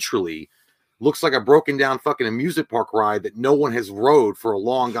literally looks like a broken down fucking amusement park ride that no one has rode for a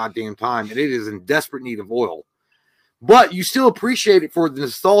long goddamn time, and it is in desperate need of oil. But you still appreciate it for the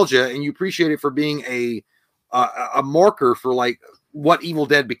nostalgia, and you appreciate it for being a marker for like what Evil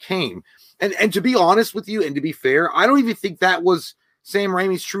Dead became. And to be honest with you, and to be fair, I don't even think that was Sam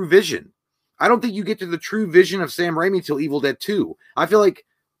Raimi's true vision. I don't think you get to the true vision of Sam Raimi until Evil Dead 2. I feel like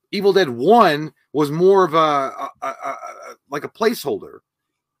Evil Dead 1 was more of a placeholder.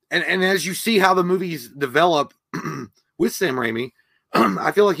 And as you see how the movies develop with Sam Raimi,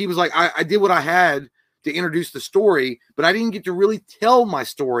 I feel like he was like, I did what I had to introduce the story, but I didn't get to really tell my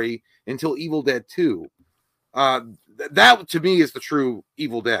story until Evil Dead 2. That to me is the true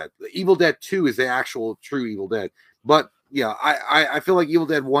Evil Dead. Evil Dead 2 is the actual true Evil Dead. But yeah, I feel like Evil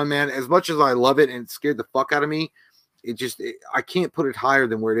Dead 1, man, as much as I love it and it scared the fuck out of me, I can't put it higher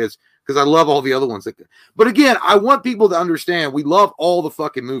than where it is. because I love all the other ones. But again, I want people to understand we love all the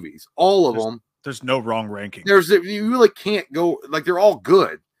fucking movies, all of them. There's no wrong ranking. You really can't go like they're all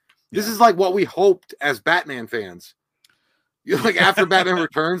good. This is like what we hoped as Batman fans. Like after Batman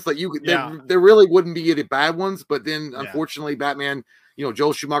Returns, like there really wouldn't be any bad ones, but then unfortunately, Batman,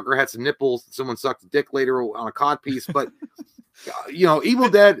 Joel Schumacher had some nipples. Someone sucked a dick later on a cod piece, but Evil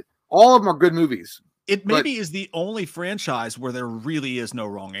Dead, all of them are good movies. It maybe is the only franchise where there really is no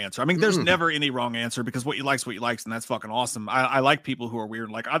wrong answer. I mean, there's never any wrong answer because what you like is what you like, and that's fucking awesome. I like people who are weird.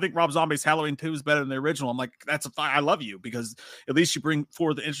 Like, I think Rob Zombie's Halloween 2 is better than the original. I'm like, I love you because at least you bring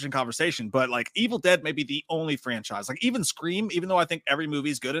forward the interesting conversation. But like, Evil Dead may be the only franchise. Like, even Scream, even though I think every movie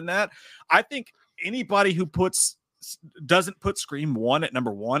is good in that, I think anybody who doesn't put Scream 1 at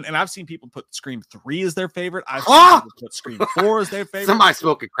number 1, and I've seen people put Scream 3 as their favorite. I've seen people put Scream 4 as their favorite. Somebody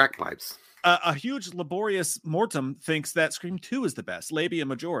smoking crack pipes. A huge laborious mortem thinks that Scream 2 is the best. Labia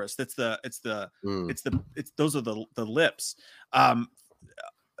majoris. Those are the lips.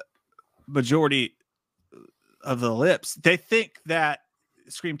 Majority of the lips. They think that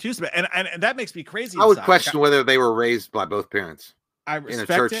Scream 2 is the best. And that makes me crazy. I would question whether they were raised by both parents in a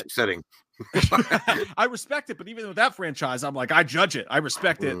church setting. I respect it, but even with that franchise, I'm like, I judge it, I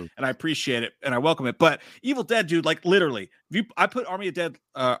respect it, and I appreciate it, and I welcome it. But Evil Dead, dude, like literally, I put Army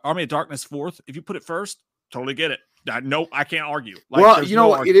of Darkness fourth. If you put it first, totally get it. Nope, I can't argue. Like,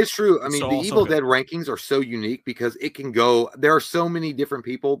 well, it is true. I mean, the Evil Dead rankings are so unique because it can go. There are so many different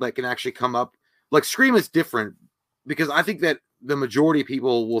people that can actually come up. Like Scream is different because I think that the majority of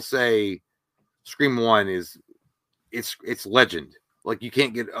people will say Scream 1 is it's legend. Like you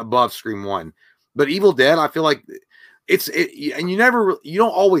can't get above Scream 1, but Evil Dead, I feel like and you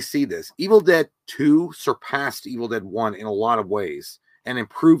don't always see this. Evil Dead 2 surpassed Evil Dead 1 in a lot of ways and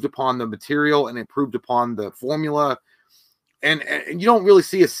improved upon the material and improved upon the formula. And you don't really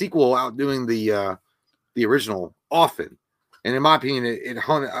see a sequel outdoing the original often. And in my opinion, it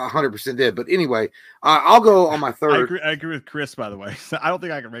 100% did. But anyway, I'll go on my third. I agree with Chris, by the way. I don't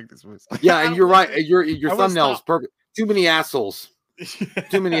think I can rank this movie. Yeah, and you're right. Your thumbnail is perfect. Too many assholes.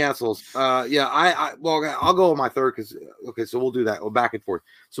 Too many assholes. I'll go on my third because so we'll do that. We'll back and forth.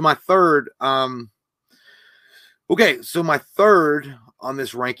 So my third, my third on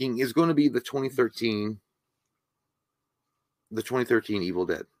this ranking is going to be the 2013 Evil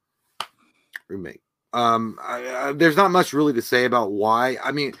Dead remake. There's not much really to say about why.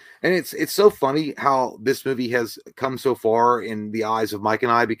 I mean, and it's so funny how this movie has come so far in the eyes of Mike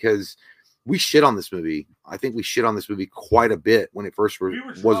and I because we shit on this movie. I think we shit on this movie quite a bit when it first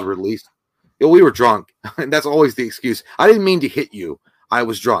was released. We were drunk, and that's always the excuse. I didn't mean to hit you. I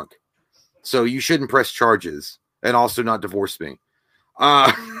was drunk. So you shouldn't press charges and also not divorce me.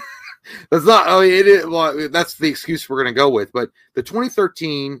 That's not, that's the excuse we're going to go with. But the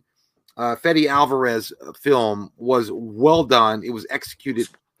 2013 Fede Alvarez film was well done. It was executed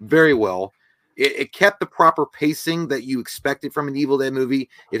very well. It kept the proper pacing that you expected from an Evil Dead movie.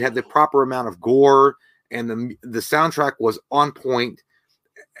 It had the proper amount of gore, and the soundtrack was on point.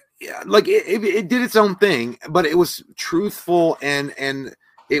 Yeah, like it did its own thing, but it was truthful and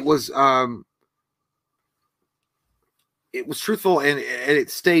it was truthful and it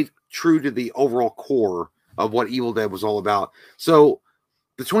stayed true to the overall core of what Evil Dead was all about. So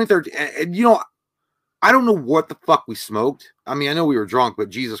the 2013, and I don't know what the fuck we smoked. I mean, I know we were drunk, but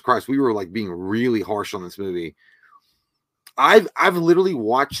Jesus Christ, we were like being really harsh on this movie. I've literally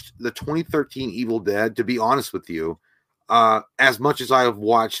watched the 2013 Evil Dead, to be honest with you, as much as I have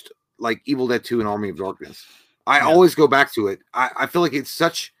watched like Evil Dead 2 and Army of Darkness. I always go back to it. I feel like it's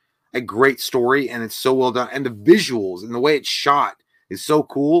such a great story and it's so well done. And the visuals and the way it's shot is so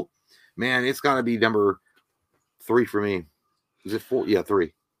cool. Man, it's got to be number 3 for me. Is it 4? Yeah,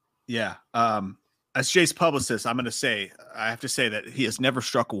 3. Yeah. As Jay's publicist, I have to say that he has never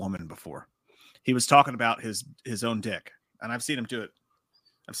struck a woman before. He was talking about his own dick, and I've seen him do it.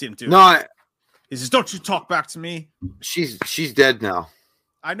 He says, "Don't you talk back to me." She's dead now.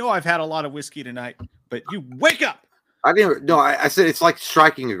 I know I've had a lot of whiskey tonight, but you wake up. I said it's like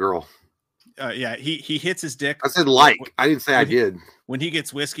striking a girl. Yeah, he hits his dick. I said like. I didn't say I did. When he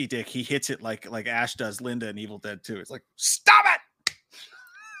gets whiskey dick, he hits it like Ash does Linda in Evil Dead 2. It's like, stop it.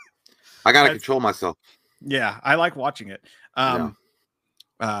 I gotta control myself. Yeah, I like watching it. I know.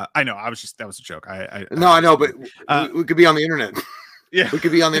 That was a joke. I know, but we could be on the internet. Yeah, we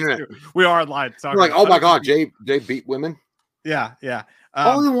could be on the internet. We are online. We're like, oh my god, Jay beat women. Yeah.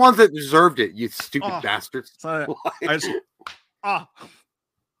 Only the ones that deserved it. You stupid bastards.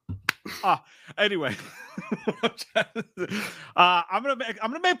 Anyway, I'm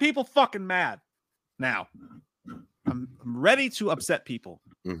gonna make people fucking mad. Now, I'm ready to upset people.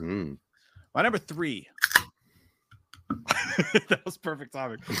 Mm-hmm. My number 3. That was perfect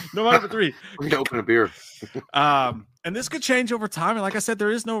timing. No, my number 3. We're gonna open a beer. And this could change over time. And like I said,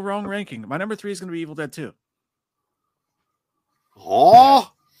 there is no wrong ranking. My number 3 is going to be Evil Dead 2.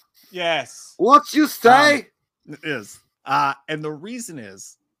 Oh, yes. What you say? It is. And the reason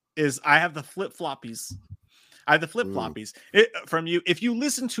is I have the flip-floppies. I have the flip-floppies from you. If you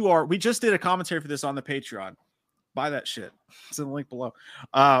listen to we just did a commentary for this on the Patreon. Buy that shit. It's in the link below.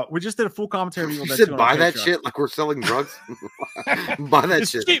 We just did a full commentary. You said buy that shit like we're selling drugs? Buy that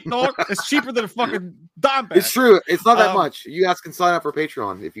shit. It's cheap, dog. It's cheaper than a fucking dime bag. It's true. It's not that much. You guys can sign up for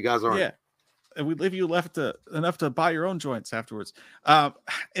Patreon if you guys aren't. Yeah. And we leave you enough to buy your own joints afterwards. And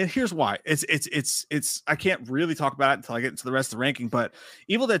here's why. It's I can't really talk about it until I get into the rest of the ranking, but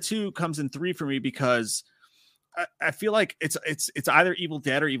Evil Dead 2 comes in 3 for me because I feel like it's either Evil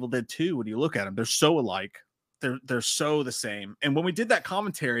Dead or Evil Dead 2 when you look at them. They're so alike. They're so the same. And when we did that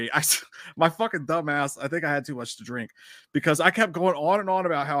commentary, my fucking dumbass, I think I had too much to drink because I kept going on and on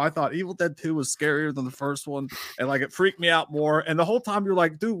about how I thought Evil Dead 2 was scarier than the first one, and like it freaked me out more. And the whole time you're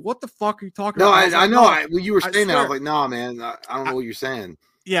like, dude, what the fuck are you talking about? I know. When you were saying that, I was like, no, man, I don't know what you're saying.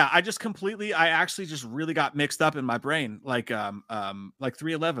 Yeah, I actually just really got mixed up in my brain, like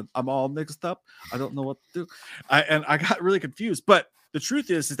 311. I'm all mixed up. I don't know what to do. I got really confused. But the truth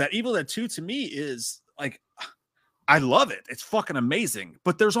is that Evil Dead 2 to me is like, I love it. It's fucking amazing.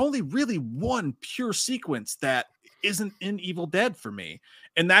 But there's only really one pure sequence that isn't in Evil Dead for me.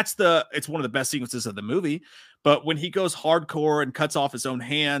 And it's one of the best sequences of the movie. But when he goes hardcore and cuts off his own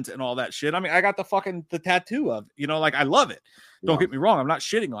hand and all that shit, I mean, I got the tattoo of, like, I love it. Don't get me wrong. I'm not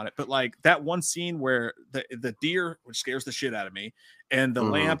shitting on it, but like that one scene where the deer, which scares the shit out of me, and the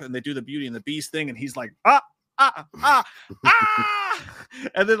lamp, and they do the Beauty and the Beast thing. And he's like, and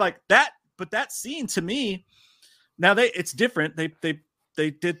then like that, but that scene to me, now it's different.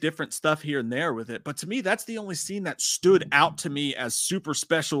 They did different stuff here and there with it, but to me, that's the only scene that stood out to me as super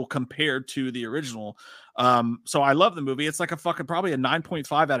special compared to the original. So I love the movie. It's like probably a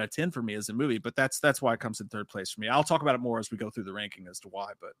 9.5 out of 10 for me as a movie, but that's why it comes in 3rd place for me. I'll talk about it more as we go through the ranking as to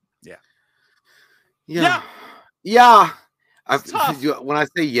why, but yeah. When I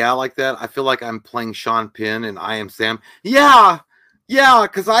say like that, I feel like I'm playing Sean Penn and I Am Sam. Yeah,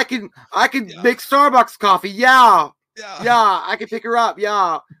 because I can make Starbucks coffee. Yeah, I can pick her up.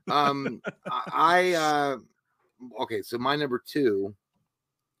 Yeah. Okay, so my number 2.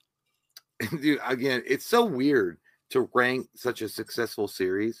 Dude, again, it's so weird to rank such a successful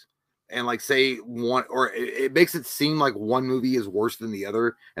series and like say one, or it makes it seem like one movie is worse than the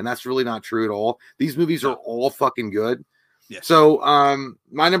other, and that's really not true at all. These movies are all fucking good. Yes. So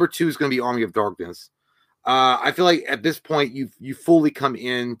my number 2 is going to be Army of Darkness. I feel like at this point you fully come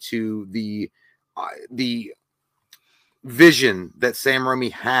into the vision that Sam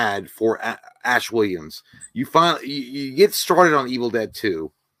Raimi had for Ash Williams. You get started on Evil Dead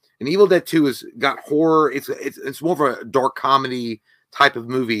 2, and Evil Dead 2 has got horror. It's more of a dark comedy type of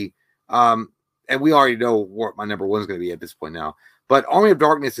movie. And we already know what my number 1 is going to be at this point now. But Army of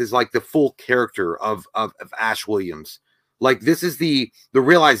Darkness is like the full character of Ash Williams. Like this is the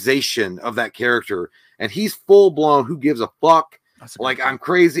realization of that character, and he's full blown. Who gives a fuck? Like I'm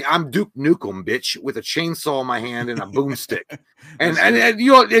crazy. I'm Duke Nukem, bitch, with a chainsaw in my hand and a boomstick. and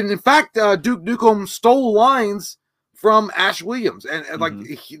in fact, Duke Nukem stole lines from Ash Williams, and like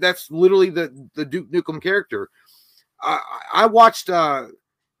that's literally the Duke Nukem character. I watched. I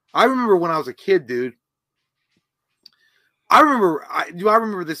remember when I was a kid, dude. I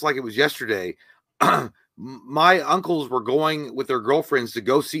remember this like it was yesterday. My uncles were going with their girlfriends to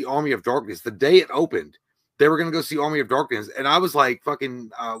go see Army of Darkness the day it opened. They were going to go see Army of Darkness, and I was like, fucking,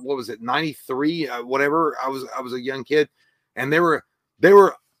 what was it, 93, whatever. I was a young kid, and they were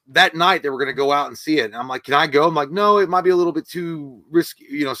that night they were going to go out and see it. And I'm like, can I go? I'm like, no, it might be a little bit too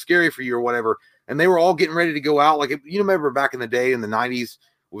risky, scary for you or whatever. And they were all getting ready to go out. Like, remember back in the day in the 90s,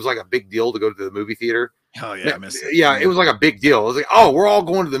 it was like a big deal to go to the movie theater. Oh yeah, I miss it. Yeah, it was like a big deal. It was like, oh, we're all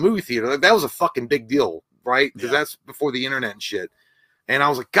going to the movie theater. Like, that was a fucking big deal, right? Because that's before the internet and shit. And I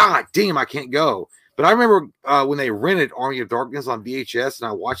was like, God damn, I can't go. But I remember when they rented Army of Darkness on VHS, and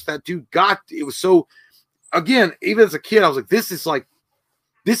I watched that, dude. God, it was so. Again, even as a kid, I was like, this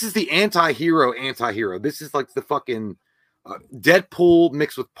is the anti-hero. This is like the fucking Deadpool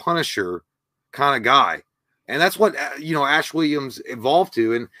mixed with Punisher kind of guy. And that's what, Ash Williams evolved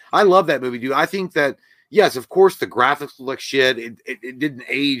to. And I love that movie, dude. I think that, yes, of course, the graphics look like shit. It didn't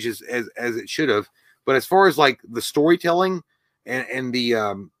age as it should have. But as far as like the storytelling and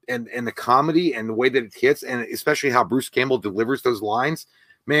the comedy and the way that it hits, and especially how Bruce Campbell delivers those lines,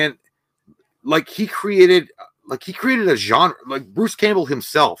 man, like he created like he created a genre. Like Bruce Campbell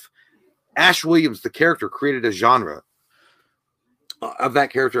himself, Ash Williams, the character, created a genre of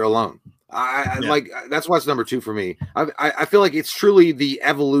that character alone. I like that's why it's number 2 for me. I feel like it's truly the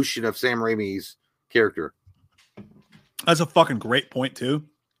evolution of Sam Raimi's character. That's a fucking great point too.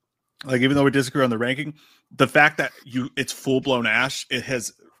 Like, even though we disagree on the ranking, the fact that it's full blown Ash, it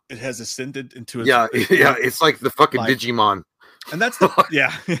has ascended into it's like the fucking Digimon. And that's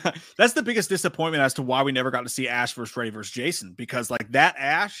that's the biggest disappointment as to why we never got to see Ash versus Freddy versus Jason, because like that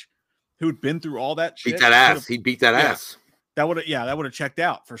Ash who'd been through all that shit, beat that ass. He beat that ass. That would have checked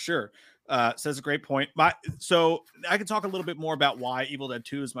out for sure. So that's a great point. So I can talk a little bit more about why Evil Dead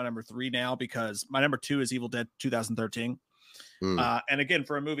 2 is my number 3 now, because my number 2 is Evil Dead 2013. And again,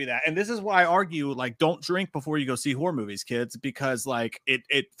 for a movie and this is why I argue, like, don't drink before you go see horror movies, kids, because like it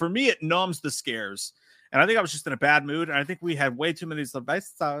for me, it numbs the scares. And I think I was just in a bad mood, and I think we had way too many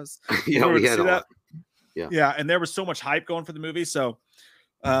cervezas. We had a lot. Yeah, and there was so much hype going for the movie. So,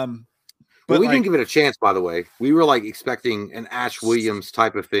 but we didn't give it a chance. By the way, we were like expecting an Ash Williams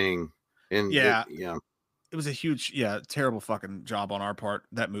type of thing, and it was a huge, terrible fucking job on our part,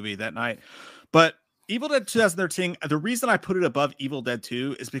 that movie that night. But Evil Dead 2013, the reason I put it above Evil Dead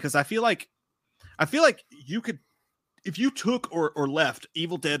 2 is because I feel like you could. If you took or left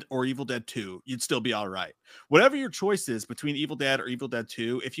Evil Dead or Evil Dead 2, you'd still be all right. Whatever your choice is between Evil Dead or Evil Dead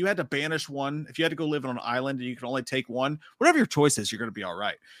 2, if you had to banish one, if you had to go live on an island and you can only take one, whatever your choice is, you're going to be all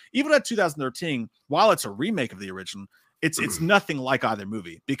right. Evil Dead 2013, while it's a remake of the original, it's nothing like either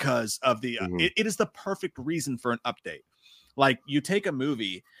movie because of the it is the perfect reason for an update. Like, you take a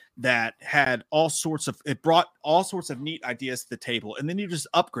movie that had it brought all sorts of neat ideas to the table, and then you just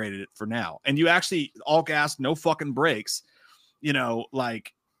upgraded it for now. And you actually all gas, no fucking brakes,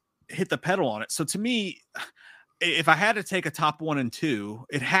 like hit the pedal on it. So to me, if I had to take a top 1 and 2,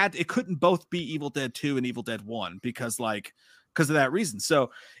 it couldn't both be Evil Dead 2 and Evil Dead 1 because of that reason.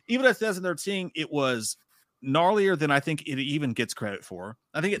 So Evil Dead 2013, it was gnarlier than I think it even gets credit for.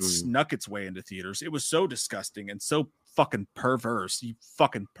 I think it snuck its way into theaters. It was so disgusting and so fucking perverse, you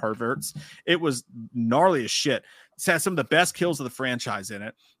fucking perverts. It was gnarly as shit. It had some of the best kills of the franchise in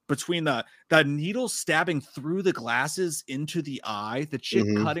it. Between the needle stabbing through the glasses into the eye, the chick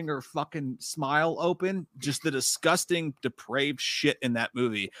cutting her fucking smile open, just the disgusting, depraved shit in that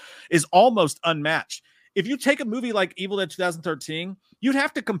movie is almost unmatched. If you take a movie like Evil Dead 2013, you'd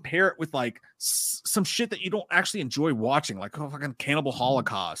have to compare it with like some shit that you don't actually enjoy watching, like fucking Cannibal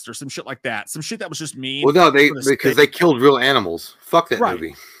Holocaust or some shit like that. Some shit that was just mean. Well, no, because they killed real animals. Fuck that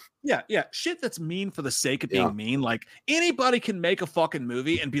movie. Yeah. Shit that's mean for the sake of being mean. Like, anybody can make a fucking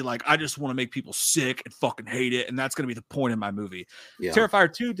movie and be like, I just want to make people sick and fucking hate it, and that's going to be the point of my movie.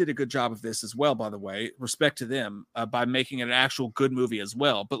 Terrifier 2 did a good job of this as well, by the way. Respect to them by making it an actual good movie as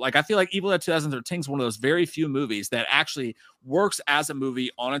well. But like, I feel like Evil Dead 2013 is one of those very few movies that actually works as a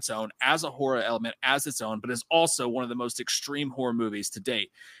movie on its own, as a horror element, as its own, but is also one of the most extreme horror movies to date.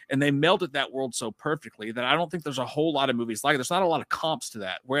 And they melded that world so perfectly that I don't think there's a whole lot of movies like it. There's not a lot of comps to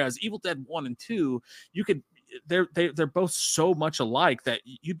that. Whereas Evil Dead 1 and 2, they're both so much alike that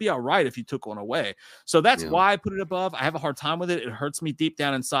you'd be all right if you took one away. So that's why I put it above. I have a hard time with it. It hurts me deep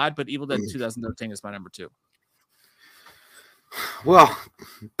down inside, but Evil Dead 2013 is my number 2. Well,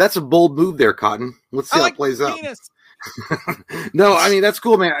 that's a bold move there, Cotton. Let's see how it plays out. No, I mean, that's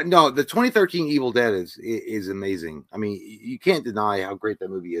cool, man. No, the 2013 Evil Dead is amazing. I mean, you can't deny how great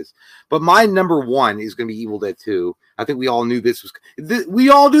that movie is. But my number 1 is going to be Evil Dead 2. I think we all knew this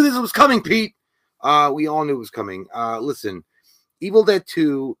was coming, Pete. We all knew it was coming. Listen, Evil Dead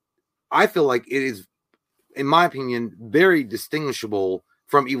 2, I feel like it is, in my opinion, very distinguishable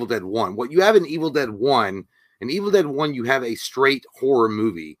from Evil Dead 1. What you have in Evil Dead 1, you have a straight horror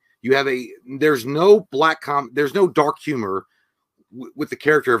movie. There's no there's no dark humor with the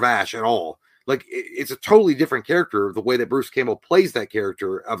character of Ash at all. Like, it's a totally different character. The way that Bruce Campbell plays that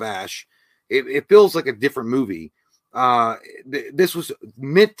character of Ash, it feels like a different movie. This was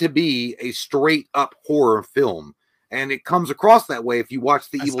meant to be a straight up horror film, and it comes across that way if you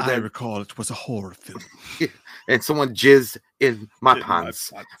watch the Evil Dead. I recall it was a horror film, and someone jizzed in my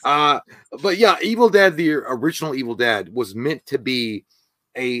pants. But yeah, Evil Dead, the original Evil Dead, was meant to be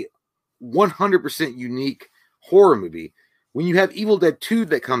a 100% unique horror movie. When you have Evil Dead 2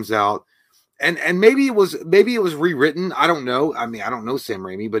 that comes out, and maybe it was rewritten. I don't know. I mean, I don't know Sam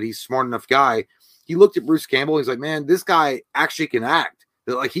Raimi, but he's a smart enough guy. He looked at Bruce Campbell. He's like, man, this guy actually can act.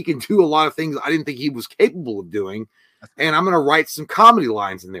 Like, he can do a lot of things I didn't think he was capable of doing. And I'm going to write some comedy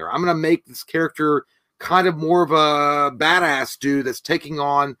lines in there. I'm going to make this character kind of more of a badass dude that's taking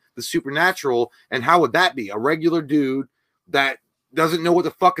on the supernatural. And how would that be? A regular dude that doesn't know what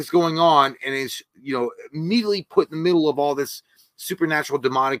the fuck is going on, and is, you know, immediately put in the middle of all this supernatural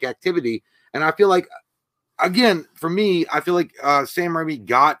demonic activity. And I feel like, again, for me, I feel like Sam Raimi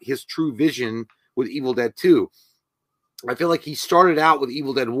got his true vision with Evil Dead 2. I feel like he started out with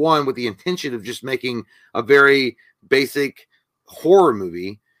Evil Dead 1 with the intention of just making a very basic horror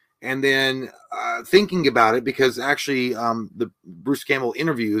movie. And then thinking about it, because actually the Bruce Campbell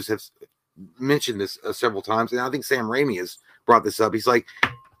interviews have mentioned this several times. And I think Sam Raimi has brought this up. He's like,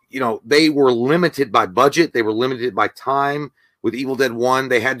 you know, they were limited by budget. They were limited by time. With Evil Dead 1,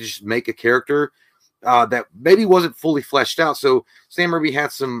 they had to just make a character that maybe wasn't fully fleshed out. So Sam Raimi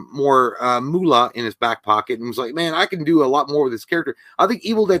had some more moolah in his back pocket and was like, man, I can do a lot more with this character. I think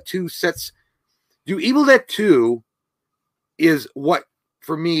Evil Dead 2 Evil Dead 2 is what,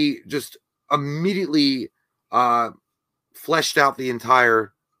 for me, just immediately fleshed out the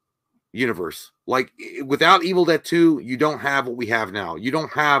entire universe. Like, without Evil Dead 2, you don't have what we have now. You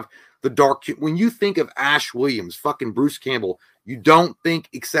don't have the dark. When you think of Ash Williams, fucking Bruce Campbell, you don't think,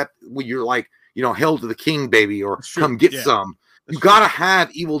 except when you're like, you know, Hail to the King, baby, or come get some. You got to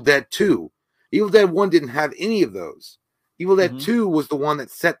have Evil Dead 2. Evil Dead 1 didn't have any of those. Evil Dead 2 was the one that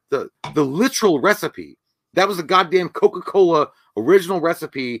set the literal recipe. That was the goddamn Coca-Cola original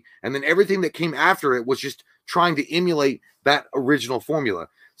recipe, and then everything that came after it was just trying to emulate that original formula.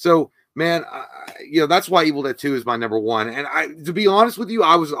 So, man, you know, that's why Evil Dead 2 is my number one. And to be honest with you,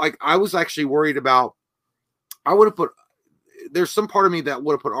 I was actually worried about, there's some part of me that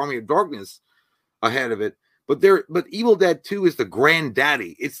would have put Army of Darkness ahead of it, but Evil Dead 2 is the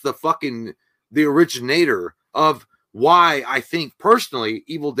granddaddy. It's the originator of why I think personally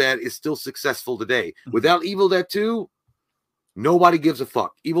Evil Dead is still successful today. Without Evil Dead 2, nobody gives a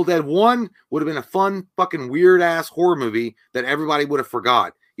fuck. Evil Dead 1 would have been a fun, fucking weird ass horror movie that everybody would have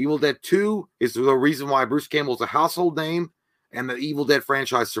forgot. Evil Dead 2 is the reason why Bruce Campbell is a household name and the Evil Dead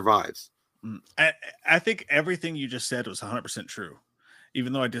franchise survives. I think everything you just said was 100% true,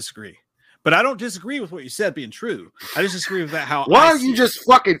 even though I disagree. But I don't disagree with what you said being true. I just disagree with that. Why don't you just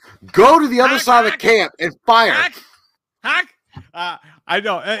fucking go to the other side of the camp and fire? I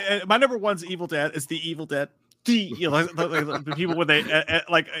know. My number one's Evil Dead. It's the Evil Dead. The people when they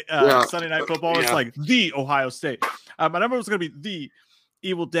Sunday Night Football, it's like the Ohio State. My number was going to be the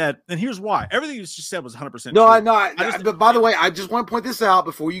Evil Dead, and here's why. Everything you just said was 100%. No, but by the way, I just want to point this out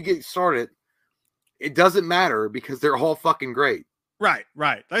before you get started. It doesn't matter because they're all fucking great. Right.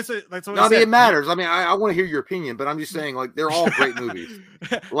 That's what I mean, it matters. I mean, I want to hear your opinion, but I'm just saying, like, they're all great movies.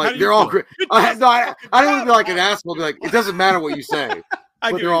 Like, they're all great. I don't want to be like an asshole. Be like, it doesn't matter what you say,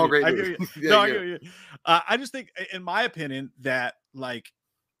 but they're all great movies. I get you. I just think, in my opinion, that like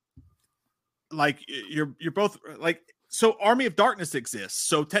you're both like. So Army of Darkness exists.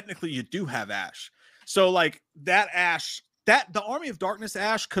 So technically you do have Ash. So like that Ash, the Army of Darkness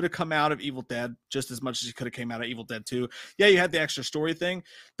Ash could have come out of Evil Dead just as much as he could have came out of Evil Dead 2. Yeah, you had the extra story thing.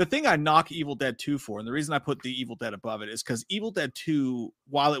 The thing I knock Evil Dead 2 for, and the reason I put the Evil Dead above it, is because Evil Dead 2,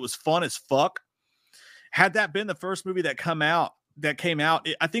 while it was fun as fuck, had that been the first movie that came out,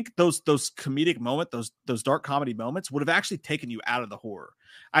 I think those comedic moments, those dark comedy moments would have actually taken you out of the horror.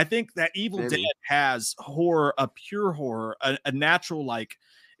 I think that Evil Dead has horror, a pure horror, a natural, like,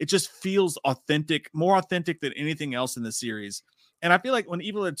 it just feels authentic, more authentic than anything else in the series. And I feel like when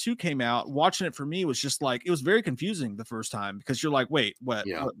Evil Dead 2 came out, watching it for me was just like, it was very confusing the first time because you're like, wait, what?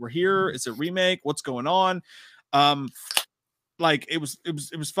 We're here? It's a remake? What's going on? Like it was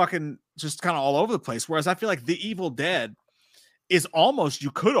fucking just kind of all over the place. Whereas I feel like the Evil Dead is almost, you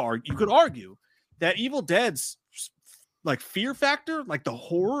could argue that Evil Dead's like fear factor, like the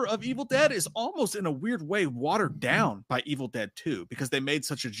horror of Evil Dead, is almost in a weird way watered down by Evil Dead 2 because they made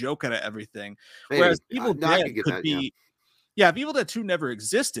such a joke out of everything. Whereas Evil Dead could be, if Evil Dead 2 never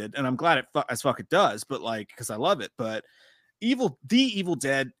existed, and I'm glad it does, but like, because I love it, but the Evil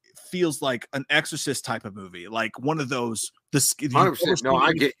Dead feels like an Exorcist type of movie, like one of those. 100%. No,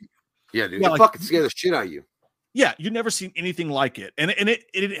 I get. Yeah, dude, it fucking scared the shit out of you. Yeah, you've never seen anything like it, and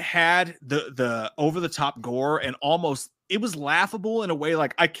it had the over the top gore, and almost it was laughable in a way.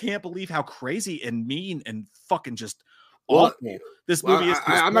 Like, I can't believe how crazy and mean and fucking just awful this movie is.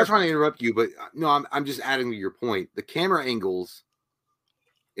 I'm not trying to interrupt you, but no, I'm just adding to your point. The camera angles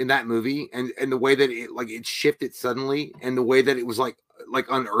in that movie, and the way that it shifted suddenly, and the way that it was like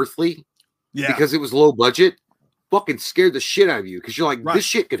unearthly, because it was low budget, fucking scared the shit out of you because you're like, this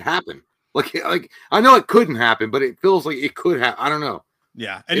shit could happen. Like I know it couldn't happen, but it feels like it could have. I don't know.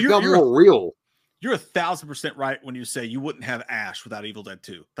 Yeah, and it felt more real. you're 1,000% right when you say you wouldn't have Ash without Evil Dead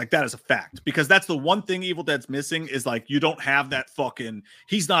 2. Like, that is a fact, because that's the one thing Evil Dead's missing is like, you don't have that fucking,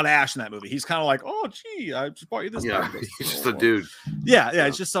 he's not Ash in that movie. He's kind of like, oh, gee, I just bought you this. Yeah, he's just a dude. Yeah.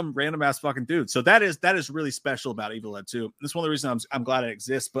 It's just some random ass fucking dude. So that is really special about Evil Dead 2. That's one of the reasons I'm glad it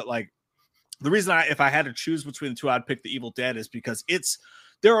exists. But like, the reason if I had to choose between the two, I'd pick the Evil Dead is because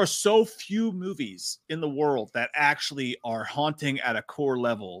there are so few movies in the world that actually are haunting at a core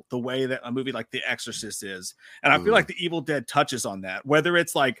level the way that a movie like The Exorcist is. And I feel like the Evil Dead touches on that, whether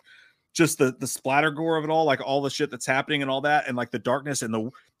it's like just the splatter gore of it all, like all the shit that's happening and all that, and like the darkness and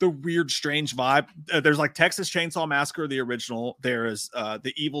the weird, strange vibe. There's like Texas Chainsaw Massacre, the original. There is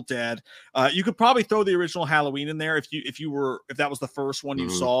the Evil Dead. You could probably throw the original Halloween in there if that was the first one you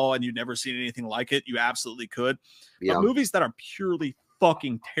saw and you'd never seen anything like it. You absolutely could. Yeah. But movies that are purely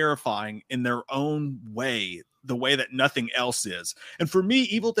fucking terrifying in their own way, the way that nothing else is. And for me,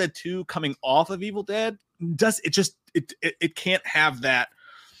 Evil Dead 2 coming off of Evil Dead it can't have that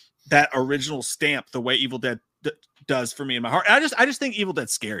original stamp the way Evil Dead does for me in my heart. And I just think Evil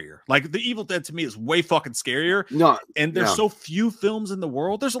Dead's scarier. Like, the Evil Dead to me is way fucking scarier. No, and there's so few films in the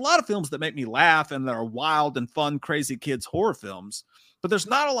world. There's a lot of films that make me laugh and that are wild and fun, crazy kids horror films, but there's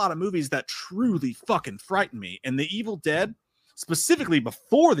not a lot of movies that truly fucking frighten me. And the Evil Dead, specifically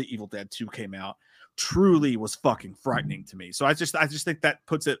before the Evil Dead 2 came out, truly was fucking frightening to me. So I just think that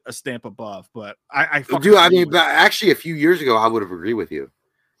puts it a stamp above. But I mean, but actually a few years ago I would have agreed with you,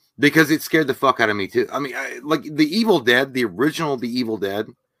 because it scared the fuck out of me too. I mean, like the Evil Dead, the original The Evil Dead,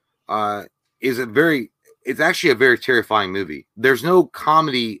 it's actually a very terrifying movie. There's no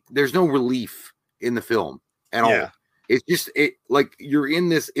comedy, there's no relief in the film at all. It's just like you're in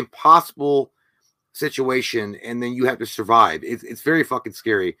this impossible situation and then you have to survive. It's very fucking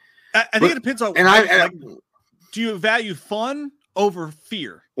scary. I think it depends on, do you value fun over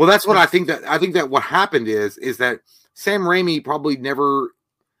fear? Well, that's what I think that what happened is that Sam Raimi probably never,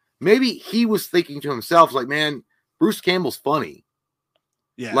 maybe he was thinking to himself, like, man, Bruce Campbell's funny.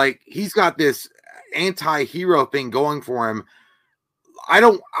 Yeah. Like, he's got this anti-hero thing going for him. I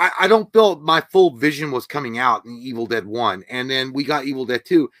don't feel my full vision was coming out in Evil Dead 1, and then we got Evil Dead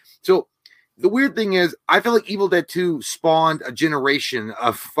 2. So the weird thing is, I feel like Evil Dead 2 spawned a generation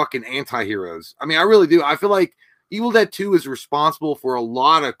of fucking anti-heroes. I mean, I really do. I feel like Evil Dead 2 is responsible for a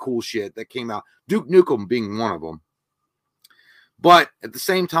lot of cool shit that came out, Duke Nukem being one of them. But at the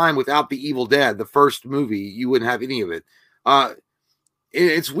same time, without the Evil Dead, the first movie, you wouldn't have any of it.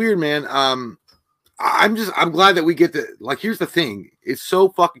 It's weird, man. I'm glad that we get to, like, here's the thing. It's so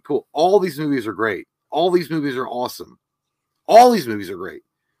fucking cool. All these movies are great. All these movies are awesome. All these movies are great.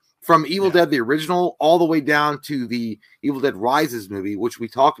 From Evil Dead, the original, all the way down to the Evil Dead Rises movie, which we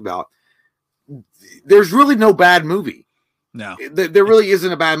talked about. There's really no bad movie. No, there really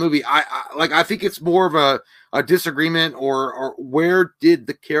isn't a bad movie. I think it's more of a disagreement, or where did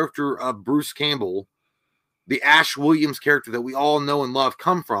the character of Bruce Campbell, the Ash Williams character that we all know and love,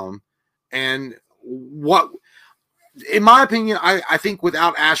 come from? And what, in my opinion, I think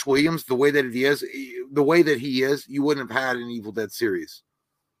without Ash Williams, the way that he is, you wouldn't have had an Evil Dead series,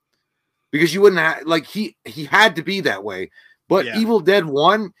 because you wouldn't have, like, he had to be that way. But Evil Dead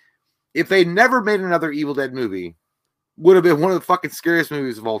 1, if they never made another Evil Dead movie, would have been one of the fucking scariest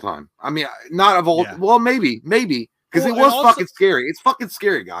movies of all time. I mean, not of all. Well, maybe, because it was fucking scary. It's fucking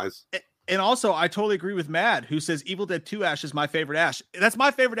scary, guys. And also, I totally agree with Mad, who says Evil Dead 2 Ash is my favorite Ash. That's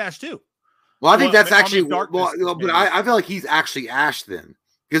my favorite Ash too. Well, I think that's actually, but I feel like he's actually Ash then,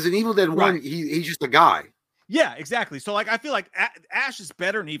 because in Evil Dead 1, he's just a guy. Yeah, exactly. So, like, I feel like Ash is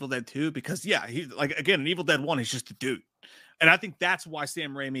better in Evil Dead 2 because, he's like, again, in Evil Dead 1, he's just a dude. And I think that's why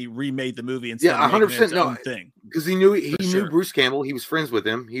Sam Raimi remade the movie instead of making it its own thing. Because he knew Bruce Campbell. He was friends with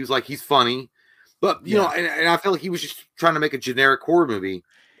him. He was like, he's funny. But, you know, and I feel like he was just trying to make a generic horror movie.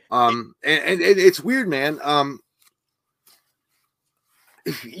 And it's weird, man.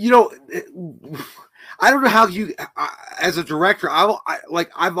 You know, I don't know how you, as a director,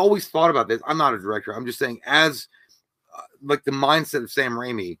 I've always thought about this. I'm not a director. I'm just saying, as like the mindset of Sam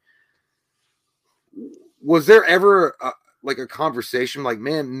Raimi, was there ever like a conversation like,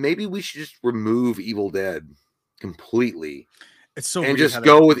 man, maybe we should just remove Evil Dead completely? It's so and just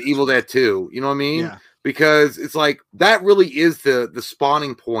go with Evil Dead 2. You know what I mean? Yeah. Because it's like that really is the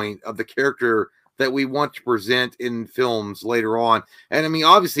spawning point of the character that we want to present in films later on. And I mean,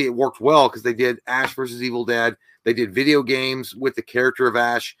 obviously it worked well because they did Ash versus Evil Dead. They did video games with the character of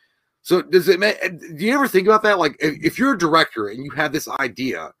Ash. So do you ever think about that? Like, if you're a director and you have this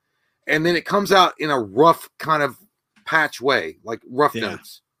idea and then it comes out in a rough kind of patch way, like rough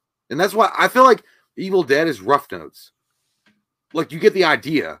notes. And that's why I feel like Evil Dead is rough notes. Like, you get the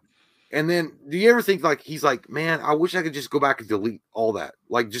idea And then, do you ever think like he's like, man, I wish I could just go back and delete all that,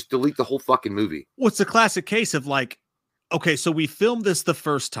 like just delete the whole fucking movie? Well, it's a classic case of like, okay, so we filmed this the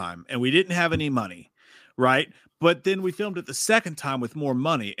first time and we didn't have any money, right? But then we filmed it the second time with more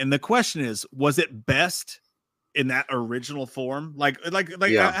money, and the question is, was it best in that original form? Like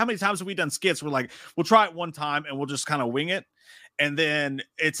how many times have we done skits? We're like, we'll try it one time and we'll just kind of wing it. And then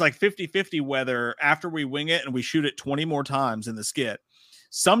it's like 50-50 whether after we wing it and we shoot it 20 more times in the skit,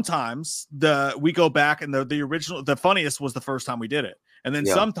 sometimes we go back and the original, the funniest was the first time we did it. And then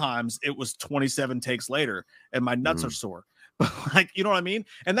sometimes it was 27 takes later and my nuts are sore. But like, you know what I mean?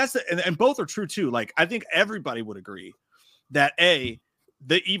 And that's and both are true too. Like, I think everybody would agree that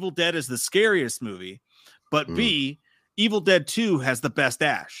The Evil Dead is the scariest movie, but B, Evil Dead 2 has the best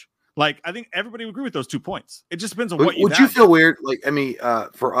Ash. Like, I think everybody would agree with those 2 points. It just depends on what you would you feel weird? Like, I mean,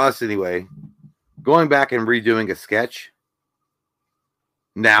 for us anyway, going back and redoing a sketch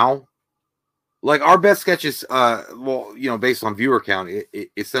now, like our best sketches, well, you know, based on viewer count,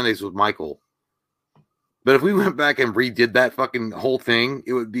 it's Sundays with Michael. But if we went back and redid that fucking whole thing,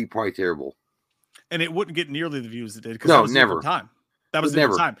 it would be probably terrible. And it wouldn't get nearly the views it did. No, that was never. Time. That was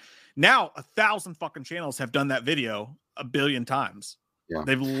never time. Now 1,000 fucking channels have done that video 1 billion times. Yeah,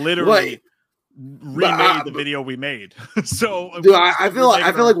 they've literally remade the video we made. So, dude, I feel like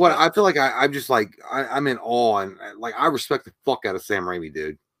I'm just like I'm in awe, and like I respect the fuck out of Sam Raimi,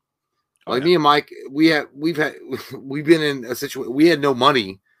 dude. Like me and Mike, we've been in a situation. We had no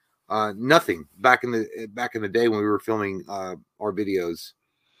money, nothing back in the day when we were filming our videos,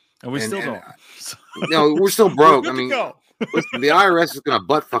 and we still don't. No, we're still broke. I mean, listen, the IRS is gonna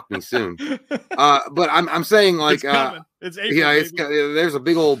butt fuck me soon. But I'm saying like, it's April, there's a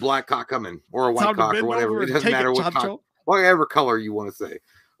big old black cock coming, or a white cock, or whatever. It doesn't matter what cock, whatever color you want to say.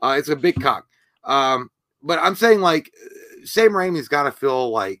 It's a big cock. But I'm saying like, Sam Raimi's got to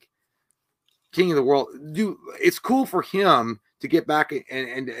feel like king of the world. Dude, it's cool for him to get back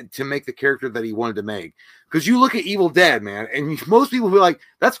and to make the character that he wanted to make. Because you look at Evil Dead, man, and most people will be like,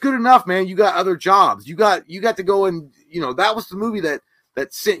 "That's good enough, man. You got other jobs. You got to go and that was the movie that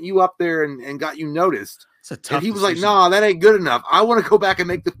sent you up there and got you noticed." It's a tough and he was decision. Like, "Nah, that ain't good enough. I want to go back and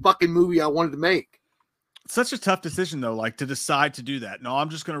make the fucking movie I wanted to make." It's such a tough decision though, like to decide to do that. No, I'm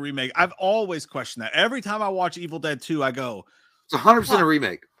just going to remake. I've always questioned that. Every time I watch Evil Dead 2, I go, "It's 100% a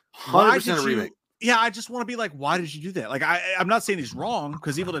remake. 100% a remake." Yeah, I just want to be like, why did you do that? Like, I'm not saying he's wrong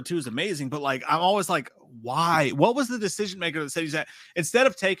because Evil Dead 2 is amazing, but like, I'm always like, why? What was the decision maker that said he's at? Instead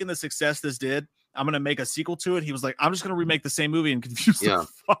of taking the success this did, I'm going to make a sequel to it. He was like, I'm just going to remake the same movie and confuse the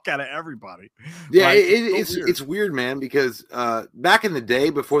fuck out of everybody. Yeah, like, it's weird, man, because back in the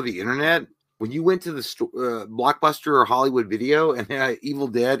day before the internet, when you went to the Blockbuster or Hollywood Video and had Evil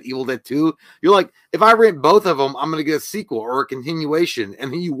Dead 2, you're like, if I rent both of them, I'm going to get a sequel or a continuation.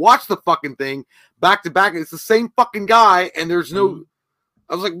 And then you watch the fucking thing back to back. It's the same fucking guy. And there's no,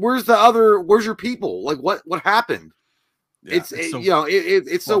 I was like, where's your people? Like what happened? Yeah,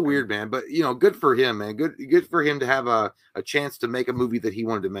 it's so weird, man. But good for him, man. Good for him to have a chance to make a movie that he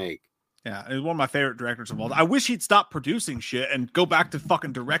wanted to make. Yeah, he's one of my favorite directors of all time. I wish he'd stop producing shit and go back to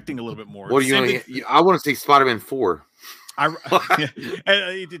fucking directing a little bit more. What do you? I want to see Spider-Man 4. I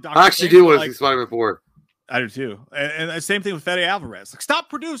actually do want to see Spider-Man 4. I do too. And the same thing with Fede Alvarez. Like, stop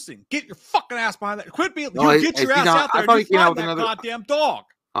producing. Get your fucking ass behind that. Quit being. Get your ass out there. I thought he came out with another goddamn dog.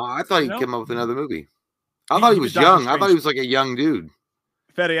 I thought he came up with another movie. I thought he was young. I thought he was like a young dude.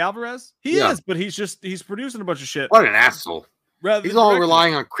 Fede Alvarez? He is, but he's producing a bunch of shit. What an asshole. He's all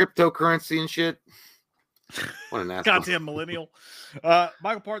relying on cryptocurrency and shit. What an asshole. Goddamn millennial.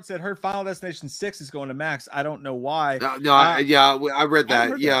 Michael Part said, heard Final Destination 6 is going to Max. I don't know why. I read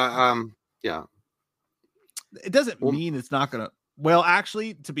that. Yeah. It doesn't mean it's not going to. Well,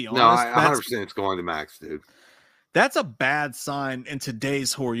 actually, to be honest. No, 100% it's going to Max, dude. That's a bad sign in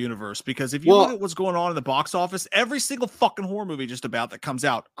today's horror universe, because if you look at what's going on in the box office, every single fucking horror movie just about that comes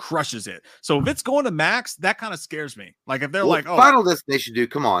out crushes it. So if it's going to Max, that kind of scares me. Like if they're like, "Oh, Final Destination,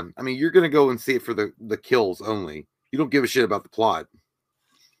 dude, come on." I mean, you're going to go and see it for the kills only. You don't give a shit about the plot.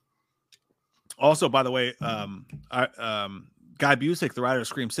 Also, by the way, Guy Busick, the writer of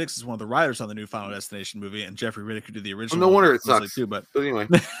Scream 6, is one of the writers on the new Final Destination movie, and Jeffrey Riddick, who did the original. No wonder it sucks. Too, but anyway.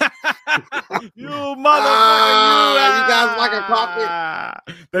 You motherfucker! You guys like a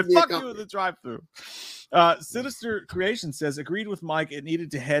coffee? Then fuck you in the drive-thru. Sinister Creation says, agreed with Mike. It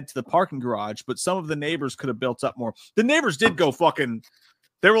needed to head to the parking garage, but some of the neighbors could have built up more. The neighbors did go fucking.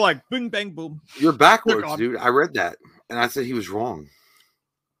 They were like, bing, bang, boom. You're backwards, dude. I read that, and I said he was wrong.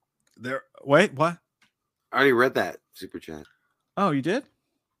 Wait, what? I already read that super chat. Oh, you did?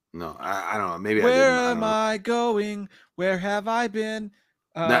 No, I don't know. Maybe Where I didn't. Am I going? Where have I been?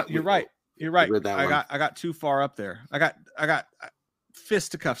 You're right. You're right. read that one. I got too far up there. I got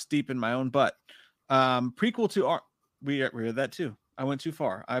fisticuffs deep in my own butt. Prequel to we read that too. I went too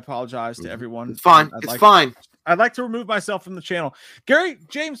far. I apologize to everyone. It's fine. It's fine. I'd like to remove myself from the channel. Gary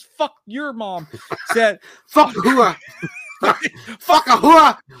James, fuck your mom, said fuck a hooah. Fuck a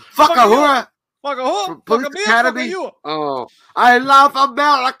hooah. Fuck a hooah. Fuck a hooah. Police Academy. Oh, I love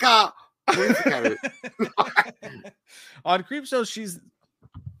America. Police Academy. On Creepshow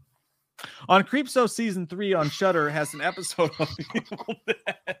season 3 on Shudder has an episode of Evil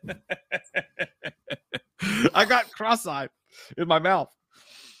Dead. I got cross-eyed in my mouth.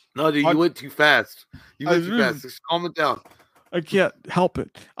 No, dude, you went too fast. You went too fast. Just calm it down. I can't help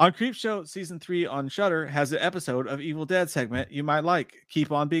it. On Creepshow season 3 on Shudder has an episode of Evil Dead segment you might like.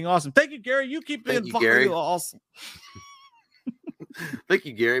 Keep on being awesome. Thank you, Gary. You keep being fucking awesome. Thank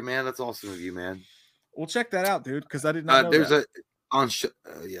you, Gary. Man, that's awesome of you, man. We'll check that out, dude. Because I did not know there's that.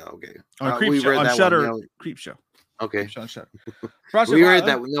 Yeah, okay. On Shudder. Creepshow. Okay. Creepshow on Shudder. We read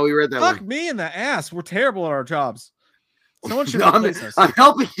that one. No, we read that one. Fuck me in the ass. We're terrible at our jobs. Someone should replace us. I'm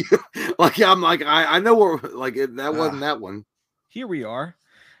helping you. I know we're like that wasn't that one. Here we are.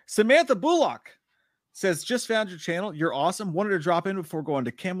 Samantha Bullock says, just found your channel. You're awesome. Wanted to drop in before going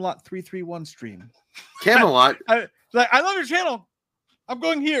to Camelot 331 stream. Camelot? I love your channel. I'm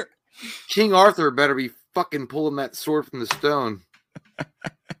going here. King Arthur better be fucking pulling that sword from the stone.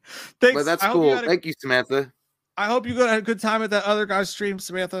 Thanks. But that's cool. Thank you, Samantha. I hope you had a good time at that other guy's stream,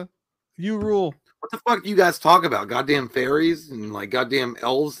 Samantha. You rule. What the fuck do you guys talk about? Goddamn fairies and like goddamn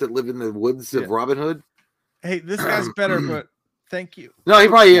elves that live in the woods of Robin Hood? Hey, this guy's better, but thank you. No, he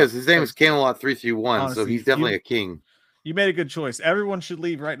probably is. His name is Camelot 331, honestly, so he's definitely a king. You made a good choice. Everyone should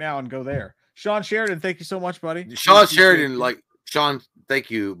leave right now and go there. Sean Sheridan, thank you so much, buddy. Sean Sheridan, Sean,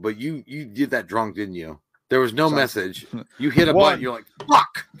 thank you. But you did that drunk, didn't you? There was no message. You hit a button. You're like,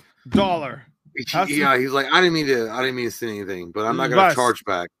 fuck. $1. Yeah, he's like, I didn't mean to say anything, but I'm not gonna charge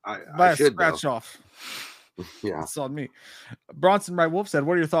back. I should scratch off. Yeah, it's on me. Bronson Wright Wolf said,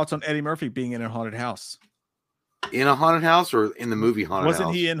 "What are your thoughts on Eddie Murphy being in a haunted house? In a haunted house or in the movie Haunted House?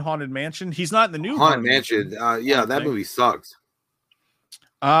 Wasn't he in Haunted Mansion? He's not in the new Haunted Mansion. Yeah, that movie sucked.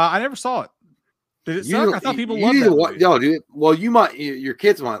 I never saw it. Did it suck? I thought people loved it. Yo, dude. Well, you might. Your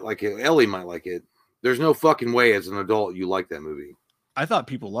kids might like it. Ellie might like it. There's no fucking way as an adult you like that movie. I thought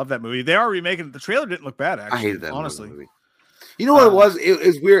people loved that movie. They are remaking it. The trailer didn't look bad, actually. I hated that honestly. movie. You know what it was? It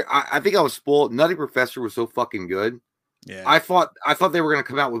was weird. I think I was spoiled. Nutty Professor was so fucking good. Yeah. I thought they were gonna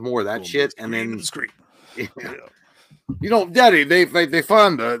come out with more of that shit, and then yeah. You know, Daddy, they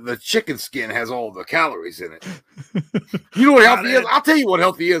found the chicken skin has all the calories in it. You know what healthy is? I'll tell you what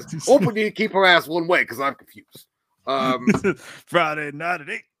healthy is. Open you keep her ass one way because I'm confused. Friday night at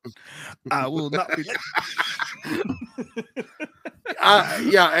 8. I will not be late.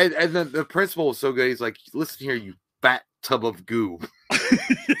 Yeah, and then the principal was so good. He's like, listen here, you fat tub of goo.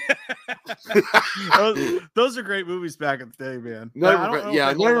 those are great movies back in the day, man.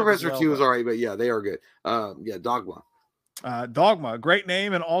 Nutty Professor 2 is all right, but yeah, they are good. Dogma. Dogma, great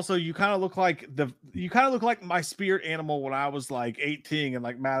name, and also you kind of look like my spirit animal when I was like 18 and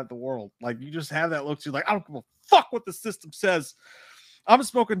like mad at the world. Like you just have that look to you, like I don't give a fuck what the system says. I'm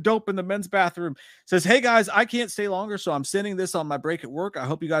smoking dope in the men's bathroom. Says, hey guys, I can't stay longer, so I'm sending this on my break at work. I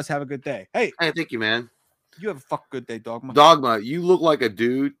hope you guys have a good day. Hey, thank you, man. You have a fuck good day, Dogma. Dogma, you look like a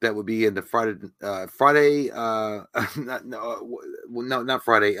dude that would be in the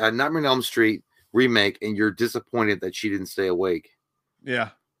Nightmare on Elm Street remake, and you're disappointed that she didn't stay awake. Yeah.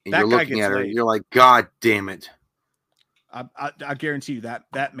 And you're looking at her, you're like, God damn it. I guarantee you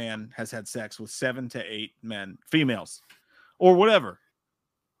that man has had sex with 7 to 8 men, females, or whatever.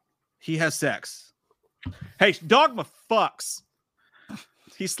 He has sex. Hey, Dogma fucks.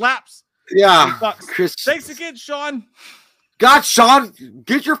 He slaps. Yeah. Chris. Thanks again, Sean. God, Sean,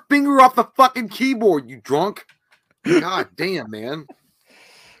 get your finger off the fucking keyboard, you drunk. God damn, man.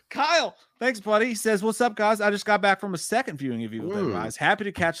 Kyle, thanks, buddy. He says, what's up, guys? I just got back from a second viewing of Evil Dead Rise. Happy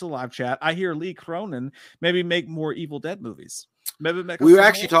to catch the live chat. I hear Lee Cronin maybe make more Evil Dead movies. Maybe make we were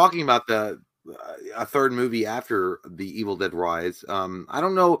actually talking about a third movie after the Evil Dead Rise. I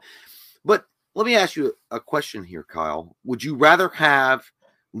don't know, but let me ask you a question here, Kyle. Would you rather have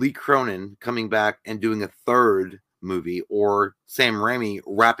Lee Cronin coming back and doing a third movie, or Sam Raimi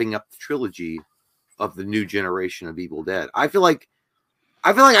wrapping up the trilogy of the new generation of Evil Dead? I feel like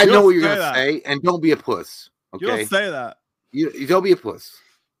I know what you're going to say, and don't be a puss. Okay, you don't say that. You don't be a puss.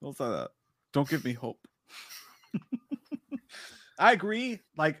 Don't say that. Don't give me hope. I agree.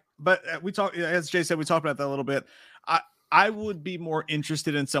 But we talked, as Jay said, we talked about that a little bit. I would be more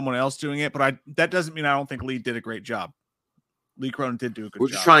interested in someone else doing it, but that doesn't mean I don't think Lee did a great job. Lee Cronin did do a good job. We're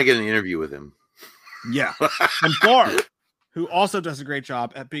just trying to get an interview with him. Yeah. And Barb, who also does a great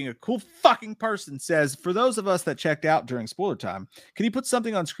job at being a cool fucking person, says, for those of us that checked out during spoiler time, can you put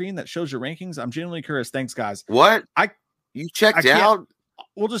something on screen that shows your rankings? I'm genuinely curious. Thanks, guys. What? You checked out?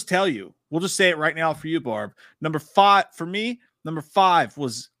 We'll just tell you. We'll just say it right now for you, Barb. Number 5 for me. Number 5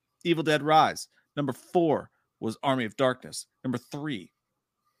 was Evil Dead Rise. Number 4 was Army of Darkness. Number 3.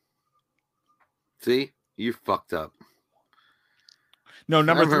 See, you fucked up. No,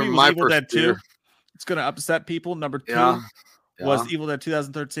 number 3 was Evil Dead 2. It's going to upset people. Number 2 was Evil Dead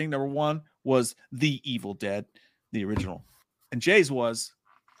 2013. Number 1 was The Evil Dead, the original. And Jay's was.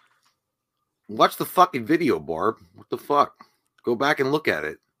 Watch the fucking video, Barb. What the fuck? Go back and look at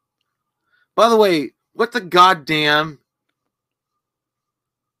it. By the way, what the goddamn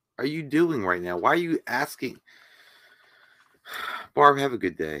are you doing right now? Why are you asking? Barb, have a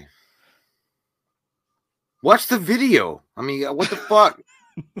good day. Watch the video. I mean, what the fuck?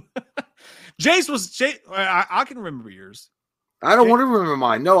 Jay's was Jay. I can remember yours. I don't want to remember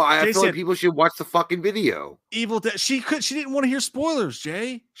mine. No, I feel like people should watch the fucking video. Evil Dead. She didn't want to hear spoilers,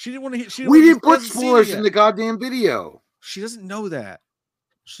 Jay. She didn't want to hear. We didn't put spoilers in the goddamn video. She doesn't know that.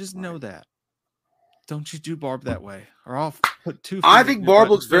 She doesn't know that. Don't you do Barb that way, or I'll put 2. I think Barb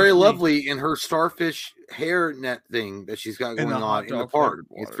looks very lovely in her starfish hair net thing that she's got going on in the park.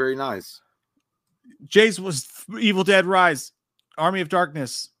 It's very nice. Jay's was Evil Dead Rise, Army of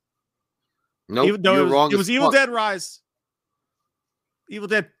Darkness. Nope, you're wrong. It was Evil Dead Rise. Evil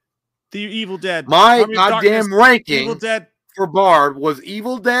Dead. The Evil Dead. My goddamn ranking Evil Dead for Barb was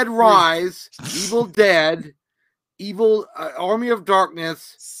Evil Dead Rise, Evil Dead, Army of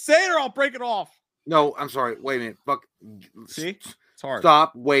Darkness. Say it or I'll break it off. No, I'm sorry. Wait a minute. Fuck. See? It's hard.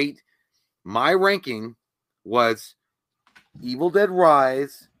 Stop. Wait. My ranking was Evil Dead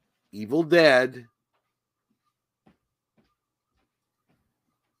Rise, Evil Dead,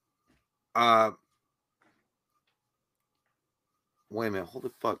 wait a minute. Hold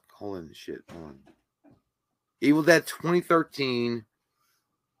the fuck. Hold on. Shit. Hold on. Evil Dead 2013,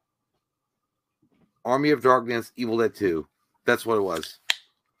 Army of Darkness, Evil Dead 2. That's what it was.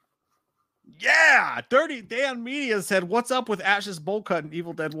 Yeah, Dirty Dan Media said, "What's up with Ash's bowl cut in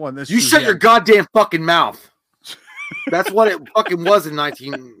Evil Dead 1?" You shut your goddamn fucking mouth. That's what it fucking was in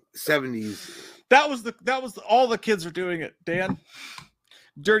 1970s. That was all the kids are doing it, Dan.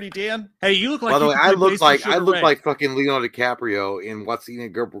 Dirty Dan. Hey, you look like. By the way, I look like fucking Leonardo DiCaprio in What's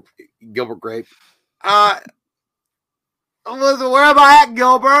Eating Gilbert Grape. Where am I at,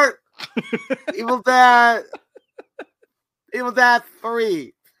 Gilbert? Evil Dead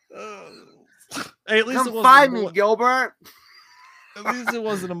 3. Hey, at least come find me, Gilbert. At least it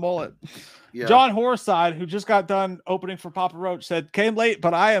wasn't a mullet. Yeah. John Horside, who just got done opening for Papa Roach, said, "Came late,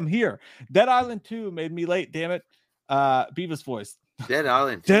 but I am here. Dead Island 2 made me late, damn it." Beavis voice. Dead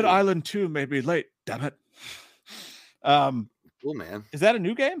Island 2. Dead Island 2 made me late, damn it. Cool, man. Is that a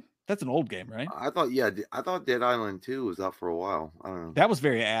new game? That's an old game, right? I thought Dead Island 2 was out for a while. I don't know. That was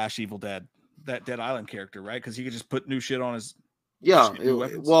very Ash Evil Dead, that Dead Island character, right? Because he could just put new shit on his. Yeah,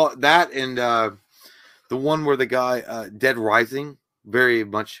 well, that and the one where the guy Dead Rising, very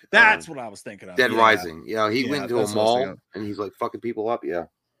much. That's what I was thinking of. Dead Rising. Yeah, he went into a mall and he's like fucking people up. Yeah,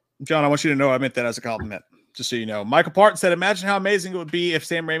 John, I want you to know I meant that as a compliment, just so you know. Michael Parton said, "Imagine how amazing it would be if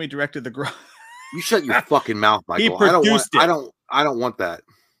Sam Raimi directed The Grudge." You shut your fucking mouth, Michael. He produced it. I don't want that.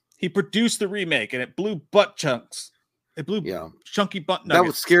 He produced the remake and it blew butt chunks. It blew chunky butt nuggets. That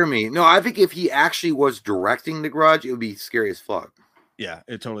would scare me. No, I think if he actually was directing The Grudge, it would be scary as fuck. Yeah,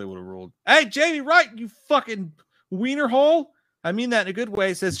 it totally would have ruled. Hey, Jamie Wright, you fucking wiener hole. I mean that in a good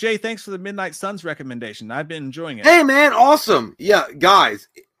way. Says, Jay, thanks for the Midnight Suns recommendation. I've been enjoying it. Hey, man, awesome. Yeah, guys.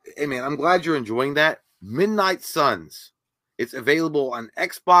 Hey, man, I'm glad you're enjoying that. Midnight Suns. It's available on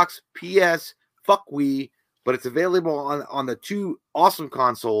Xbox, PS, fuck Wii, but it's available on the 2 awesome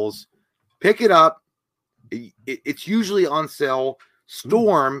consoles. Pick it up. It's usually on sale.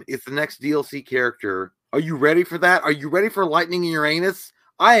 Storm is the next DLC character. Are you ready for that? Are you ready for Lightning in your anus?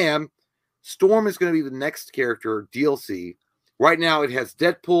 I am. Storm is going to be the next character DLC. Right now it has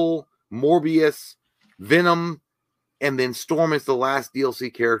Deadpool, Morbius, Venom, and then Storm is the last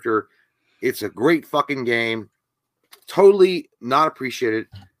DLC character. It's a great fucking game. Totally not appreciated.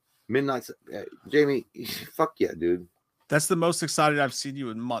 Midnight, Jamie, fuck yeah, dude. That's the most excited I've seen you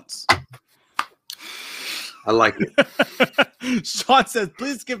in months. I like it. Sean says,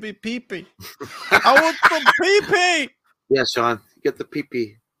 please give me pee-pee. I want some pee-pee. Yeah, Sean, get the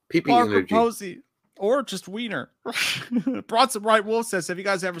pee-pee. Pee-pee energy. Posey, or just wiener. Bronson Wright Wolf says, have you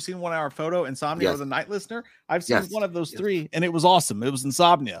guys ever seen 1 Hour Photo, Insomnia, or The Night Listener? I've seen one of those 3, and it was awesome. It was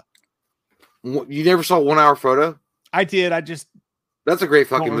Insomnia. You never saw 1 Hour Photo? I did. I just That's a great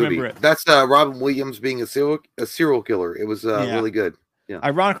fucking movie. remember it. That's Robin Williams being a serial killer. It was really good. Yeah.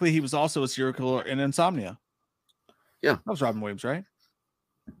 Ironically, he was also a serial killer in Insomnia. Yeah. That was Robin Williams, right?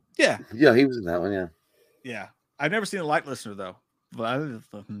 Yeah. Yeah, he was in that one. Yeah. Yeah. I've never seen a Light Listener though. But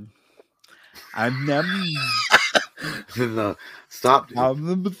I've never. No, stop. I've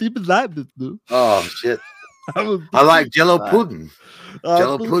never seen a Light Listener. Oh shit. I like Jello pudding.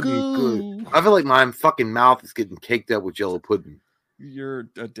 Jello pudding is good. I feel like my fucking mouth is getting caked up with Jello pudding. You're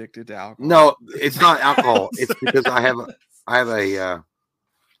addicted to alcohol. No, it's not alcohol. It's because I have a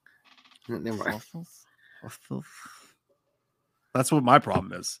never mind. That's what my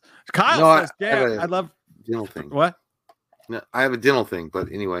problem is. Kyle says, "Yeah, I love dental thing." What? No, I have a dental thing,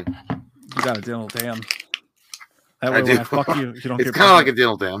 but anyway, you got a dental dam. That way, when I fuck you, you don't. It's kind of like a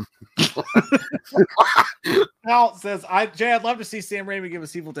dental dam. Kyle says, Jay, I'd love to see Sam Raimi give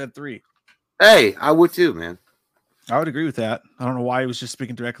us Evil Dead 3. Hey, I would too, man. I would agree with that. I don't know why he was just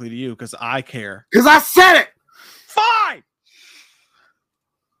speaking directly to you, because I care. Because I said it. Fine.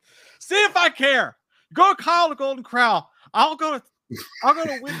 See if I care. Go to Kyle the Golden Corral. I'll go to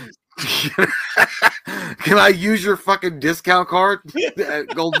Wendy's. Can I use your fucking discount card at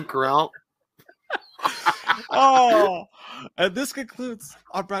Golden Corral? Oh, and this concludes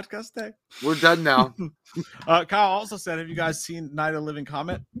our broadcast day. We're done now. Kyle also said, "Have you guys seen Night of the Living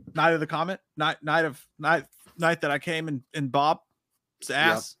Comet? Night of the Comet? Night that I came in Bob's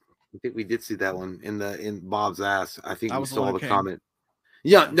ass." Yep. I think we did see that one in Bob's ass. I think we saw the comet.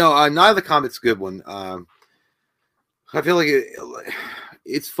 Yeah, no, Night of the Comet's a good one. I feel like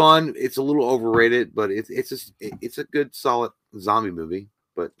it's fun. It's a little overrated, but it's a good, solid zombie movie.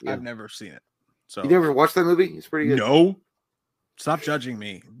 But yeah. I've never seen it. So you never watched that movie? It's pretty good. No, stop judging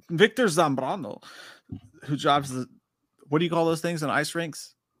me. Victor Zambrano, who drives what do you call those things in ice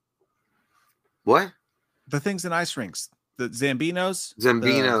rinks? What? The things in ice rinks. The Zambinos.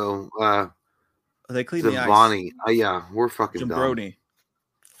 Zambino. They clean the ice. Yeah, we're fucking dumb.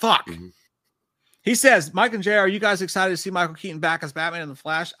 Fuck. Mm-hmm. He says, Mike and Jay, are you guys excited to see Michael Keaton back as Batman in The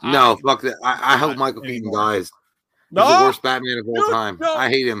Flash? No, fuck that. I hope Michael Keaton dies. No, he's the worst Batman of all time. I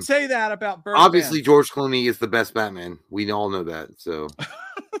hate him. Say that about Birdman. Obviously, George Clooney is the best Batman. We all know that. So,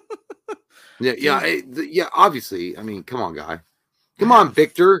 yeah. Obviously, I mean, come on, guy. Come on,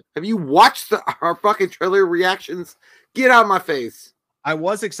 Victor. Have you watched our fucking trailer reactions? Get out of my face. I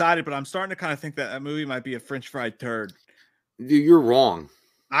was excited, but I'm starting to kind of think that movie might be a French fried turd. Dude, you're wrong.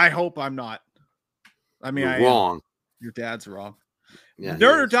 I hope I'm not. I mean, you're wrong. Your dad's wrong. Yeah,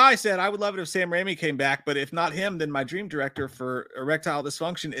 Nerd or Die said, I would love it if Sam Raimi came back, but if not him, then my dream director for Erectile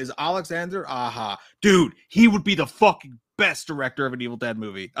Dysfunction is Alexander Aja. Dude, he would be the fucking best director of an Evil Dead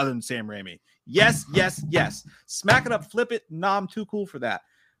movie other than Sam Raimi. Yes, yes, yes. Smack it up, flip it. Nah, I'm too cool for that.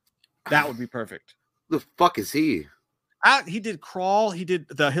 That would be perfect. The fuck is he? He did Crawl. He did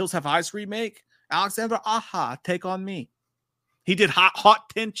the Hills Have Eyes remake. Alexander Aja, Take on Me. He did Hot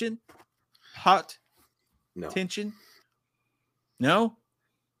Tension. Tension. No?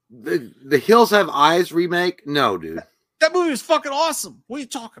 The Hills Have Eyes remake? No, dude. That movie was fucking awesome. What are you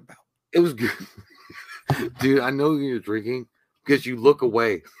talking about? It was good. Dude, I know you're drinking because you look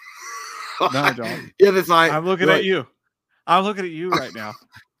away. No, I don't. Yeah, that's like I'm looking at you. I'm looking at you right now.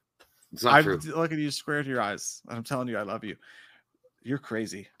 It's not true. Looking at you square to your eyes. I'm telling you, I love you. You're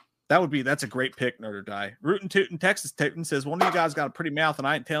crazy. That's a great pick, Nerd or Die. Rootin' Tootin' Texas Tootin' says, one of you guys got a pretty mouth, and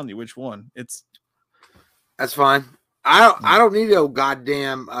I ain't telling you which one. That's fine. I don't need no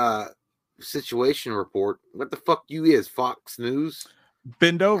goddamn situation report. What the fuck you is, Fox News?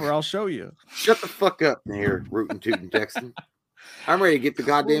 Bend over, I'll show you. Shut the fuck up here, Rootin' Tootin' Texan. I'm ready to get the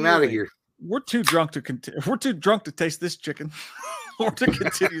goddamn out of here. We're too drunk to continue. We're too drunk to taste this chicken or to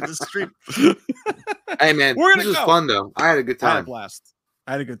continue the stream. Hey man, this was fun though. I had a good time. I had a blast.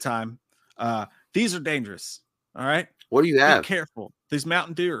 I had a good time. These are dangerous. All right. What do you have? Be careful. These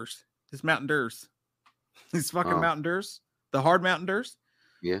Mountain Deers. These fucking Mountain Deers. The hard Mountain Deers.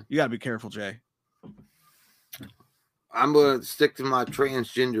 Yeah. You gotta be careful, Jay. I'm gonna stick to my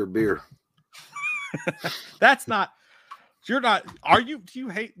transgender beer. That's not. You're not. Are you? Do you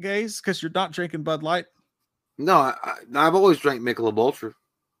hate gays because you're not drinking Bud Light? No, I've always drank Michelob Ultra.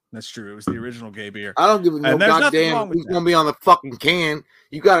 That's true. It was the original gay beer. I don't give a no goddamn who's gonna be on the fucking can.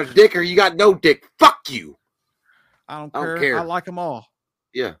 You got a dick or you got no dick. Fuck you. I don't care. I like them all.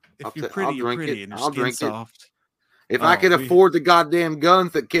 Yeah. If you're pretty, you're pretty, and your skin's soft. If I could afford the goddamn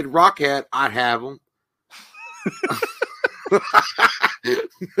guns that Kid Rock had, I'd have them.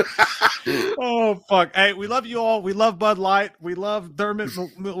 Oh fuck! Hey, we love you all. We love Bud Light. We love Dermot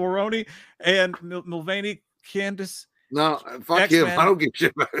Mulroney and Mulvaney Candace. No, fuck X-Men, him. I don't give a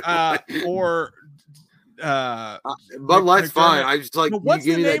shit about it. Or Bud Light's fine. I just like, what's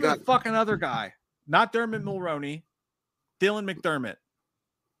you the give me name that guy. of the fucking other guy? Not Dermot Mulroney, Dylan McDermott.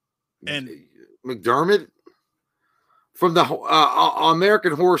 And McDermott from the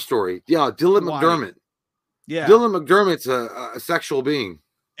American Horror Story. Yeah, Dylan McDermott. Yeah, Dylan McDermott's a sexual being.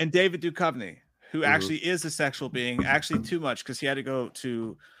 And David Duchovny, who actually is a sexual being, actually too much because he had to go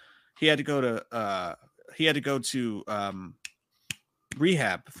to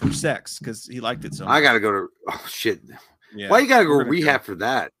rehab for sex because he liked it so much. I gotta go to shit. Yeah. Why you gotta go to rehab for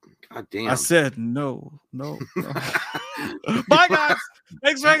that? God damn. I said no. Bye guys.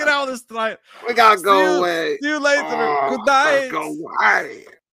 Thanks for hanging out with us tonight. We gotta go away. See you later. Good night. Go away.